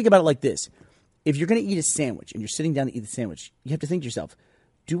 well, think about it like this. If you're going to eat a sandwich and you're sitting down to eat the sandwich, you have to think to yourself,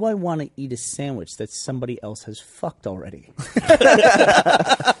 do I want to eat a sandwich that somebody else has fucked already?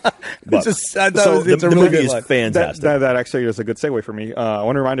 But- It's a the really movie good is line. fantastic. That actually is a good segue for me. I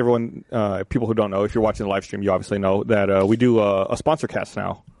want to remind everyone, people who don't know, if you're watching the live stream, you obviously know that we do a sponsor cast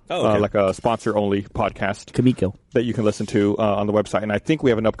now. Oh, okay. Like a sponsor-only podcast Kimiko. that you can listen to on the website. And I think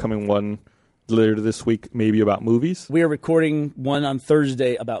we have an upcoming one later this week, maybe about movies. We are recording one on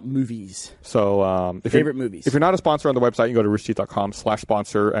Thursday about movies. So Favorite movies. If you're not a sponsor on the website, you can go to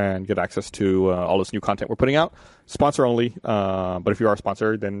roosterteeth.com/sponsor and get access to all this new content we're putting out. Sponsor only. But if you are a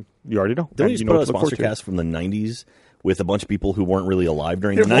sponsor, then you already know. Didn't we And just you know put what out a to look forward sponsor to. cast from the 90s with a bunch of people who weren't really alive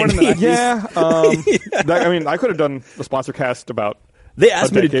during They the were born in the 90s? 90s. Yeah. I mean, I could have done the sponsor cast about They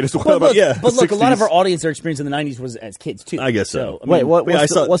asked me to. decade as well. But look, yeah, but look, a lot of 60s. our audience, their experience in the 90s was as kids, too. I guess so. I mean, Wait, I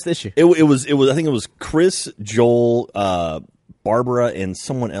saw- what's the issue? It was. I think it was Chris, Joel, Barbara, and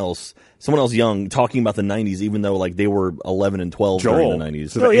someone else young talking about the 90s, even though like they were 11 and 12 during Joel. the 90s.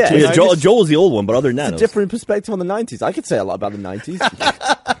 So the yeah, 1890s? Joel's the old one, but other than that, It's a different perspective on the 90s. I could say a lot about the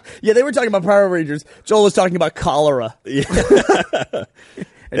 90s. Yeah, they were talking about Power Rangers. Joel was talking about cholera.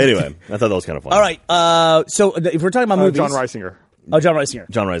 anyway, I thought that was kind of fun. All right, so if we're talking about movies... John Reisinger. Oh, John Reisinger.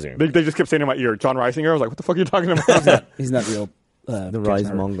 John Reisinger. They just kept saying in my ear, John Reisinger. I was like, what the fuck are you talking about? He's not real. The Rise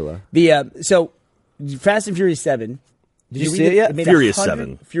Mongola. So, Fast and Furious 7. Did you read see it yet? made Furious 100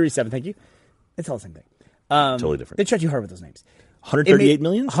 7. Furious 7, thank you. It's all the same thing. Totally different. They tried too hard with those names. 138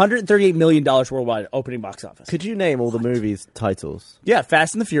 million? $138 million worldwide opening box office. Could you name all the movies' titles? Yeah,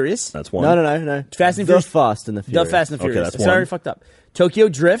 Fast and the Furious. That's one. No. Fast and the Furious. Fast and the Furious. The Fast and the Okay, Furious. that's Sorry, one. fucked up. Tokyo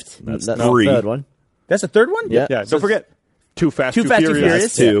Drift. That's That's three. the third one. That's the third one? Yeah. Yeah, don't forget. Too Fast, Too Too Fast, Too Furious. Furious.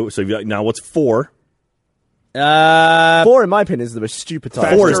 That's two. So now what's four? 4, in my opinion, is the most stupid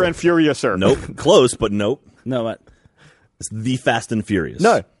title. Four is- Faster and Furiouser. Nope. Close, but nope. No, what? It's the Fast and Furious.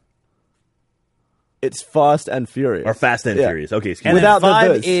 No. It's Fast and Furious. Or Fast and Yeah. Furious. Okay, excuse And me. then Without the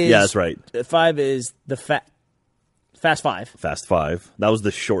 5 this. is... Yeah, that's right. 5 is the Fast 5. Fast 5. That was the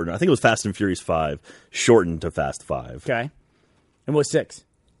shortened. I think it was Fast and Furious 5, shortened to Fast 5. Okay. And what's 6?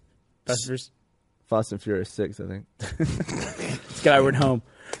 Fast and Furious? Fast and Furious 6, I think. This guy went home.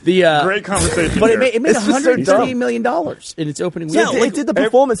 The Great conversation. But here. it made It's just so $138 dumb. million in its opening Yeah, weekend. it did the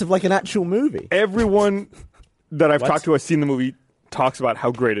performance of like an actual movie. Everyone that I've What? talked to has seen the movie talks about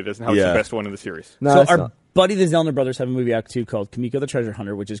how great it is and how it's Yeah. the best one in the series. No, So it's our not. buddy the Zellner brothers have a movie out too called Kamiko the Treasure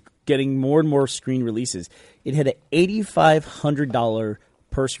Hunter, which is getting more and more screen releases. It had an $8,500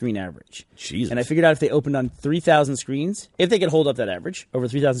 per screen average. Jesus. And I figured out if they opened on 3,000 screens, if they could hold up that average over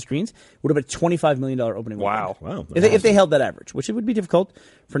 3,000 screens, would have been a $25 million opening. Wow. weekend. Wow. If they held that average, which it would be difficult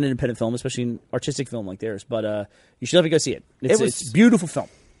for an independent film, especially an artistic film like theirs. But you should definitely go see it. It's a beautiful film.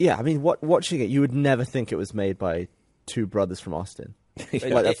 Yeah, I mean, watching it, you would never think it was made by two brothers from Austin. Like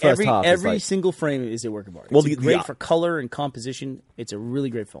the first half is every like- single frame is a work of art. Well, It's the- great the- for color and composition. It's a really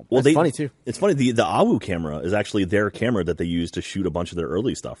great film. Well, That's funny, too. It's funny. The AWU camera is actually their camera that they used to shoot a bunch of their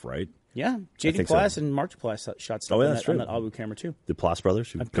early stuff, right? Yeah, JD think so. Plass and Mark Plass shot stuff Oh, yeah, on, that's that, on true. that Abu camera too. The Plas brothers.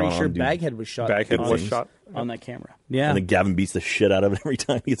 who've I'm gone pretty sure on to do- Baghead was shot. Baghead on, was shot. on that camera. Yeah, And then Gavin beats the shit out of it every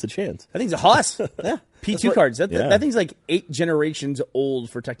time he gets a chance. that thing's a hoss. Yeah, P2 cards. That Yeah. thing's like 8 generations old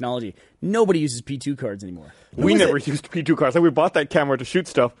for technology. Nobody uses P2 cards anymore. We never used P2 cars. Like we bought that camera to shoot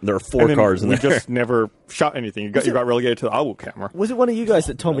stuff. There are 4 and then cars in we there. just never shot anything. You got relegated to the AWU camera. Was it one of you guys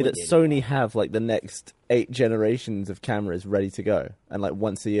that told me that Sony have like the next 8 generations of cameras ready to go, and like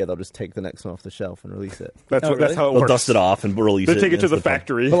once a year they'll just take the next one off the shelf and release it? That's Oh, that's really? how it They'll works. dust it off and release They it. take it to That's the the fun.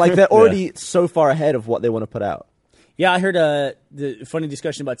 factory. But like they're already so far ahead of what they want to put out. Yeah, I heard the funny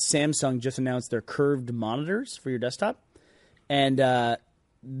discussion about Samsung just announced their curved monitors for your desktop, and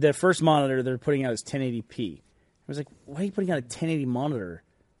the first monitor they're putting out is 1080p. I was like, why are you putting out a 1080 monitor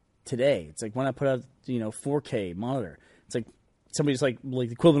today? It's like, why not put out 4K monitor? It's like somebody's like the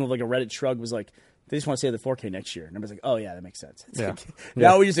equivalent of like a Reddit shrug was like, they just want to say the 4K next year, and everybody's like, oh yeah, that makes sense. It's Yeah. like,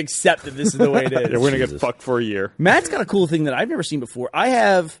 now we just accept that this is the way it is. Yeah, we're gonna get Jesus. fucked for a year. Matt's got a cool thing that I've never seen before. I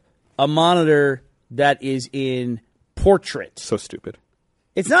have a monitor that is in portrait. So stupid.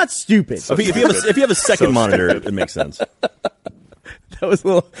 It's not stupid. If you have a second monitor, it makes sense. That was a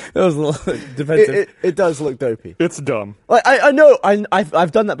little defensive. It does look dopey. It's dumb. Like I know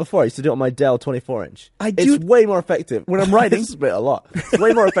I've done that before. I used to do it on my Dell 24-inch. I do- It's way more effective When I'm writing. This is a bit a lot. It's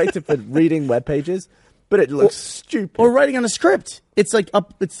way more effective for reading web pages, but it looks stupid. Or writing on a script. It's like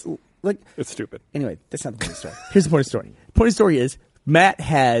It's like. It's stupid. Anyway, that's not the point of the story. Here's the point of the story. The point of the story is Matt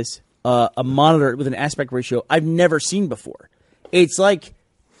has a monitor with an aspect ratio I've never seen before. It's like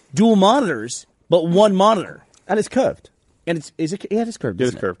dual monitors, but one monitor. And it's curved. And is it? Yeah, it is curved. It is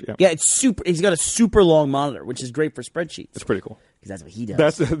isn't curved, yeah. Yeah, it's super. He's got a super long monitor, which is great for spreadsheets. It's pretty cool. Because that's what he does.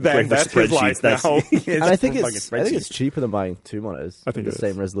 That's Great for that's his life spreadsheets. now. And I think fucking it's cheaper than buying 2 monitors. I think the it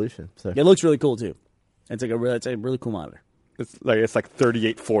same is. resolution. So It looks really cool too. It's a really cool monitor. It's like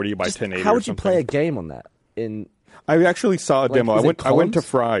 3840 by 1080. how or would you something. play a game on that? In I actually saw a demo. is it I went to columns?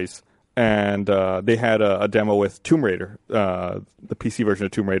 Fry's and they had a demo with Tomb Raider, the PC version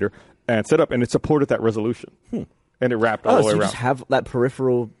of Tomb Raider, and set up, and it supported that resolution, and it wrapped all the so way you around. just have that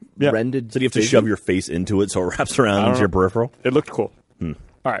peripheral Yeah. rendered. So do you have to vision? shove your face into it so it wraps around into know. your peripheral? It looked cool. All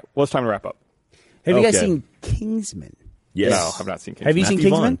right, well, it's time to wrap up. Have you guys Okay. seen Kingsman? Yes. No, I've not seen Kingsman. Have you seen Matthew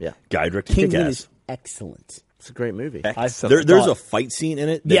Kingsman? Vaughn. Guy directed Kingsman Kick-Ass. is excellent. It's a great movie. I've There's thought- a fight scene in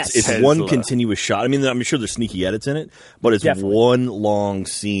it. Yes. It's Tesla. one continuous shot. I mean, I'm sure there's sneaky edits in it, but it's Definitely. one long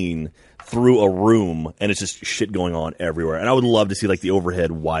scene through a room, and it's just shit going on everywhere. And I would love to see like the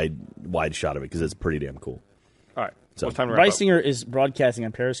overhead wide shot of it because it's pretty damn cool. All right. So, It's time to wrap up. Reisinger is broadcasting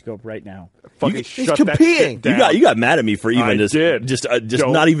on Periscope right now. Fucking He's shut competing. That shit down. You got mad at me for even I just did. just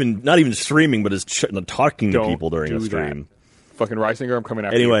Don't- not even streaming, but just talking to Don't people during do the stream. that. Fucking Reisinger, I'm coming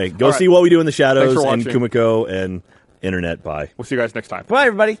after Anyway, you. go All see right. What We Do in the Shadows Thanks for and watching. Kumiko and Internet. Bye. We'll see you guys next time. Bye,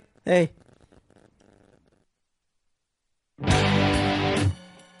 everybody. Hey.